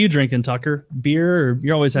 What are you drinking, Tucker? Beer, or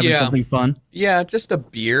you're always having something fun? Yeah, just a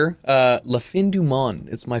beer. La Fin du Monde.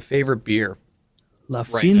 It's my favorite beer. La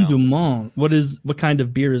Fin du Monde. What kind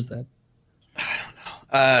of beer is that?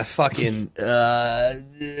 A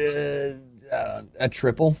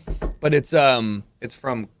triple, but it's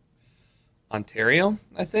from Ontario,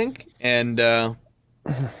 I think, and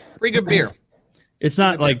pretty good beer. It's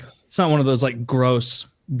not one of those like gross,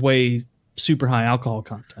 way super high alcohol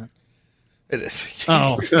content. It is.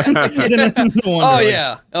 Oh, Oh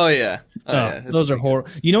yeah. Those are horrible.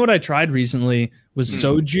 You know what I tried recently was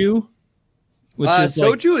soju, which is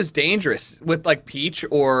soju is dangerous with like peach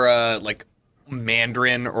or like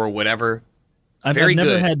mandarin or whatever. I've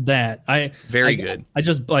never had that. Very good. I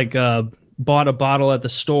just bought a bottle at the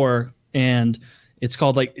store, and it's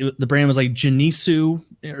called the brand was like Janisu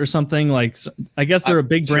or something. Like I guess they're a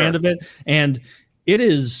big brand of it, and it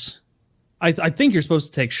is. I think you're supposed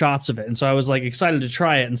to take shots of it, and so I was like excited to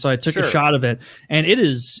try it, and so I took a shot of it, and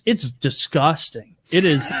it's disgusting. It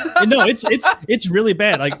is no, it's really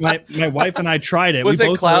bad. Like my wife and I tried it. Was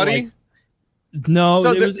it cloudy? No,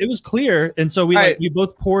 so it was clear, and so we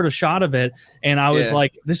both poured a shot of it, and I was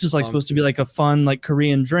like, "This is supposed to be like a fun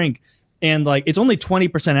Korean drink," and it's only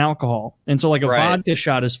 20% alcohol, and so a vodka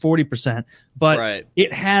shot is 40%, but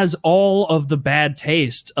it has all of the bad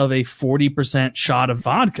taste of a 40% shot of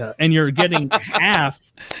vodka, and you're getting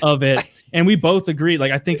half of it. And we both agreed.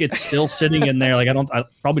 I think it's still sitting in there. I'll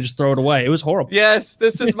probably just throw it away. It was horrible. Yes,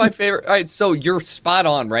 this is my favorite. All right, so you're spot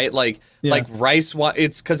on, right? Like rice wine.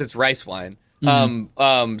 It's because it's rice wine.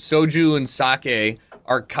 Soju and sake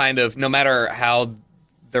are kind of, no matter how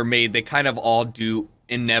they're made, they kind of all do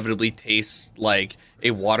inevitably taste like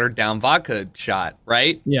a watered down vodka shot,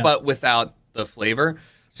 right? Yeah. But without the flavor.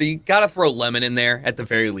 So you got to throw lemon in there at the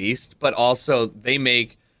very least. But also they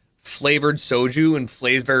make flavored soju and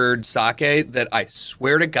flavored sake that I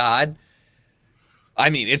swear to God,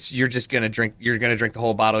 I mean, you're gonna drink the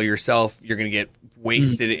whole bottle yourself. You're gonna get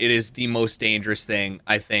wasted. It is the most dangerous thing,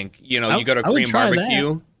 I think. You go to Korean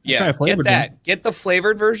barbecue. That. Yeah, get that. One. Get the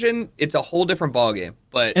flavored version. It's a whole different ballgame.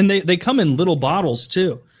 And they come in little bottles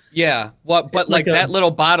too. Yeah. But that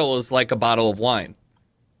little bottle is like a bottle of wine.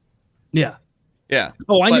 Yeah. Yeah.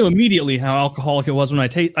 Oh, I knew immediately how alcoholic it was when I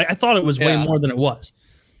thought it was way more than it was.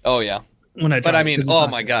 Oh yeah. When I tried but I mean, oh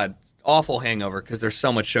my God, awful hangover because there's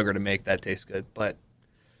so much sugar to make that taste good. But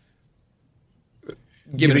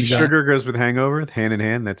give it sugar goes with hangover, hand in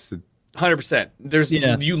hand. That's the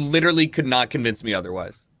 100%. You literally could not convince me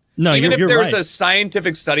otherwise. No, even if there was a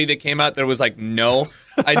scientific study that came out that was like, no,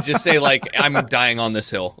 I'd just say like I'm dying on this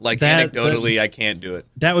hill. Like anecdotally, I can't do it.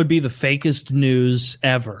 That would be the fakest news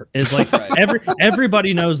ever. It's like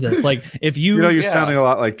everybody knows this. Like if you're sounding a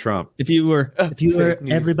lot like Trump. If you were,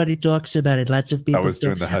 everybody talks about it. Lots of people. I was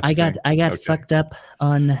doing the Hutch I got thing. fucked up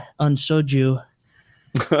on soju.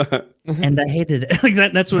 And I hated it. Like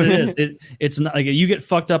that's what it is. It's not like you get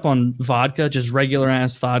fucked up on vodka, just regular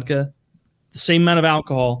ass vodka, the same amount of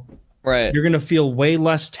alcohol. Right. You're gonna feel way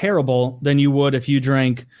less terrible than you would if you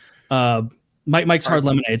drank Mike's Hard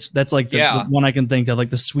Lemonades. That's like the one I can think of, like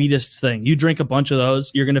the sweetest thing. You drink a bunch of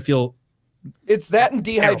those, you're gonna feel it's that and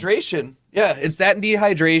dehydration. Yeah, it's that and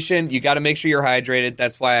dehydration. You got to make sure you're hydrated.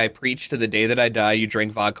 That's why I preach to the day that I die, you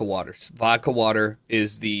drink vodka waters. Vodka water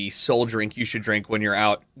is the sole drink you should drink when you're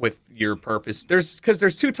out with your purpose. Because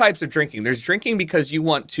there's two types of drinking. There's drinking because you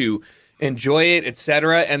want to enjoy it,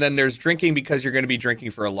 etc. And then there's drinking because you're going to be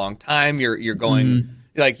drinking for a long time. You're going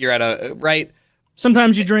like you're at a right.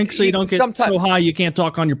 Sometimes you drink so you don't get so high you can't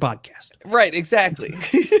talk on your podcast. Right, exactly.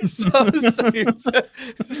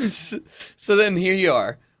 So then here you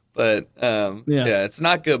are. But yeah, it's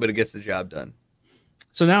not good, but it gets the job done.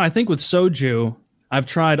 So now I think with soju, I've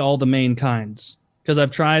tried all the main kinds because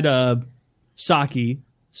I've tried sake.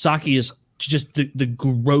 Sake is just the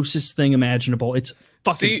grossest thing imaginable. It's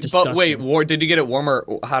fucking disgusting. But wait, did you get it warm or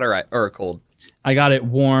hot or cold? I got it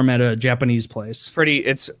warm at a Japanese place.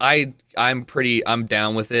 I'm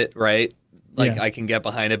down with it, right? Like I can get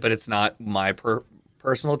behind it, but it's not my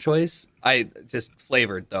personal choice. I just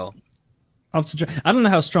flavored though. I don't know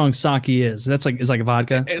how strong sake is. It's like a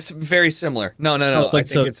vodka. It's very similar. No. It's like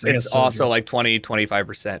I think it's also like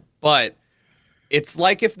 20-25%. But it's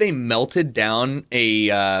like if they melted down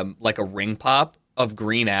a like a ring pop of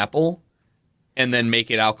green apple and then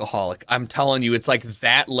make it alcoholic. I'm telling you, it's like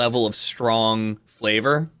that level of strong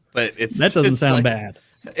flavor. But that doesn't sound bad.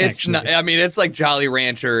 It's actually. not. I mean, it's like Jolly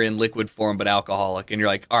Rancher in liquid form, but alcoholic. And you're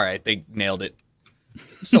like, all right, they nailed it.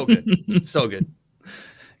 So good, so good.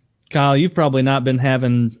 Kyle, you've probably not been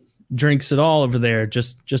having drinks at all over there,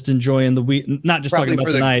 just enjoying the week. Not just Probably talking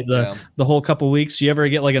about tonight, the whole couple weeks. You ever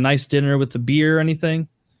get like a nice dinner with the beer or anything?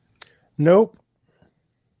 Nope.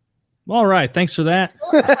 All right, thanks for that.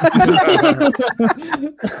 All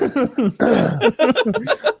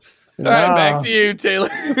right, back to you, Taylor.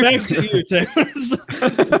 Back to you, Taylor.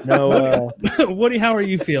 No, Woody, how are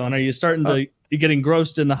you feeling? Are you starting to you get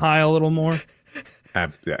engrossed in the high a little more?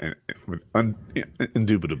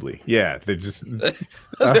 Indubitably. Yeah, they're just I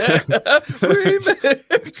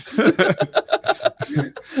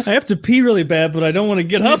have to pee really bad, but I don't want to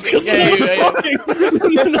get up because talking.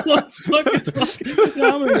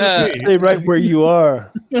 Stay right where you are.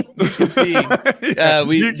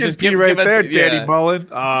 We you just give right there, Danny Mullen.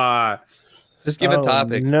 Just give a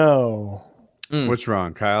topic. No. What's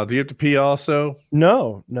wrong, Kyle? Do you have to pee also?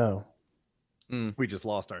 No. We just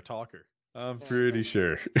lost our talker. I'm pretty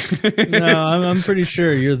sure. No, I'm pretty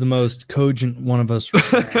sure you're the most cogent one of us.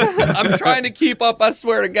 I'm trying to keep up. I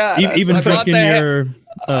swear to God. Even drinking your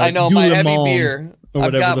I know my heavy beer.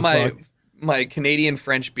 I've got my Canadian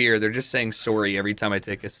French beer. They're just saying sorry every time I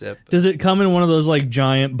take a sip. Does it come in one of those like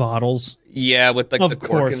giant bottles? Yeah, with like the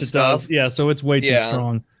cork and stuff. Does. Yeah, so it's way too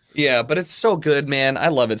strong. Yeah, but it's so good, man. I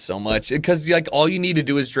love it so much because like all you need to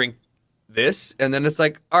do is drink this, and then it's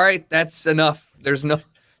like, all right, that's enough. There's no.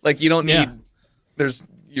 Like you don't need.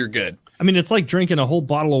 You're good. I mean, it's like drinking a whole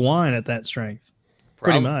bottle of wine at that strength.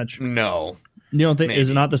 Pretty much. No. You don't think? Maybe. Is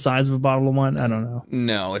it not the size of a bottle of wine? I don't know.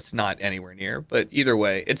 No, it's not anywhere near. But either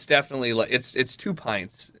way, it's definitely like it's 2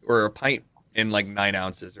 pints or a pint in like 9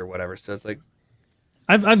 ounces or whatever. So it's like.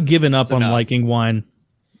 I've given up on liking wine.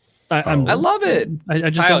 I love it. I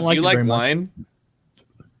just don't like. Do you it like very wine? Much.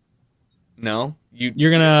 No. You're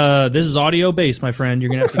gonna. This is audio based, my friend. You're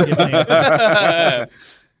gonna have to give an answer.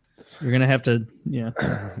 You're gonna have to, yeah.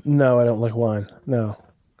 No, I don't like wine. No.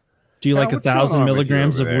 Do you like 1,000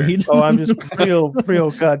 milligrams of weed? Oh, I'm just real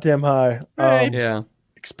goddamn high. Yeah.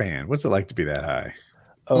 Expand. What's it like to be that high?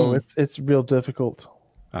 Oh, it's real difficult.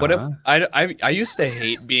 What if I used to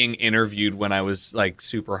hate being interviewed when I was like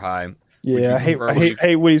super high. Yeah, I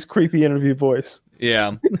hate Woody's creepy interview voice.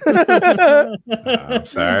 Yeah. I'm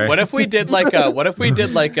sorry. What if we did like a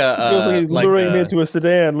feels like he's luring me into a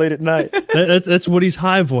sedan late at night. That's Woody's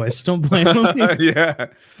high voice. Don't blame him. Yeah.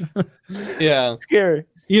 Yeah. Scary.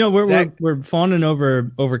 You know, we're fawning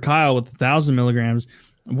over Kyle with 1,000 milligrams.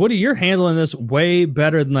 Woody, you're handling this way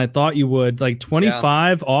better than I thought you would. Like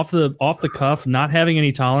 25 off the cuff, not having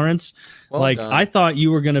any tolerance. Well like done. I thought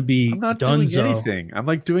you were gonna be I'm not doing doing anything. I'm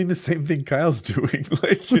like doing the same thing Kyle's doing.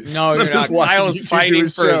 Like, No, you're not. Kyle's fighting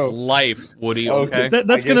for his life, Woody. Okay.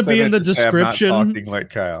 That's gonna be in the description. I'm not talking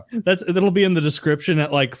like Kyle. It'll be in the description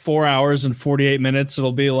at like 4 hours and 48 minutes.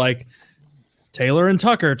 It'll be like Taylor and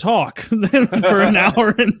Tucker talk for an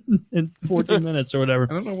hour and 14 minutes or whatever.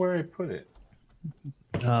 I don't know where I put it.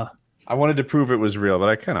 I wanted to prove it was real, but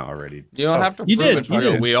I kind of already. You don't have to you prove did. it's You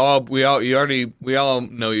real. did. We all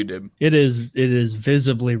know you did. It is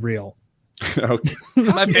visibly real. Okay.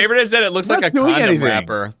 My favorite is that it looks like a doing condom anything.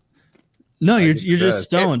 wrapper. No, you're it just does.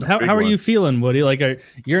 stoned. How Big are you one. feeling, Woody? Like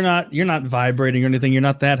you're not vibrating or anything. You're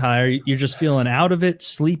not that high. You're just feeling out of it,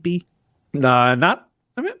 sleepy. Nah, not.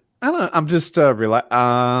 I mean, I don't know. I'm just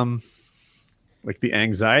like the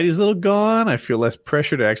anxiety's a little gone. I feel less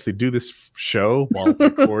pressure to actually do this show while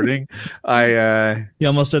recording. You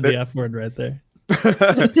almost said the F word right there.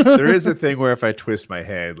 There is a thing where if I twist my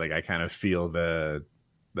head, like I kind of feel the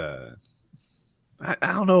I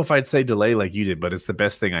don't know if I'd say delay like you did, but it's the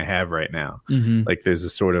best thing I have right now. Mm-hmm. Like there's a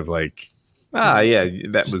sort of like, yeah,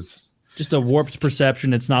 that was Just a warped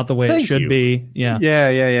perception. It's not the way it Thank should you. be. Yeah.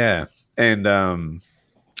 yeah. And I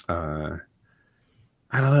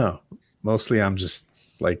don't know. Mostly I'm just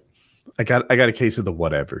like I got a case of the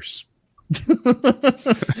whatevers.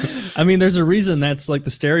 I mean, there's a reason that's like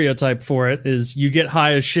the stereotype for it is you get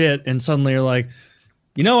high as shit and suddenly you're like,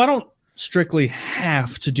 I don't strictly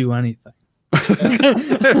have to do anything.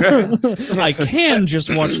 I can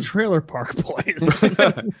just watch Trailer Park Boys.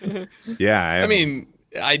 Yeah, I mean,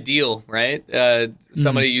 ideal, right?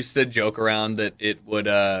 Somebody used to joke around that it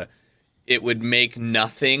would make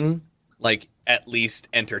nothing like at least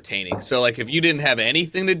entertaining. So like if you didn't have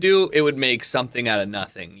anything to do, it would make something out of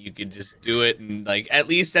nothing. You could just do it, and like at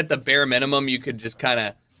least at the bare minimum, you could just kind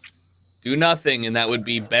of do nothing, and that would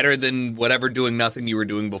be better than whatever doing nothing you were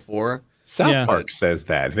doing before. South Park says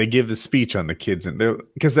that they give the speech on the kids, and they're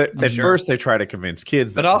because at first they try to convince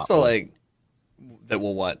kids, but also like that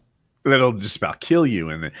will what that'll just about kill you,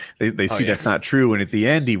 and they see that's not true. And at the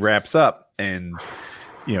end, he wraps up, and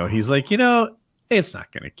he's like, it's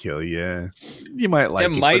not going to kill you. You might like it.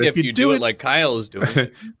 Might but if you do it like Kyle is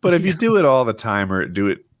doing. But if you do it all the time or do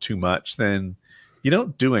it too much, then you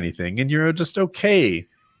don't do anything, and you're just okay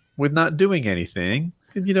with not doing anything.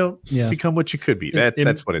 And you don't become what you could be.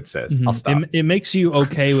 That's what it says. Mm-hmm. I'll stop. It makes you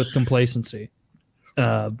okay with complacency.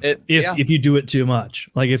 If you do it too much,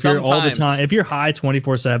 like if you're all the time, if you're high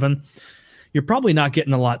 24/7, you're probably not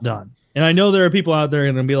getting a lot done. And I know there are people out there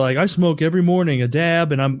going to be like, I smoke every morning a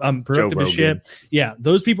dab and I'm productive as shit. Yeah,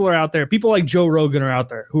 those people are out there. People like Joe Rogan are out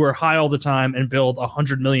there who are high all the time and build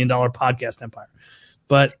 $100 million podcast empire.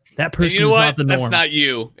 But that person is not the norm. That's not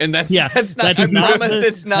you. And that's not it's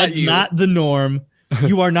not the norm.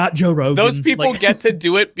 You are not Joe Rogan. Those people get to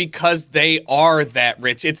do it because they are that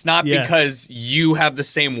rich. It's not because you have the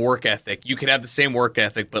same work ethic. You can have the same work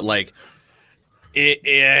ethic, but like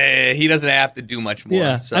he doesn't have to do much more.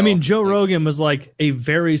 Yeah, so, I mean, Joe Rogan was like a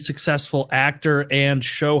very successful actor and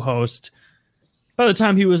show host by the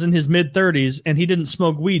time he was in his mid-30s, and he didn't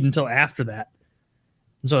smoke weed until after that.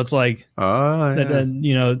 So it's like,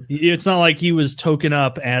 it's not like he was token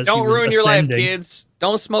up as don't he was ruin ascending. your life, kids.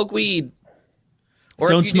 Don't smoke weed. Or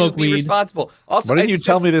don't if you smoke do, weed. Be responsible. Also, why didn't you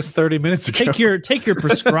tell me this 30 minutes ago? Take your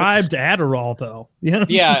prescribed Adderall though.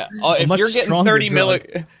 Yeah, if you're getting 30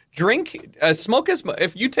 milligrams. Smoke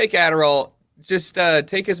if you take Adderall, just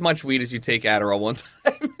take as much weed as you take Adderall one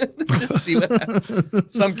time. Just see what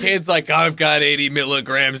happens. Some kid's like, I've got 80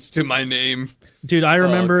 milligrams to my name. Dude, I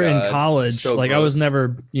remember in college, so like gross. I was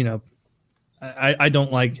never, I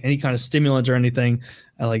don't like any kind of stimulants or anything.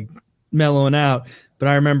 I like mellowing out. But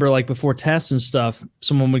I remember like before tests and stuff,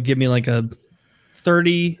 someone would give me like a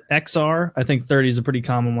 30 XR. I think 30 is a pretty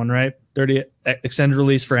common one, right? 30 extended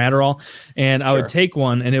release for Adderall. And I would take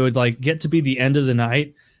one and it would like get to be the end of the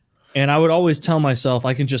night. And I would always tell myself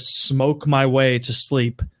I can just smoke my way to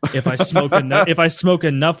sleep if I smoke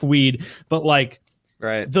enough weed. But like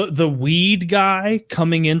the weed guy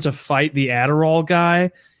coming in to fight the Adderall guy,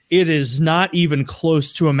 it is not even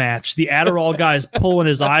close to a match. The Adderall guy is pulling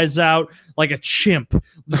his eyes out like a chimp,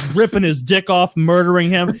 just ripping his dick off, murdering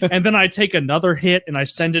him. And then I take another hit and I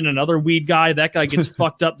send in another weed guy. That guy gets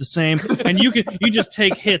fucked up the same. And you just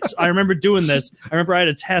take hits. I remember doing this. I remember I had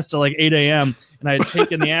a test at like 8 a.m. and I had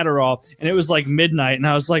taken the Adderall and it was like midnight. And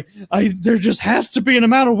I was like, there just has to be an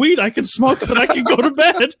amount of weed I can smoke that I can go to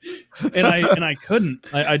bed. And I couldn't.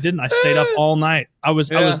 I didn't. I stayed up all night. I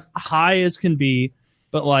was high as can be.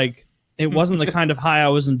 But like it wasn't the kind of high I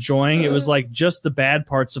was enjoying. It was like just the bad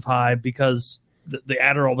parts of high because the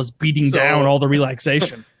Adderall was beating down all the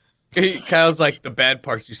relaxation. Kyle's like, the bad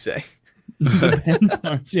parts you say. The bad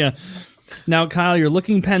parts, yeah. Now, Kyle, you're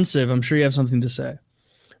looking pensive. I'm sure you have something to say.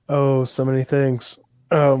 Oh, so many things.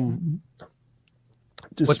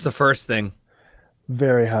 Just What's the first thing?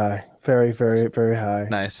 very high, very, very, very high.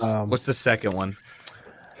 Nice. What's the second one?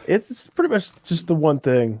 It's pretty much just the one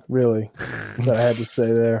thing, really, that I had to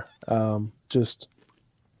say there. Just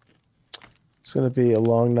it's gonna be a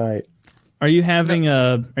long night. Are you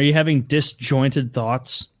having disjointed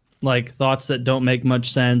thoughts, like thoughts that don't make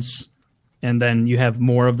much sense, and then you have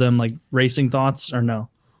more of them, like racing thoughts, or no?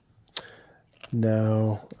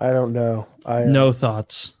 No, I don't know. I no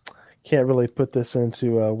thoughts. Can't really put this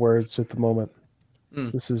into words at the moment.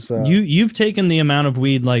 This is you've taken the amount of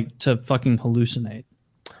weed like to fucking hallucinate.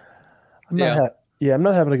 I'm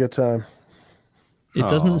not having a good time. It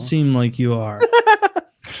doesn't seem like you are.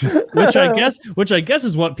 which I guess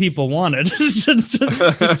is what people wanted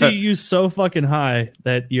to see you so fucking high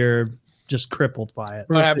that you're just crippled by it.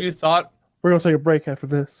 But have you thought? We're gonna take a break after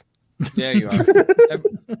this. Yeah, you are.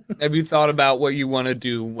 Have you thought about what you want to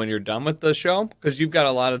do when you're done with the show? Because you've got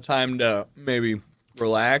a lot of time to maybe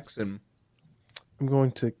relax and. I'm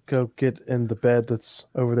going to go get in the bed that's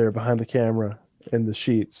over there behind the camera in the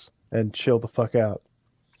sheets and chill the fuck out.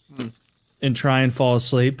 And try and fall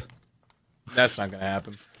asleep. That's not gonna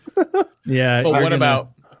happen. Yeah. But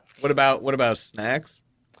what about snacks?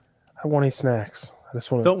 I want any snacks. I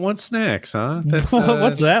just want. Don't want snacks, huh?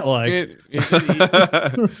 What's that like?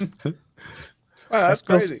 Wow, that's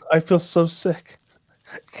crazy. I feel so sick.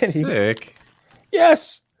 Sick?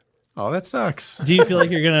 Yes. Oh, that sucks. Do you feel like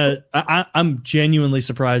you're gonna? I'm genuinely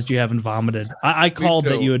surprised you haven't vomited. I called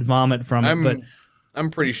that you would vomit from it, but I'm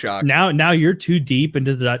pretty shocked. Now you're too deep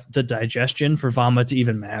into the digestion for vomit to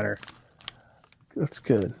even matter. That's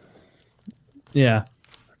good. Yeah.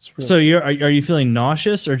 That's really So are you feeling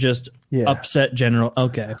nauseous or just upset general?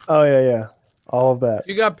 Okay. Oh yeah. All of that.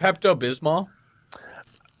 You got Pepto-Bismol?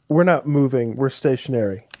 We're not moving. We're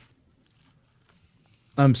stationary.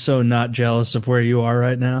 I'm so not jealous of where you are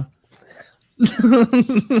right now. I'm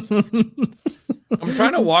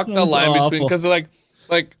trying to walk the line between because like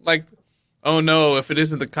oh no, if it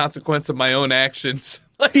isn't the consequence of my own actions.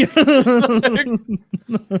 like who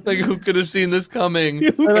could have seen this coming?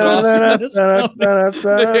 Yeah.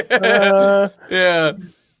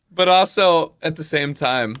 But also at the same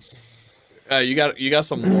time, you got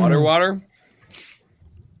some water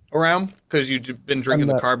around because you've been drinking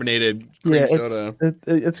the carbonated cream soda.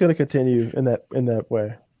 It's going to continue in that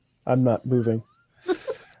way. I'm not moving. I'm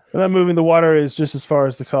not moving. The water is just as far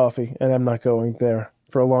as the coffee, and I'm not going there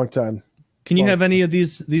for a long time. Can you have any of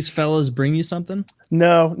these fellas bring you something?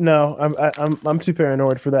 No. I'm too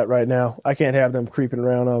paranoid for that right now. I can't have them creeping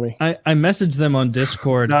around on me. I messaged them on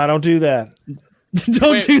Discord. No, don't do that.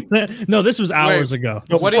 Don't do that. No, this was hours ago.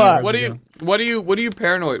 What are you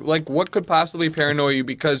paranoid? Like, what could possibly paranoid you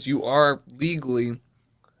because you are legally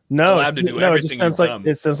allowed to do everything?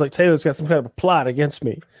 It sounds like Taylor's got some kind of a plot against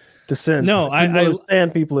me to send. No, I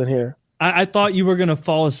stand people in here. I thought you were gonna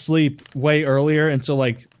fall asleep way earlier, and so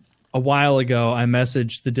like a while ago, I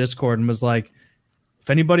messaged the Discord and was like, if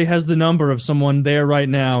anybody has the number of someone there right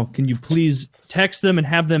now, can you please text them and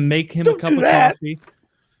have them make him a cup of coffee?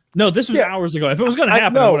 No, this was hours ago. If it was going to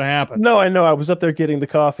happen, it would have happened. No, I know. I was up there getting the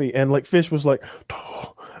coffee, and like Fish was like,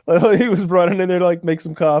 he was running in there to like make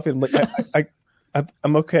some coffee. I'm like,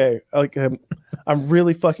 I'm okay. Like, I'm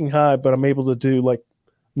really fucking high, but I'm able to do like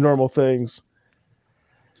normal things.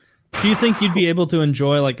 Do you think you'd be able to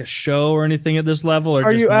enjoy like a show or anything at this level? Or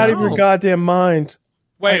are you out of your goddamn mind?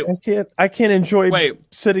 Wait, I can't enjoy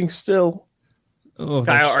sitting still. Oh,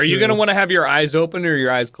 Kyle, are you gonna want to have your eyes open or your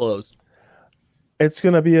eyes closed? It's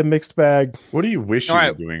gonna be a mixed bag. What do you wish you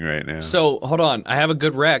were doing right now? So hold on, I have a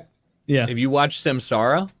good rec. Yeah. Have you watched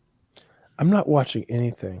Samsara? I'm not watching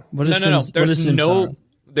anything. What is no.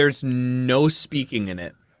 There's no speaking in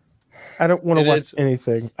it. I don't want to watch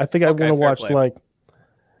anything. I think I want to watch like.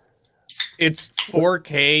 It's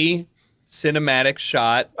 4K cinematic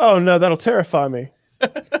shot. Oh no, that'll terrify me.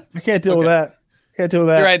 I can't deal with that. Can't deal with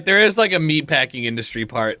that. You're right. There is like a meatpacking industry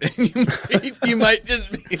part. you might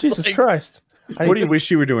just be Jesus Christ. What do you wish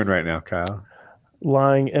you were doing right now, Kyle?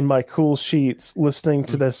 Lying in my cool sheets, listening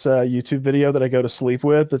to this YouTube video that I go to sleep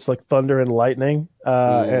with. That's like thunder and lightning,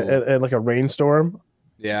 and like a rainstorm.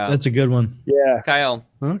 Yeah, that's a good one. Yeah, Kyle.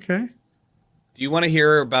 Okay. Do you want to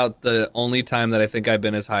hear about the only time that I think I've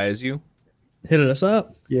been as high as you? Hit us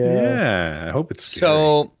up. Yeah. I hope it's scary.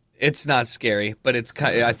 So It's not scary, but it's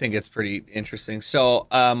I think it's pretty interesting. So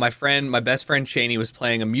my best friend Cheney was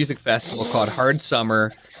playing a music festival called Hard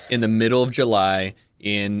Summer in the middle of July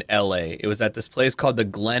in LA. It was at this place called the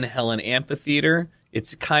Glen Helen Amphitheater.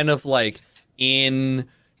 It's kind of like in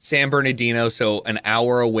San Bernardino, so an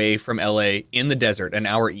hour away from LA in the desert, an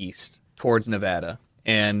hour east towards Nevada.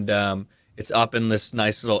 And it's up in this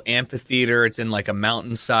nice little amphitheater. It's in like a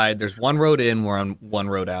mountainside. There's one road in, we're on one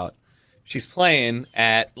road out. She's playing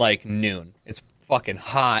at like noon. It's fucking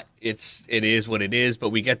hot. It is what it is, but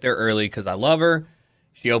we get there early because I love her.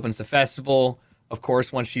 She opens the festival. Of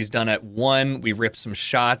course, once she's done at 1, we rip some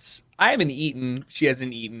shots. I haven't eaten. She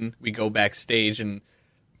hasn't eaten. We go backstage and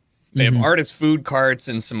they have artist food carts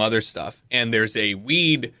and some other stuff. And there's a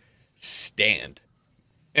weed stand.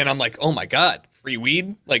 And I'm like, oh my God, free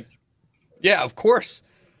weed? Like, yeah, of course.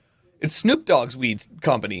 It's Snoop Dogg's weed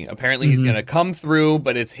company. Apparently he's going to come through,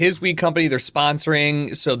 but it's his weed company they're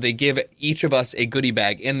sponsoring. So they give each of us a goodie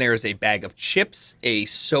bag. In there is a bag of chips, a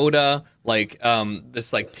soda, like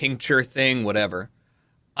this like tincture thing, whatever.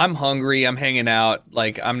 I'm hungry. I'm hanging out.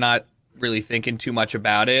 Like I'm not really thinking too much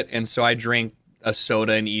about it. And so I drink a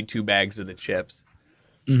soda and eat 2 bags of the chips.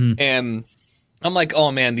 And I'm like,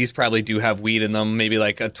 oh man, these probably do have weed in them, maybe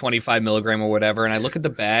like a 25 milligram or whatever. And I look at the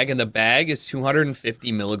bag, and the bag is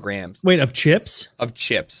 250 milligrams. Wait, of chips? Of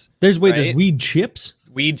chips. There's weed chips?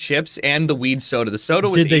 Weed chips and the weed soda. The soda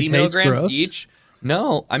was 80 milligrams each.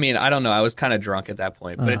 No, I mean, I don't know. I was kind of drunk at that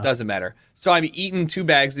point, but it doesn't matter. So I'm eating 2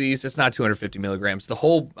 bags of these. It's not 250 milligrams. The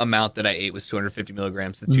whole amount that I ate was 250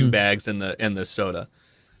 milligrams, the 2 bags and the soda.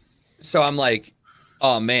 So I'm like,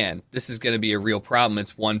 oh man, this is going to be a real problem.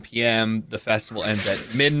 It's 1 p.m. The festival ends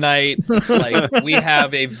at midnight. Like we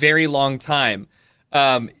have a very long time.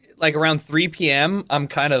 Like around 3 p.m., I'm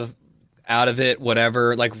kind of out of it,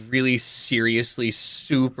 whatever, like really seriously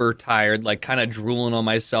super tired, like kind of drooling on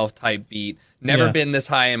myself type beat. Never been this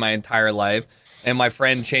high in my entire life. And my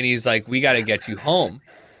friend Cheney's like, we got to get you home.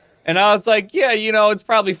 And I was like, yeah, you know, it's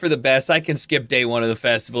probably for the best. I can skip day 1 of the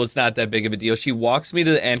festival. It's not that big of a deal. She walks me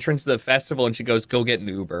to the entrance of the festival and she goes, go get an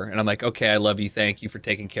Uber. And I'm like, okay, I love you. Thank you for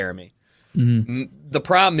taking care of me. The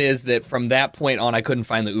problem is that from that point on, I couldn't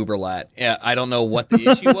find the Uber lot. I don't know what the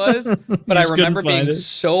issue was, but I remember being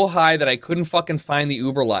so high that I couldn't fucking find the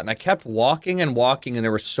Uber lot. And I kept walking and walking, and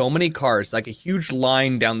there were so many cars, like a huge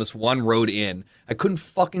line down this one road in. I couldn't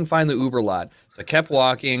fucking find the Uber lot. So I kept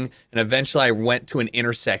walking, and eventually I went to an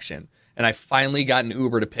intersection, and I finally got an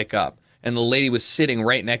Uber to pick up. And the lady was sitting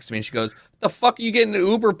right next to me, and she goes, "What the fuck are you getting an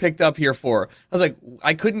Uber picked up here for?" I was like,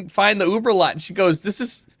 I couldn't find the Uber lot. And she goes, This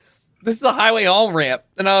is a highway home ramp.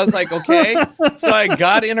 And I was like, okay. So I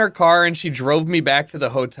got in her car and she drove me back to the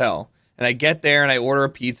hotel. And I get there and I order a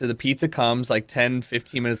pizza. The pizza comes like 10,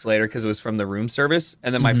 15 minutes later because it was from the room service.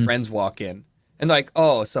 And then my friends walk in and they're like,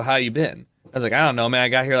 oh, so how you been? I was like, I don't know, man. I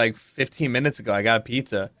got here like 15 minutes ago. I got a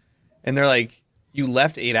pizza. And they're like, you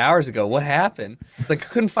left 8 hours ago. What happened? It's like, I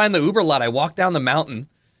couldn't find the Uber lot. I walked down the mountain.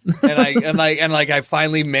 And I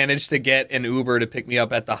finally managed to get an Uber to pick me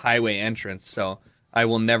up at the highway entrance. So I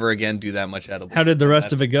will never again do that much edible. How did the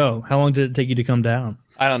rest of it go? How long did it take you to come down?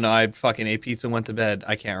 I don't know. I fucking ate pizza and went to bed.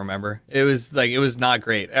 I can't remember. It was not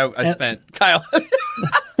great. I spent Kyle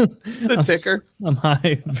the ticker. I'm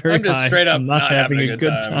high, very high. I'm just straight up I'm not having a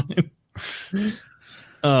good time.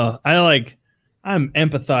 I'm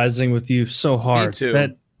empathizing with you so hard. Me too.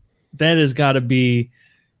 That has got to be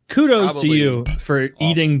kudos Probably to you for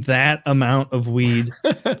eating that amount of weed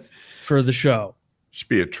for the show. Should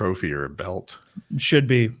be a trophy or a belt. Should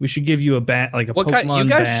be. We should give you a bat, like a What Pokemon you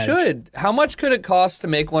guys badge. should. How much could it cost to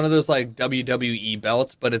make one of those like WWE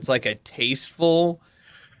belts, but it's like a tasteful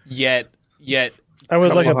yet I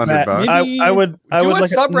would like a badge. $200. I would do a like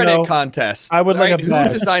subreddit contest. I would like a Who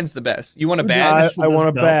badge. designs the best? You want a badge? I want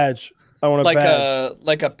a badge. I want a badge.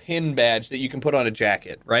 like a pin badge that you can put on a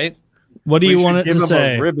jacket, right? What do you We want should it to give him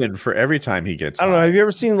say? a ribbon for every time he gets I don't know. Have you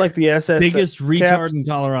ever seen like the SS Biggest retard caps? in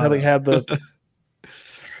How Colorado. they have the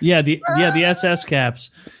the SS caps.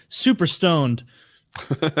 Super stoned.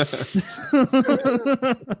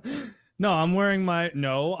 No, I'm wearing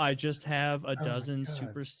I just have a dozen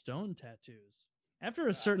super stone tattoos. After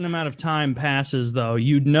a certain amount of time passes, though,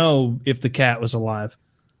 you'd know if the cat was alive.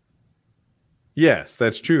 Yes,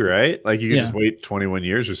 that's true, right? Like you can Yeah. just wait 21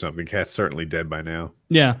 years or something. Cat's certainly dead by now.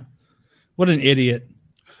 Yeah. What an idiot.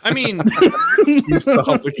 I mean, You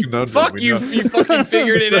solved the conundrum. fuck We you! know. You fucking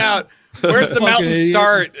figured it out. Where's the Fucking mountain idiot.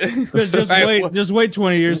 start? Just wait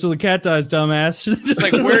 20 years till the cat dies, dumbass.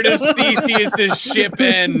 Like, where does Theseus's ship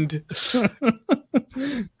end?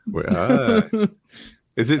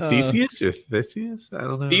 Is it Theseus or Theseus? I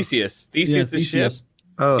don't know. Theseus. Yeah, Theseus the ship.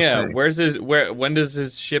 Oh, Yeah, thanks. when does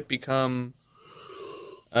his ship become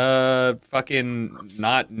fucking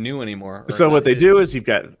not new anymore? Or So not what they his? do is you've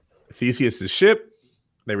got Theseus's ship.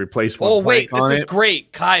 They replace one Oh plank wait, this on is it.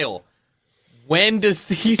 great, Kyle. When does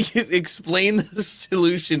Theseus explain the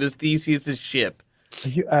solution to Theseus's ship? Are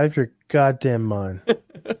you out of your goddamn mind?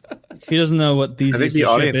 He doesn't know what I think Theseus' the ship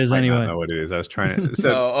audience is might anyway. not know what it is. I was trying to.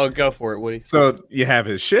 So, Oh, go for it, Woody. so you have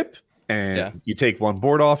his ship, and Yeah. you take one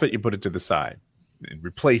board off it, you put it to the side, and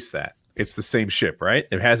replace that. It's the same ship, right?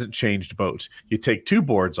 It hasn't changed boat. You take two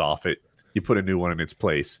boards off it, you put a new one in its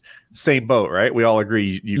place. Same boat, right? We all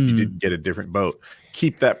agree you didn't get a different boat.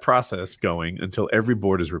 Keep that process going until every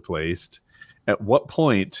board is replaced. At what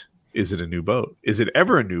point is it a new boat? Is it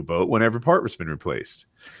ever a new boat when every part has been replaced?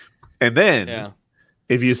 And then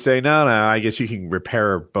if you say, no, I guess you can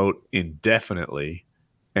repair a boat indefinitely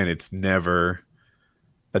and it's never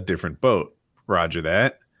a different boat. Roger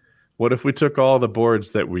that. What if we took all the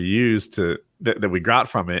boards that we used that we got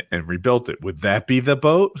from it and rebuilt it? Would that be the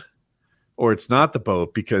boat? Or it's not the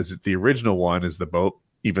boat because the original one is the boat,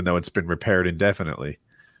 even though it's been repaired indefinitely.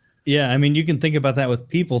 Yeah, I mean, you can think about that with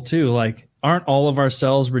people too. Like, aren't all of our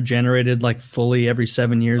cells regenerated like fully every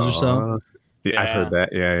 7 years or so? Yeah, I've heard that.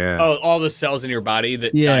 Yeah. Oh, all the cells in your body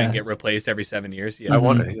that die and get replaced every 7 years. Yeah. I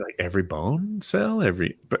wonder, like every bone cell,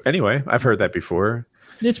 but anyway, I've heard that before.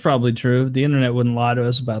 It's probably true. The internet wouldn't lie to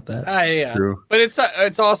us about that. Yeah. True. But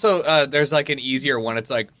it's also there's like an easier one.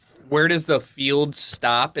 It's like, where does the field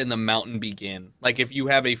stop and the mountain begin? Like if you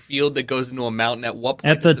have a field that goes into a mountain, at what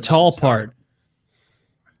point At the tall part.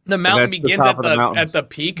 The mountain that's the begins top at of the mountain. at the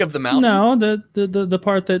peak of the mountain. No, the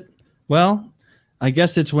part that, well, I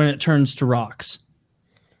guess it's when it turns to rocks.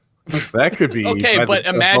 That could be Okay, but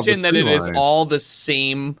imagine that it is line. all the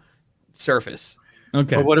same surface.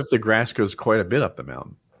 Okay. But what if the grass goes quite a bit up the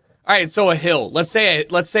mountain? All right, so a hill. Let's say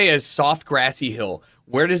a soft grassy hill.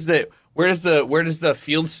 Where does the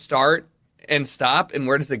field start and stop, and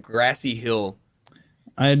where does the grassy hill?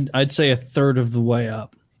 I'd say a third of the way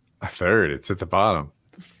up. A third. It's at the bottom.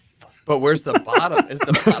 But where's the bottom? Is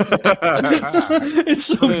the bottom? It's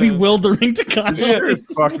so bewildering to Kyle. Sure as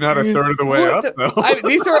fuck not a third of the way up,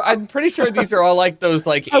 though. I'm pretty sure these are all like those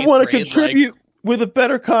like. I want to grade, contribute with a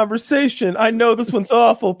better conversation. I know this one's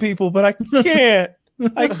awful, people, but I can't.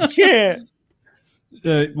 I can't.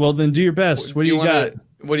 Well, then do your best. What do you got?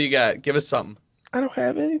 What do you got? Give us something. I don't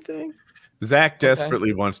have anything. Zach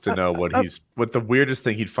desperately wants to know what the weirdest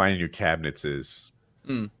thing he'd find in your cabinets is.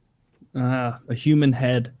 A human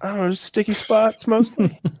head. I don't know, just sticky spots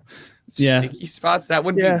mostly. Yeah. Sticky spots. That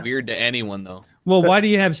wouldn't be weird to anyone, though. Well, why do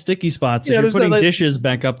you have sticky spots? Yeah, If you're there's putting that, like- dishes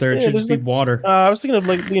back up there, it should just be water. I was thinking of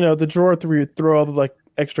like the drawer where you throw all the like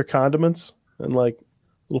extra condiments and like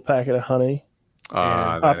a little packet of honey.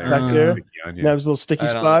 That Back extra there. sticky onion. And that was a little sticky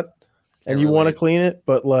I don't- spot, and you want to relate. clean it,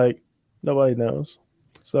 but like nobody knows.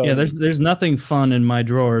 So Yeah, there's nothing fun in my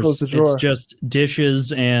drawers. Close the drawer. It's just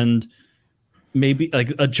dishes and maybe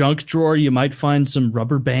like a junk drawer. You might find some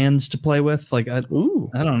rubber bands to play with. Like I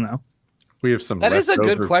don't know. We have some. That is a good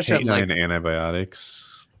leftover question, canine like- antibiotics.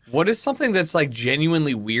 What is something that's like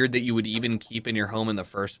genuinely weird that you would even keep in your home in the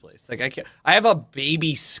first place? Like I have a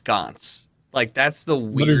baby sconce. Like that's the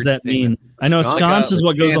weird. What does that thing. mean? I know Sconce? sconce is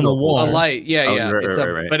what goes on the Candle. wall. A light, yeah. It's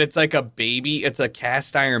right. but it's like a baby. It's a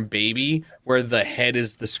cast iron baby where the head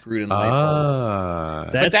is the screwed in light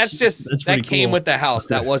bulb. But that's that pretty came cool. with the house.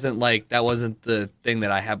 That wasn't the thing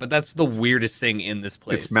that I have. But that's the weirdest thing in this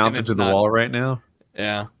place. It's mounted And to the not- wall right now.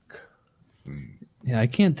 Yeah. Yeah, I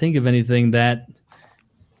can't think of anything that.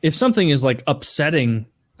 If something is like upsetting,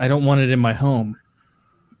 I don't want it in my home.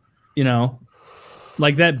 You know,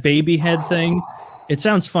 like that baby head thing. It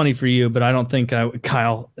sounds funny for you, but I don't think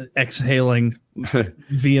Kyle exhaling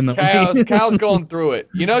vehemently. Kyle's going through it.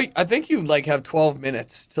 You know, I think you like have 12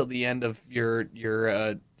 minutes till the end of your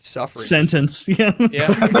suffering Sentence. Yeah. Yeah,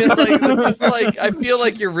 this is like I feel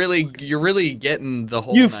like you're really getting the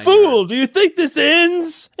whole. you nine fool! yards. Do you think this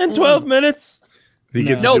ends in 12 minutes? He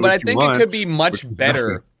gets to No, do but what I he think it wants, could be much which is better.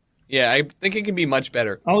 nothing. Yeah, I think it can be much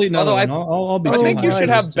better. I'll eat another Although one. I'll be. I think you my should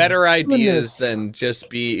have goodness. better ideas Goodness. than just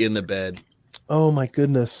be in the bed. Oh my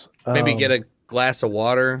goodness! Maybe get a glass of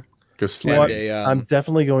water. Go And sleep. I'm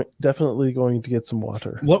definitely going to get some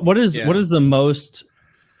water. What is Yeah. what is the most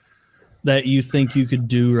that you think you could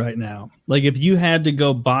do right now? Like if you had to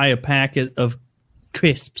go buy a packet of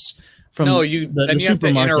crisps from No, the you the have to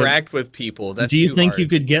supermarket, interact with people. That's do you too think hard. you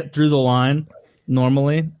could get through the line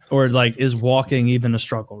normally, or like is walking even a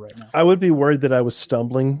struggle right now? I would be worried that I was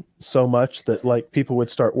stumbling so much that like people would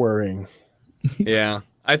start worrying. Yeah,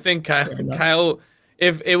 I think Kyle.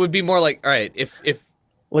 If it would be more like, all right, if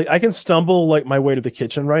Like I can stumble like my way to the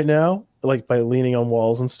kitchen right now, like by leaning on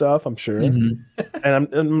walls and stuff. I'm sure, and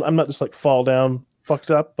I'm not just like fall down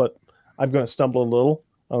fucked up, but I'm going to stumble a little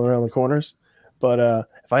around the corners. But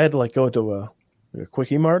if I had to like go to a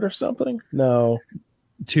Quickie Mart or something, no,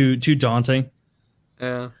 too daunting.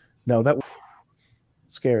 Yeah, no, that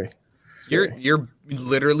scary. You're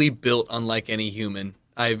literally built unlike any human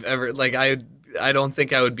I've ever like. I don't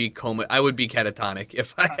think I would be I would be catatonic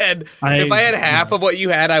if I had half of what you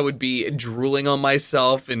had. I would be drooling on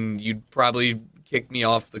myself, and you'd probably kick me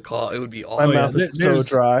off the call. It would be awful. My mouth is so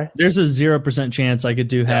dry. There's a 0% chance I could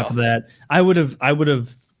do half of that. I would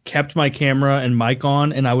have kept my camera and mic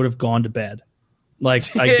on, and I would have gone to bed.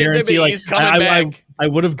 Like I guarantee, like I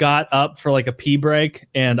would have got up for like a pee break,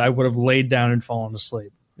 and I would have laid down and fallen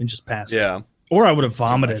asleep and just passed. Yeah, or I would have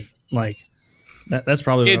vomited. Like. That's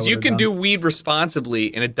probably kids. You can do weed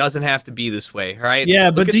responsibly, and it doesn't have to be this way, right?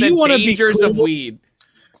 Yeah, but do you want to be dangers of weed?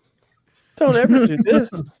 Don't ever do this.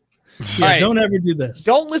 Right. Don't ever do this.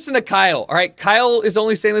 Don't listen to Kyle. All right, Kyle is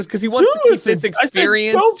only saying this because he wants to keep this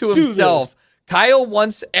experience to himself. Kyle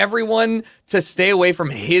wants everyone to stay away from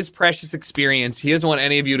his precious experience. He doesn't want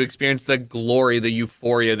any of you to experience the glory, the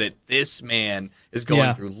euphoria that this man is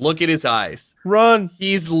going through. Look at his eyes. Run.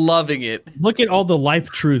 He's loving it. Look at all the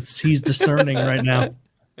life truths he's discerning right now.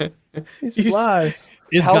 He's lies.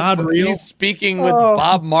 Is God real? He's speaking with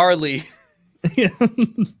Bob Marley.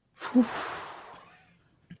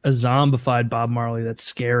 A zombified Bob Marley. That's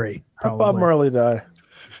scary. How'd Bob Marley die?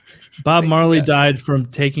 Bob Marley died from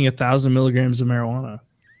taking 1,000 milligrams of marijuana.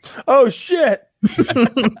 Oh shit!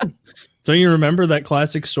 Don't you remember that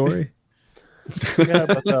classic story? Forgot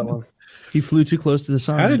about that one. He flew too close to the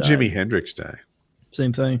sun. How did Jimi Hendrix die?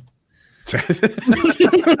 Same thing.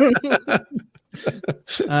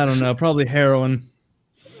 I don't know. Probably heroin.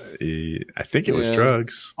 I think it was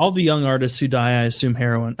drugs. All the young artists who die, I assume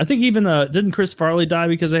heroin. I think even didn't Chris Farley die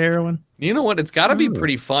because of heroin? You know what? It's got to be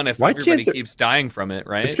pretty fun if everybody keeps dying from it,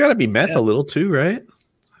 right? It's got to be meth a little too, right?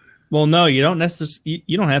 Well, no, you don't necessarily.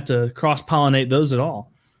 You don't have to cross pollinate those at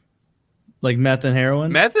all. Like meth and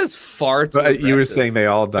heroin. Meth is far too. But you were saying they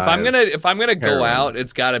all die. If I'm gonna go out,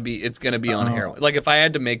 it's gonna be on heroin. Like if I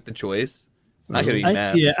had to make the choice. Not gonna be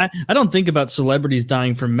meth. I don't think about celebrities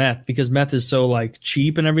dying from meth because meth is so like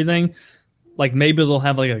cheap and everything. Like maybe they'll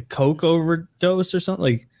have like a coke overdose or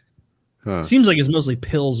something. Like seems like it's mostly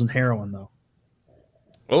pills and heroin though.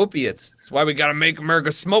 Opiates. That's why we gotta make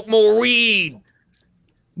America smoke more weed.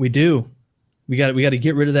 We do. We got to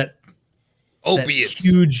get rid of that opiates. That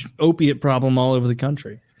huge opiate problem all over the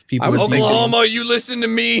country. People Oklahoma, you listen to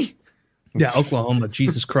me. Yeah, Oklahoma,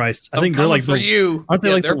 Jesus Christ! I think they're like for you. Aren't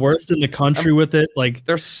they like the worst in the country with it? Like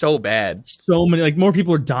they're so bad. So many, like more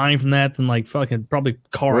people are dying from that than like fucking probably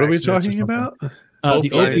car. What are we talking about?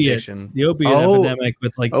 The opiate epidemic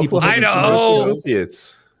with like people. Idaho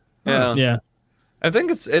opiates. Yeah. I think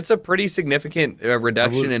it's a pretty significant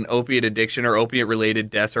reduction in opiate addiction or opiate related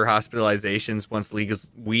deaths or hospitalizations once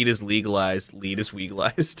weed is legalized. Lead is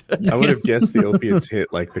legalized. I would have guessed the opiates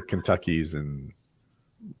hit like the Kentuckys and.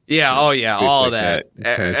 Yeah, all of that.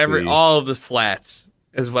 All of the flats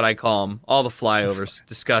is what I call them. All the flyovers.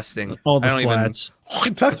 Disgusting. All the flats.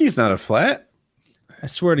 Kentucky's not a flat. I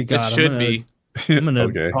swear to God. It should be. I'm going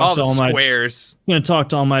to talk to all my squares. I'm going to talk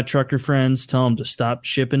to all my trucker friends, tell them to stop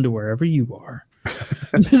shipping to wherever you are.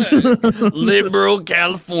 Liberal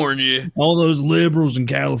California. All those liberals in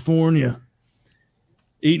California.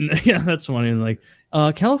 Yeah, that's funny. Like,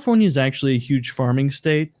 California is actually a huge farming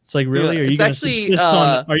state. It's like, really? Are you going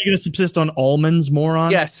to subsist on almonds,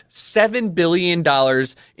 moron? Yes, $7 billion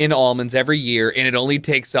in almonds every year, and it only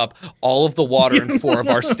takes up all of the water in 4 of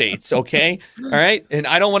our states. Okay, all right. And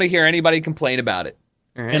I don't want to hear anybody complain about it.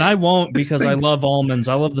 Right. And I won't because I love almonds.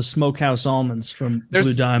 I love the smokehouse almonds from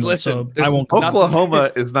Blue Diamond. Listen, so I won't.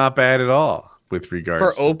 Oklahoma is not bad at all with regards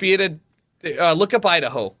for opiate. Look up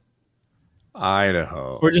Idaho.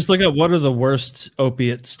 Or just look at what are the worst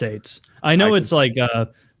opiate states. I know it's like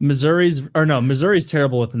Missouri's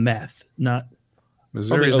terrible with meth.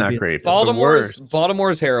 Missouri's not great.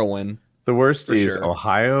 Baltimore's heroin. The worst is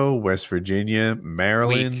Ohio, West Virginia,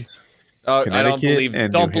 Maryland. I don't believe the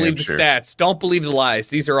stats. Don't believe the lies.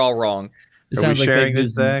 These are all wrong. Are we sharing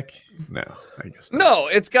this, Zach? No, I guess not. No,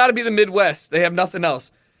 it's got to be the Midwest. They have nothing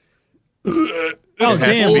else. Oh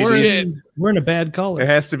damn! We're in a bad color. It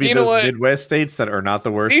has to be those Midwest states that are not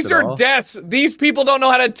the worst. These are deaths. These people don't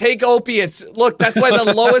know how to take opiates. Look, that's why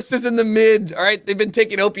the lowest is in the mid. All right, they've been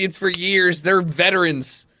taking opiates for years. They're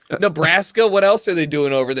veterans. Nebraska. What else are they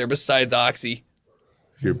doing over there besides oxy?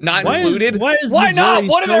 Not Why included. Why not? Missouri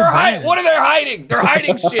What are so they bad? What are they hiding? They're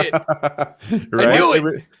hiding shit. Right? I knew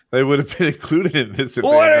it. They would have been included in this. If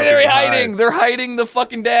What they are had they nothing to hiding? hide. They're hiding the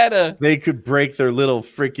fucking data. They could break their little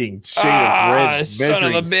freaking shade of red son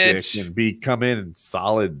of a measuring bitch. stick and come in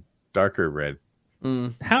solid darker red.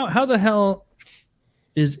 How the hell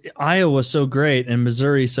is Iowa so great and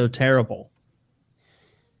Missouri so terrible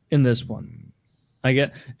in this one?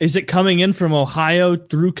 Is it coming in from Ohio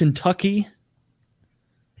through Kentucky?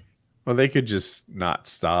 Well, they could just not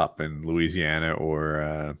stop in Louisiana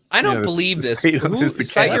or. I don't believe this.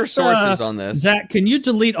 Cite your sources on this. Zach, can you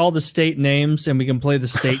delete all the state names and we can play the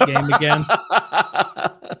state game again?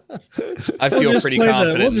 I feel pretty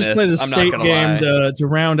confident We'll just play the state game to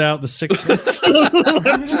round out the 6 minutes.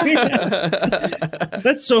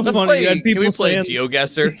 That's so funny. You had people saying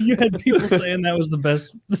GeoGuessr. You had people saying that was the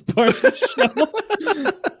best part of the show.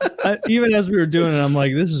 Even as we were doing it, I'm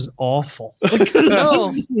like, this is awful.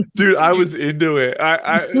 Dude, I was into it.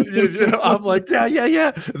 I'm like,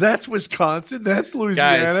 yeah. That's Wisconsin. That's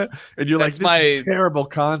Louisiana. Guys, and you're like, this is terrible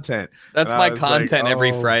content. That's my content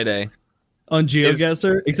every Friday. On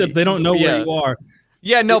GeoGuessr, except they don't know where you are.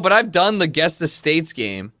 Yeah, no, but I've done the Guess the States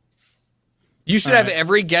game. You should have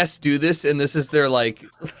every guest do this, and this is their like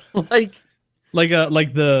the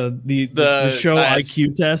show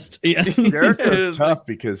IQ test. Yeah. Jericho's tough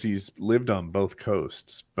because he's lived on both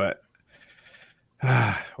coasts, but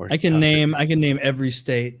I can name every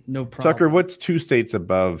state, no problem. Tucker, what's 2 states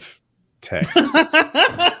above Texas?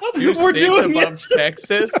 We're doing above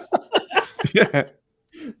Texas. Yeah.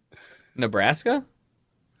 Nebraska?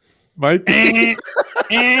 Might be.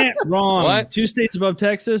 Wrong. What? 2 states above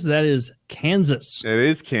Texas. That is Kansas. It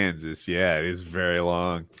is Kansas. Yeah, it is very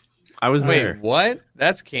long. I was there. Wait, what?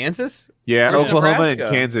 That's Kansas? Yeah, Where's Oklahoma Nebraska?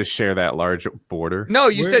 and Kansas share that large border. No,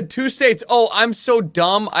 you said 2 states. Oh, I'm so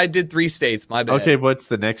dumb. I did 3 states. My bad. Okay, what's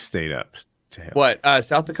the next state up? What?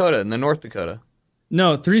 South Dakota and then North Dakota.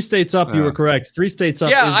 No, 3 states up. You were correct. 3 states up.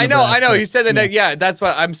 Yeah, is I know. Nebraska. You said that. Yeah, that's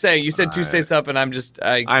what I'm saying. You said 2 states up, and I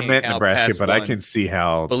meant Nebraska, but one. I can see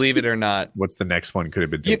how. Believe it or not, what's the next one could have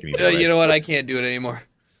been taken. You know what? I can't do it anymore.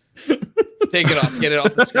 Take it off. Get it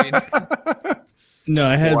off the screen. No,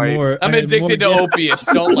 I had more. I'm addicted to opiates.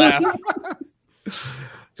 Don't laugh.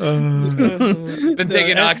 Been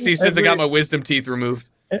taking Oxy since I got my wisdom teeth removed.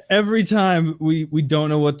 Every time we don't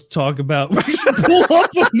know what to talk about, we should pull up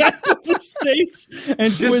a map of the states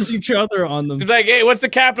and quiz each other on them. It's like, hey, what's the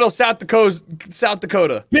capital of South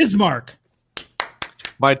Dakota? Bismarck.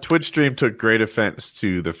 My Twitch stream took great offense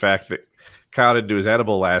to the fact that Kyle didn't do his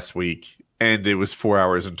edible last week, and it was 4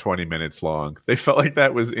 hours and 20 minutes long. They felt like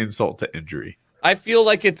that was insult to injury. I feel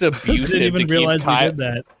like it's abusive. I didn't even realize we did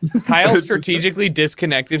that. Kyle strategically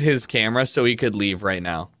disconnected his camera so he could leave right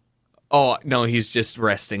now. Oh, no, he's just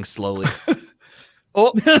resting slowly.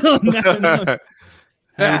 Oh. No.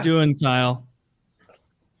 How you doing, Kyle?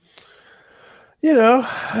 You know,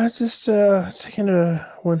 I just taking it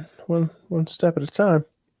one step at a time.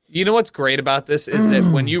 You know what's great about this is that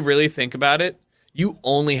when you really think about it, you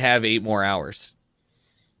only have 8 more hours.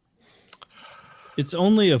 It's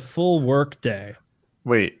only a full work day.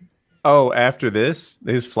 Wait. Oh, after this,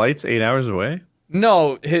 his flight's 8 hours away?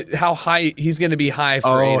 No, how high he's going to be high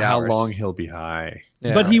for 8 hours. How long he'll be high.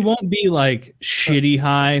 Yeah. But he won't be like shitty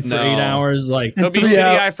high for 8 hours. Like he'll be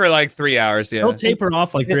shitty high for like 3 hours. Yeah, he'll taper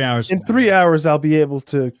off like 3 hours. In 3 hours, I'll be able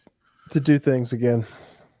to do things again.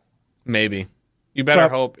 Maybe. You better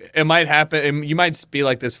hope. It might happen. You might be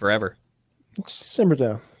like this forever. Simmer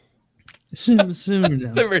down. Simmer down.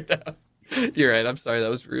 Simmer down. You're right. I'm sorry. That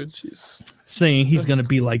was rude. Jeez. Saying he's going to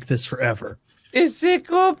be like this forever. Is it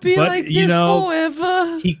going to be like this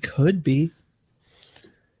forever? He could be.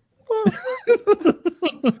 Well,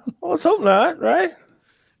 let's hope not, right?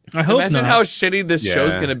 I hope Imagine not. how shitty this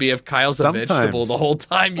show's going to be if Kyle's a vegetable the whole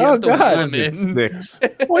time. You have to wheel him in.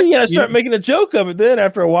 Well, you got to start making a joke of it then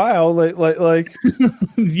after a while. Like.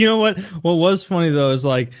 You know what? What was funny, though, is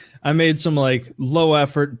like I made some like low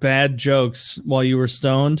effort, bad jokes while you were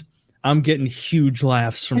stoned. I'm getting huge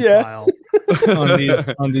laughs from Kyle on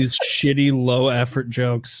these shitty low effort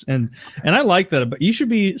jokes, and I like that. But you should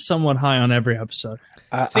be somewhat high on every episode.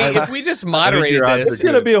 See, if we just moderated this, it's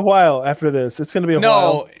going to be a while after this. It's going to be a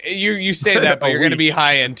while. No, you say that, but you're going to be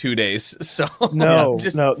high in 2 days. So no.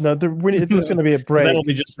 It's going to be a break. That'll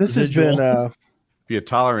be just this has been be a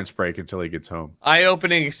tolerance break until he gets home.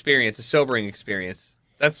 Eye-opening experience, a sobering experience.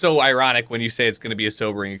 That's so ironic when you say it's going to be a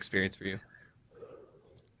sobering experience for you.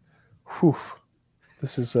 Whew.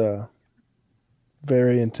 This is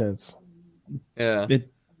very intense. Yeah.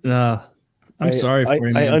 I'm sorry for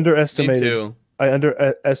you, man. I underestimated. Me too. I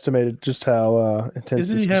underestimated just how intense.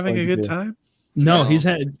 Isn't he having a good time? No,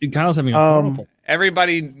 Kyle's having a horrible.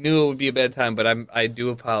 Everybody knew it would be a bad time, but I do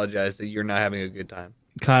apologize that you're not having a good time.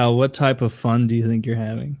 Kyle, what type of fun do you think you're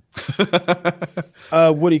having?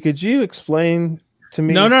 Woody, could you explain to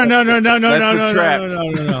me? No. That's a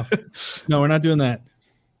trap. No, we're not doing that.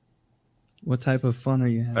 What type of fun are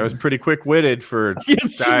you having? That was pretty quick-witted for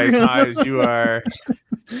guys high as you are.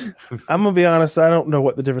 I'm gonna be honest. I don't know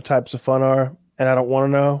what the different types of fun are, and I don't want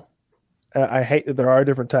to know. I hate that there are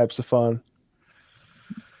different types of fun.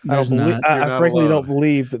 I frankly don't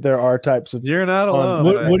believe that there are types of. You're not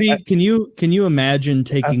alone. Woody, can you imagine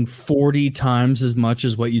taking 40 times as much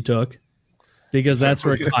as what you took? Because that's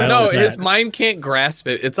where Kyle is his at. mind can't grasp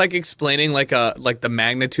it. It's like explaining like the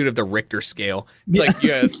magnitude of the Richter scale. Like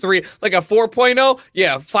a 4.0,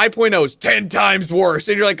 5.0 is 10 times worse,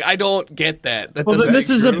 and you're like, I don't get that. Well, then this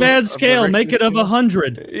is a bad scale. Make it of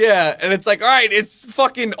 100. Yeah, and it's like, all right, it's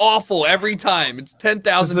fucking awful every time. It's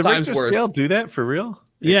 10,000 times Richter worse. Scale do that for real?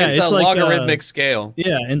 Yeah, it's a like logarithmic scale.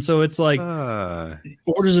 Yeah, and so it's like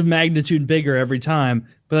orders of magnitude bigger every time,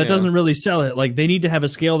 but that doesn't really sell it. Like they need to have a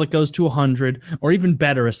scale that goes to 100, or even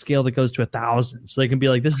better, a scale that goes to 1,000. So they can be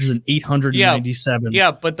like, this is an 897.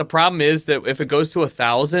 Yeah, but the problem is that if it goes to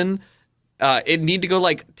 1,000, it need to go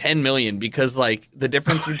like 10 million, because like the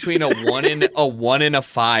difference between a 1 and a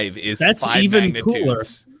 5 is that's 5 even magnitudes. Cooler.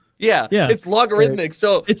 Yeah, it's logarithmic.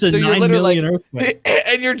 So it's a 9 million earthquake,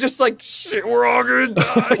 and you're just like, shit, we're all gonna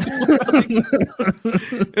die.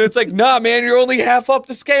 And it's like, nah, man, you're only half up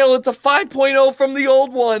the scale. It's a 5.0 from the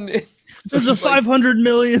old one. There's a 500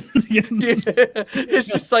 million. It's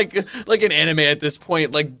just like an anime at this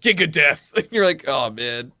point, like Giga Death. You're like, oh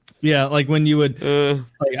man. Yeah, like when you would.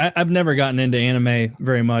 Like I've never gotten into anime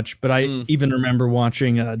very much, but I even remember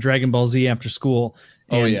watching Dragon Ball Z after school.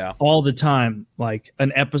 And all the time, like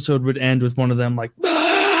an episode would end with one of them like,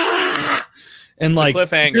 and like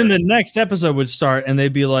then the next episode would start, and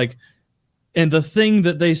they'd be like, and the thing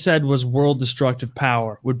that they said was world destructive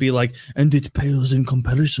power would be like, and it pales in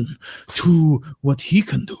comparison to what he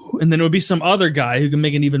can do, and then it would be some other guy who can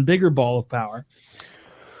make an even bigger ball of power.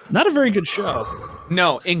 Not a very good show.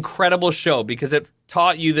 No, incredible show, because it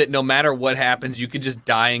taught you that no matter what happens, you could just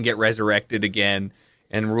die and get resurrected again.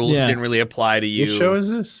 And rules didn't really apply to you. What show is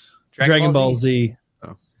this? Dragon Ball Z.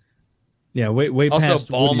 Oh. Yeah, way also, past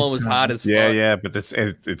Bulma was hot as fuck. Yeah, but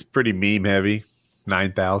it's pretty meme heavy.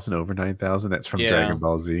 9,000, over 9,000. That's from Dragon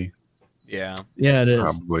Ball Z. Yeah. Yeah, it is.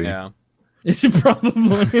 Probably. Yeah.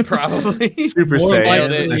 Probably. Super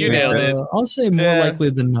Saiyan. You nailed it. I'll say more likely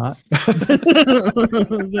than not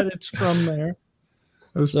that it's from there.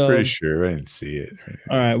 I was pretty sure. I didn't see it.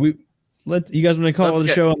 All right, you guys want to call it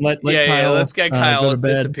the show and let Kyle? Let's get Kyle to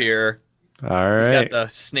bed. Disappear. All right. He's got the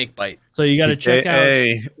snake bite. So you got to check out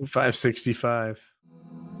 565.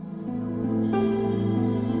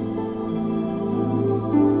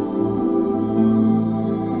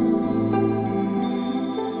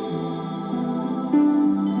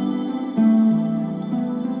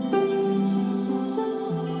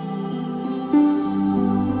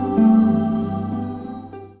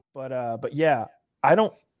 But yeah, I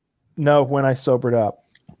don't know when I sobered up.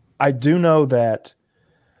 I do know that.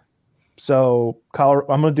 So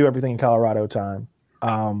I'm going to do everything in Colorado time.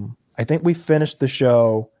 I think we finished the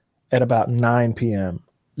show at about 9 p.m.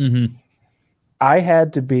 Mm-hmm. I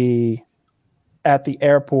had to be at the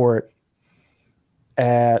airport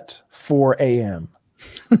at 4 a.m.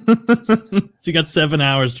 So you got 7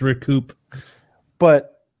 hours to recoup.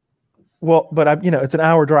 But it's an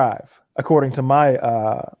hour drive according to my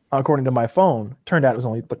phone. Turned out it was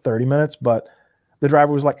only like 30 minutes, but the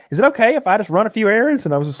driver was like, "Is it okay if I just run a few errands?"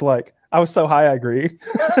 And I was just like, I was so high, I agree.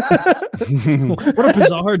 What a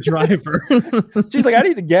bizarre driver. She's like, I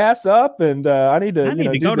need to gas up, and I need to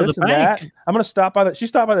do go to this the and bank. that. I'm going to stop by she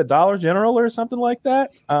stopped by the Dollar General or something like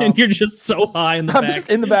that. And you're just so high in the I'm back. just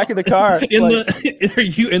in the back of the car. Are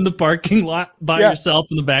you in the parking lot by yourself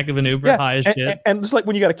in the back of an Uber, high as shit? And just like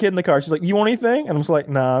when you got a kid in the car, she's like, "You want anything?" And I'm just like,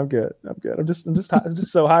 "No, I'm good. I'm just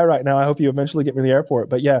so high right now. I hope you eventually get me to the airport."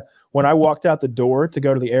 But yeah, when I walked out the door to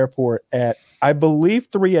go to the airport at, I believe,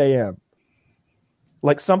 3 a.m.,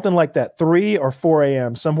 like something like that, 3 or 4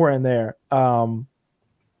 a.m., somewhere in there.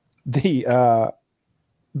 The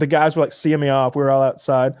guys were like seeing me off. We were all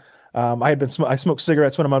outside. I smoked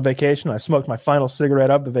cigarettes when I'm on vacation. I smoked my final cigarette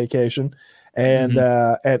of the vacation, and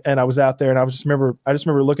I was out there, and I just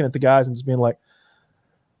remember looking at the guys and just being like,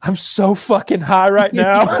 I'm so fucking high right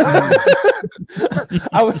now.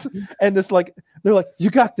 They're like, you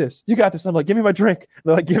got this. I'm like, give me my drink.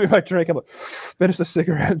 They're like, give me my drink. I'm like, finish the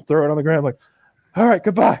cigarette and throw it on the ground. I'm like, all right,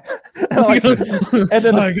 goodbye. And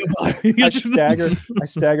then goodbye. I staggered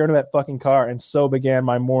into that fucking car, and so began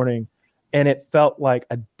my morning and it felt like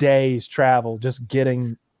a day's travel just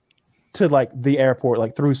getting to like the airport,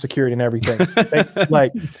 like through security and everything.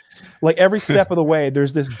 like every step of the way,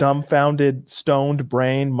 there's this dumbfounded, stoned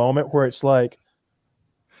brain moment where it's like,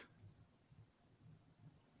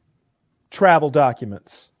 travel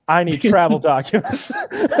documents. I need travel documents.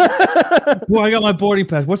 Well, I got my boarding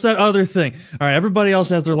pass. What's that other thing? All right, everybody else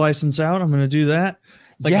has their license out. I'm going to do that.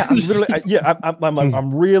 Like, yeah,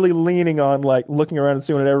 I'm really leaning on like looking around and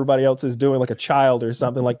seeing what everybody else is doing, like a child or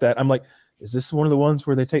something like that. I'm like, is this one of the ones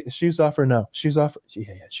where they take the shoes off or no? Shoes off? Yeah,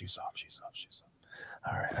 shoes off.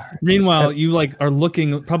 All right. Meanwhile, you like are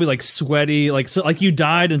looking probably like sweaty, like you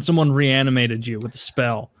died and someone reanimated you with a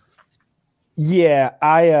spell. Yeah,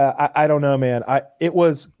 I don't know, man. It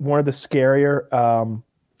was one of the scarier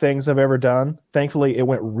things I've ever done. Thankfully, it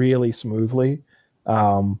went really smoothly.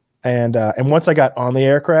 And once I got on the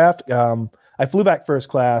aircraft, I flew back first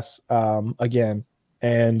class again,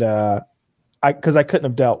 and because I couldn't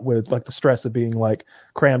have dealt with like the stress of being like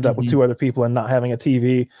crammed up with two other people and not having a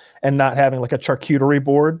TV and not having like a charcuterie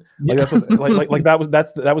board. Like that's what, like that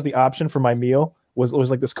was the option for my meal was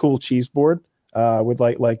like this cool cheese board with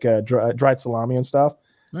like dried salami and stuff.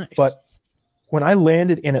 Nice. But when I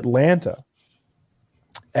landed in Atlanta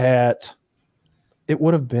it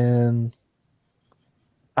would have been,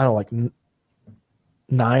 I don't know, like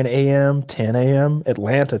 9 a.m., 10 a.m.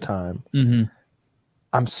 Atlanta time. Mm-hmm.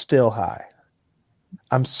 I'm still high.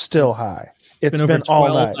 It's been all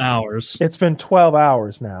 12 hours. It's been 12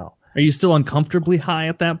 hours now. Are you still uncomfortably high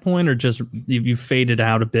at that point, or just you faded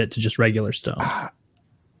out a bit to just regular stone?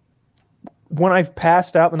 When I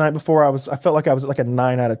passed out the night before, I felt like I was like a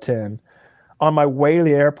 9 out of 10. On my way to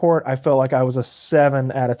the airport, I felt like I was a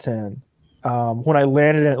 7 out of 10. When I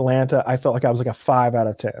landed in Atlanta, I felt like I was like a 5 out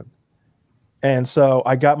of 10. And so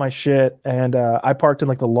I got my shit and I parked in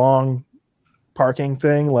like the long parking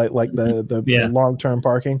thing, like the long-term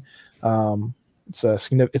parking. It's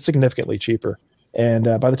significantly cheaper.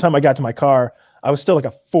 And by the time I got to my car, I was still like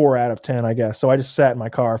a 4 out of 10, I guess. So I just sat in my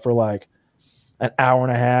car for like an hour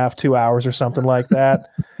and a half, 2 hours or something like that.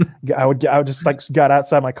 I would just like got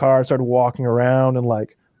outside my car, started walking around and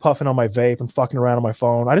like puffing on my vape and fucking around on my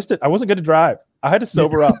phone. I wasn't good to drive. I had to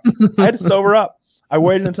sober up. I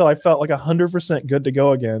waited until I felt like 100% good to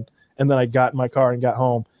go again. And then I got in my car and got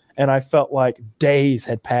home. And I felt like days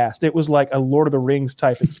had passed. It was like a Lord of the Rings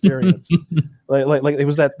type experience. like it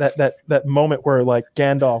was that moment where like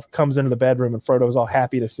Gandalf comes into the bedroom and Frodo's all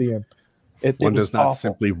happy to see him. One does not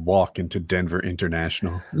simply walk into Denver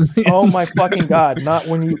International. Oh my fucking God. Not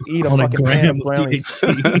when you eat a fucking pan of brownies.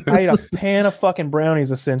 I ate a pan of fucking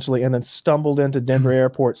brownies essentially and then stumbled into Denver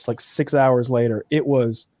airports like 6 hours later. It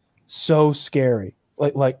was so scary.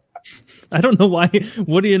 Like I don't know why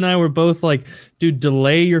Woody and I were both like, dude,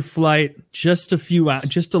 delay your flight just a few hours,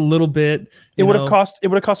 just a little bit. It would have cost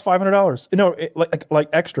 $500. No, like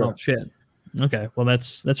extra. Oh shit. Okay. Well,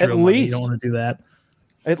 that's at real least money. You don't want to do that.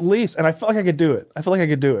 At least, and I felt like I could do it.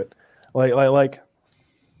 Like I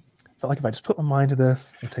felt like if I just put my mind to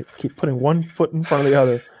this and keep putting one foot in front of the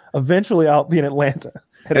other, eventually I'll be in Atlanta.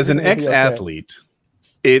 As an ex-athlete,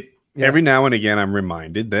 every now and again I'm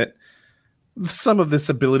reminded that some of this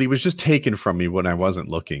ability was just taken from me when I wasn't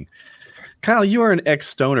looking. Kyle, you are an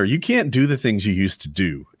ex-stoner. You can't do the things you used to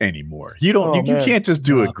do anymore. You don't. You can't just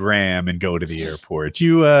do a gram and go to the airport.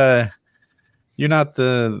 You're not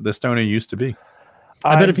the stoner you used to be.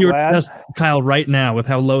 I bet if you were to test Kyle right now with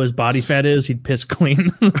how low his body fat is, he'd piss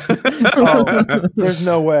clean. There's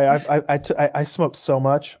no way. I smoked so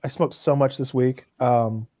much. I smoked so much this week.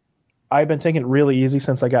 I've been taking it really easy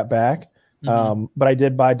since I got back. But I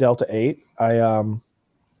did buy Delta 8.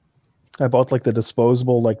 I bought like the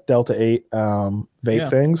disposable like Delta 8 vape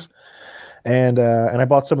things, and I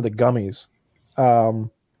bought some of the gummies. I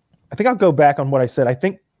think I'll go back on what I said. I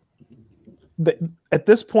think at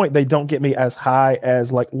this point they don't get me as high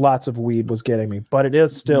as like lots of weed was getting me, but it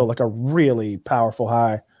is still like a really powerful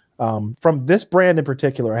high. From this brand in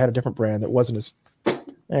particular, I had a different brand that wasn't as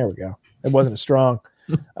there we go. It wasn't as strong.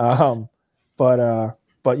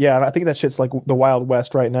 But yeah, I think that shit's like the Wild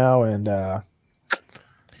West right now, and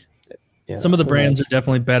some of the brands are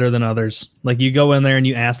definitely better than others. Like you go in there and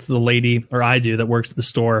you ask the lady, or I do, that works at the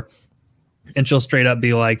store, and she'll straight up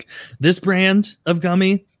be like, "This brand of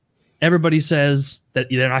gummy, everybody says that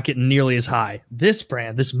they're not getting nearly as high. This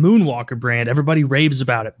brand, this Moonwalker brand, everybody raves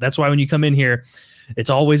about it. That's why when you come in here, it's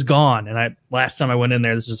always gone." And last time I went in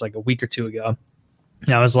there, this is like a week or two ago,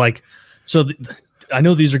 and I was like, "So I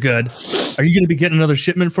know these are good. Are you going to be getting another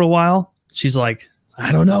shipment for a while?" She's like,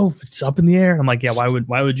 I don't know. It's up in the air. I'm like, yeah, why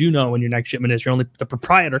would you know when your next shipment is? You're only the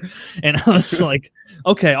proprietor. And I was like,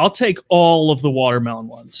 okay, I'll take all of the watermelon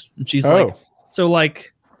ones. And she's like, so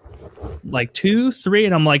like 2, 3.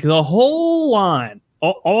 And I'm like, the whole line,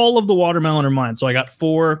 all of the watermelon are mine. So I got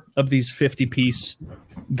 4 of these 50-piece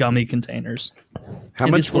gummy containers. How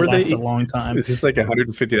much were they? A long time. Is this like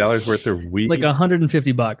 $150 worth of weed? Like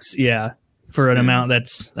 $150. Yeah. For an amount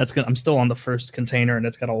that's good. I'm still on the first container and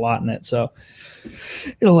it's got a lot in it, so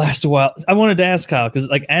it'll last a while. I wanted to ask Kyle, because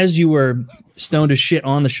like as you were stoned as shit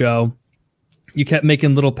on the show, you kept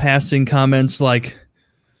making little passing comments like,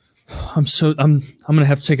 I'm gonna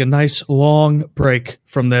have to take a nice long break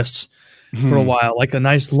from this for a while, like a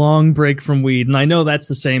nice long break from weed. And I know that's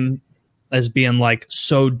the same as being like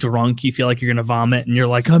so drunk you feel like you're gonna vomit and you're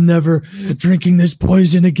like, I'm never drinking this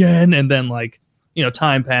poison again, and then like, you know,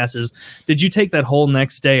 time passes. Did you take that whole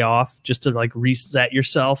next day off just to like reset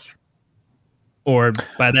yourself? Or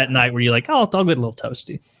by that night were you like, oh, I'll get a little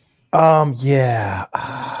toasty? Yeah.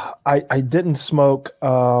 I didn't smoke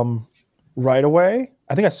right away.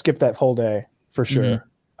 I think I skipped that whole day for sure.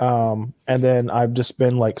 And then I've just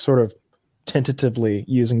been like sort of tentatively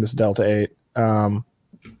using this Delta 8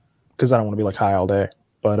 because I don't want to be like high all day,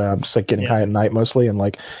 but just like getting high at night mostly. And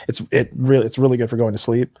like it's really good for going to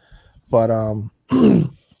sleep. But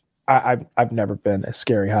I've never been as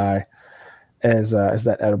scary high as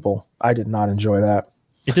that edible. I did not enjoy that.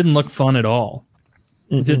 It didn't look fun at all.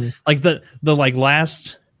 Like the like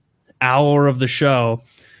last hour of the show,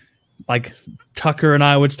 like Tucker and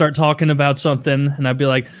I would start talking about something, and I'd be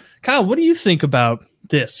like, Kyle, what do you think about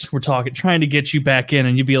this? We're trying to get you back in,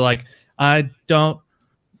 and you'd be like, I don't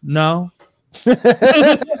know. Like,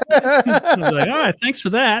 all right, thanks for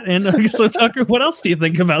that. And so Tucker, what else do you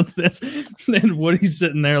think about this? And Woody's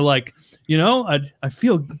sitting there like, you know, I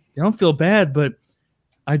don't feel bad, but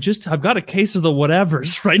I've got a case of the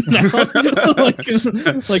whatevers right now.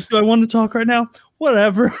 like, do I want to talk right now?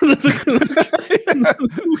 Whatever.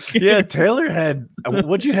 Yeah, Taylor had.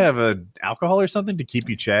 Would you have an alcohol or something to keep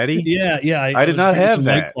you chatty? Yeah. I did not have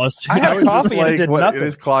that. I had coffee and it did nothing.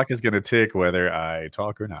 This clock is going to tick whether I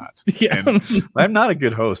talk or not. Yeah, and I'm not a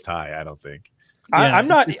good host. High, I don't think. Yeah, I'm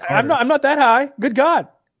not that high. Good God.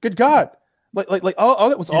 Like oh,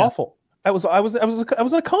 that was awful. I was in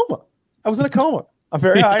a coma. I was in a coma. I'm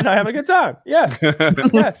very high and I have a good time. Yeah.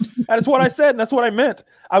 Yeah. That is what I said, and that's what I meant.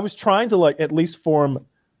 I was trying to like at least form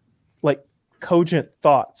like cogent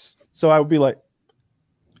thoughts. So I would be like,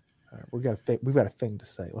 all right, we've got a thing to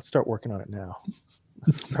say. Let's start working on it now.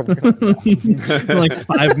 Like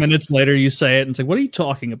 5 minutes later you say it and say, what are you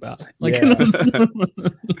talking about? Like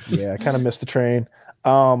yeah, I kind of missed the train.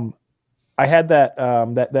 I had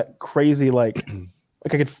that crazy like I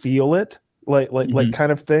could feel it. Like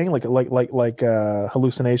kind of thing, like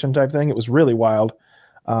hallucination type thing. It was really wild.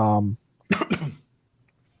 I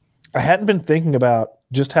hadn't been thinking about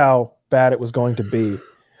just how bad it was going to be.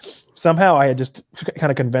 Somehow I had just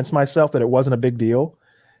kind of convinced myself that it wasn't a big deal.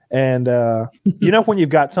 And you know, when you've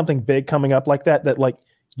got something big coming up like that like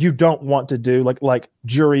you don't want to do, like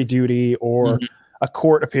jury duty or a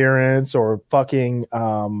court appearance or fucking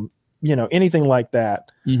you know, anything like that.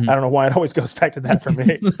 I don't know why it always goes back to that for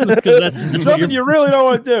me. That's something you really don't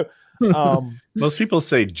want to do. Most people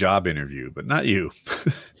say job interview, but not you.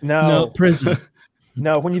 No, prison.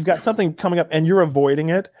 No, when you've got something coming up and you're avoiding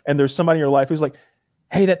it, and there's somebody in your life who's like,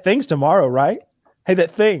 hey, that thing's tomorrow, right? Hey,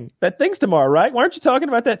 that thing's tomorrow, right? Why aren't you talking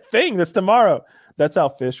about that thing that's tomorrow? That's how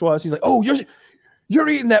Fish was. He's like, oh, you're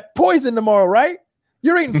eating that poison tomorrow, right?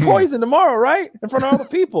 You're eating poison tomorrow, right? In front of all the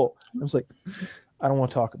people. I was like, I don't want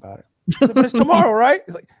to talk about it. But it's tomorrow, right?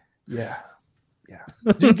 He's like, yeah.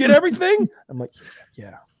 Did you get everything? I'm like,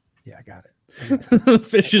 yeah, I got it.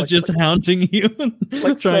 Fish is just hounding you,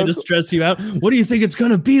 trying to stress you out. What do you think it's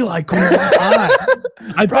gonna be like when I die?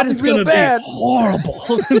 I bet it's gonna be horrible.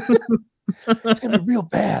 It's gonna be real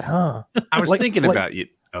bad, huh? I was thinking about you.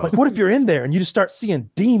 Oh. Like, what if you're in there and you just start seeing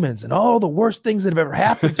demons and all the worst things that have ever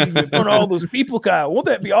happened to you in front of all those people, Kyle? Won't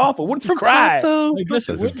that be awful? What if you cry? I guess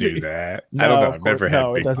it doesn't do that. No, I don't know. I've never had.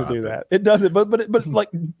 No, it doesn't do that. It doesn't. But like,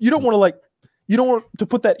 you don't want to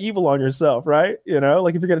put that evil on yourself, right? You know,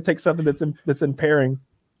 like if you're going to take something that's impairing.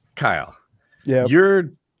 Kyle, yeah,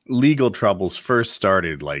 your legal troubles first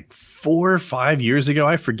started like 4 or 5 years ago.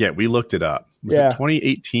 I forget. We looked it up. Was it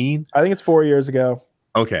 2018? I think it's 4 years ago.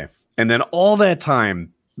 Okay, and then all that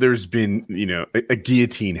time, there's been, you know, a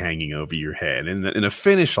guillotine hanging over your head and a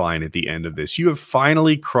finish line at the end of this. You have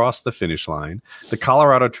finally crossed the finish line. The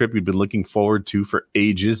Colorado trip you've been looking forward to for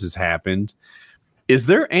ages has happened. Is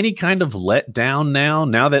there any kind of letdown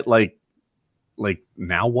now that like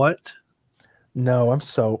now what? No, I'm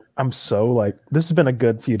so like this has been a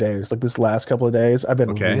good few days. Like this last couple of days, I've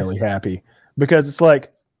been Okay. really happy because it's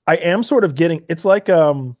like I am sort of getting. It's like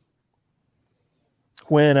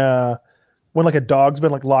when like a dog's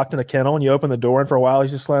been like locked in a kennel and you open the door and for a while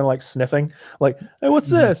he's just like sniffing, like, hey, what's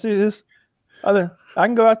this? Is this other? I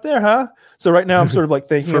can go out there, huh? So right now I'm sort of like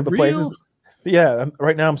thinking For of the places. real? Yeah,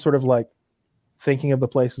 right now I'm sort of like thinking of the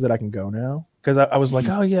places that I can go now because I was like,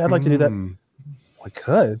 oh yeah, I'd like to do that. I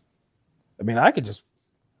could. I mean, I could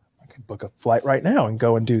book a flight right now and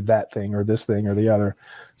go and do that thing or this thing or the other.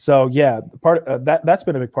 So yeah, that's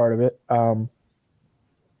been a big part of it.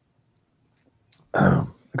 I've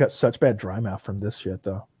got such bad dry mouth from this shit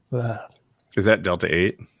though. Ugh. Is that Delta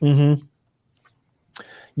 8? Mm-hmm.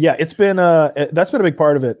 Yeah, it's been that's been a big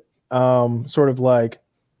part of it. Sort of like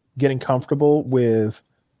getting comfortable with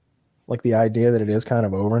like the idea that it is kind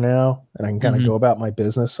of over now and I can kind of go about my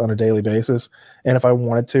business on a daily basis. And if I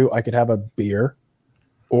wanted to, I could have a beer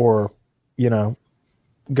or,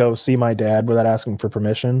 go see my dad without asking for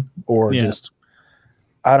permission or just,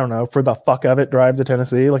 I don't know, for the fuck of it, drive to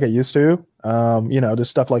Tennessee like I used to,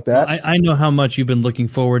 just stuff like that. Well, I know how much you've been looking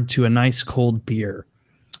forward to a nice cold beer.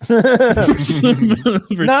 Not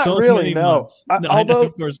really, no.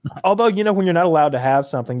 Of course not. Although, when you're not allowed to have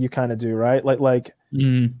something, you kind of do, right? Like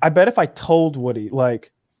I bet if I told Woody,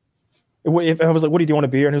 like, if I was like, Woody, do you want a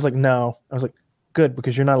beer? And he was like, no. I was like, good,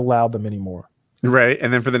 because you're not allowed them anymore. Right.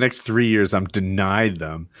 And then for the next 3 years, I'm denied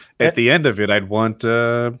them. At the end of it, I'd want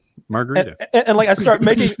margarita. And like I start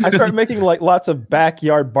making like lots of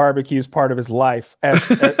backyard barbecues part of his life as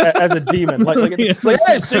a demon. Like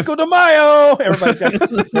hey, Cinco de Mayo.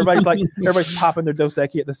 Everybody's popping their Dos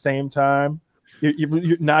Equis at the same time.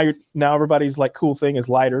 Now everybody's like cool thing is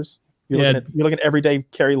lighters. You're looking at everyday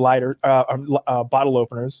carry lighter bottle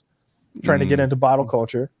openers, trying to get into bottle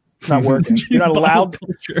culture. It's not working. You're not allowed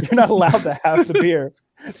to have the beer.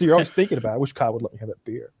 So you're always thinking about it. I wish Kyle would let me have that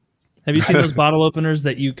beer. Have you seen those bottle openers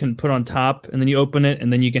that you can put on top and then you open it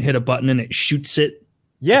and then you can hit a button and it shoots it?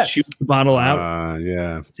 Yes. It shoots the bottle out.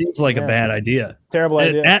 Yeah. Seems like a bad idea. Terrible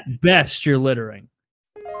idea. At best, you're littering.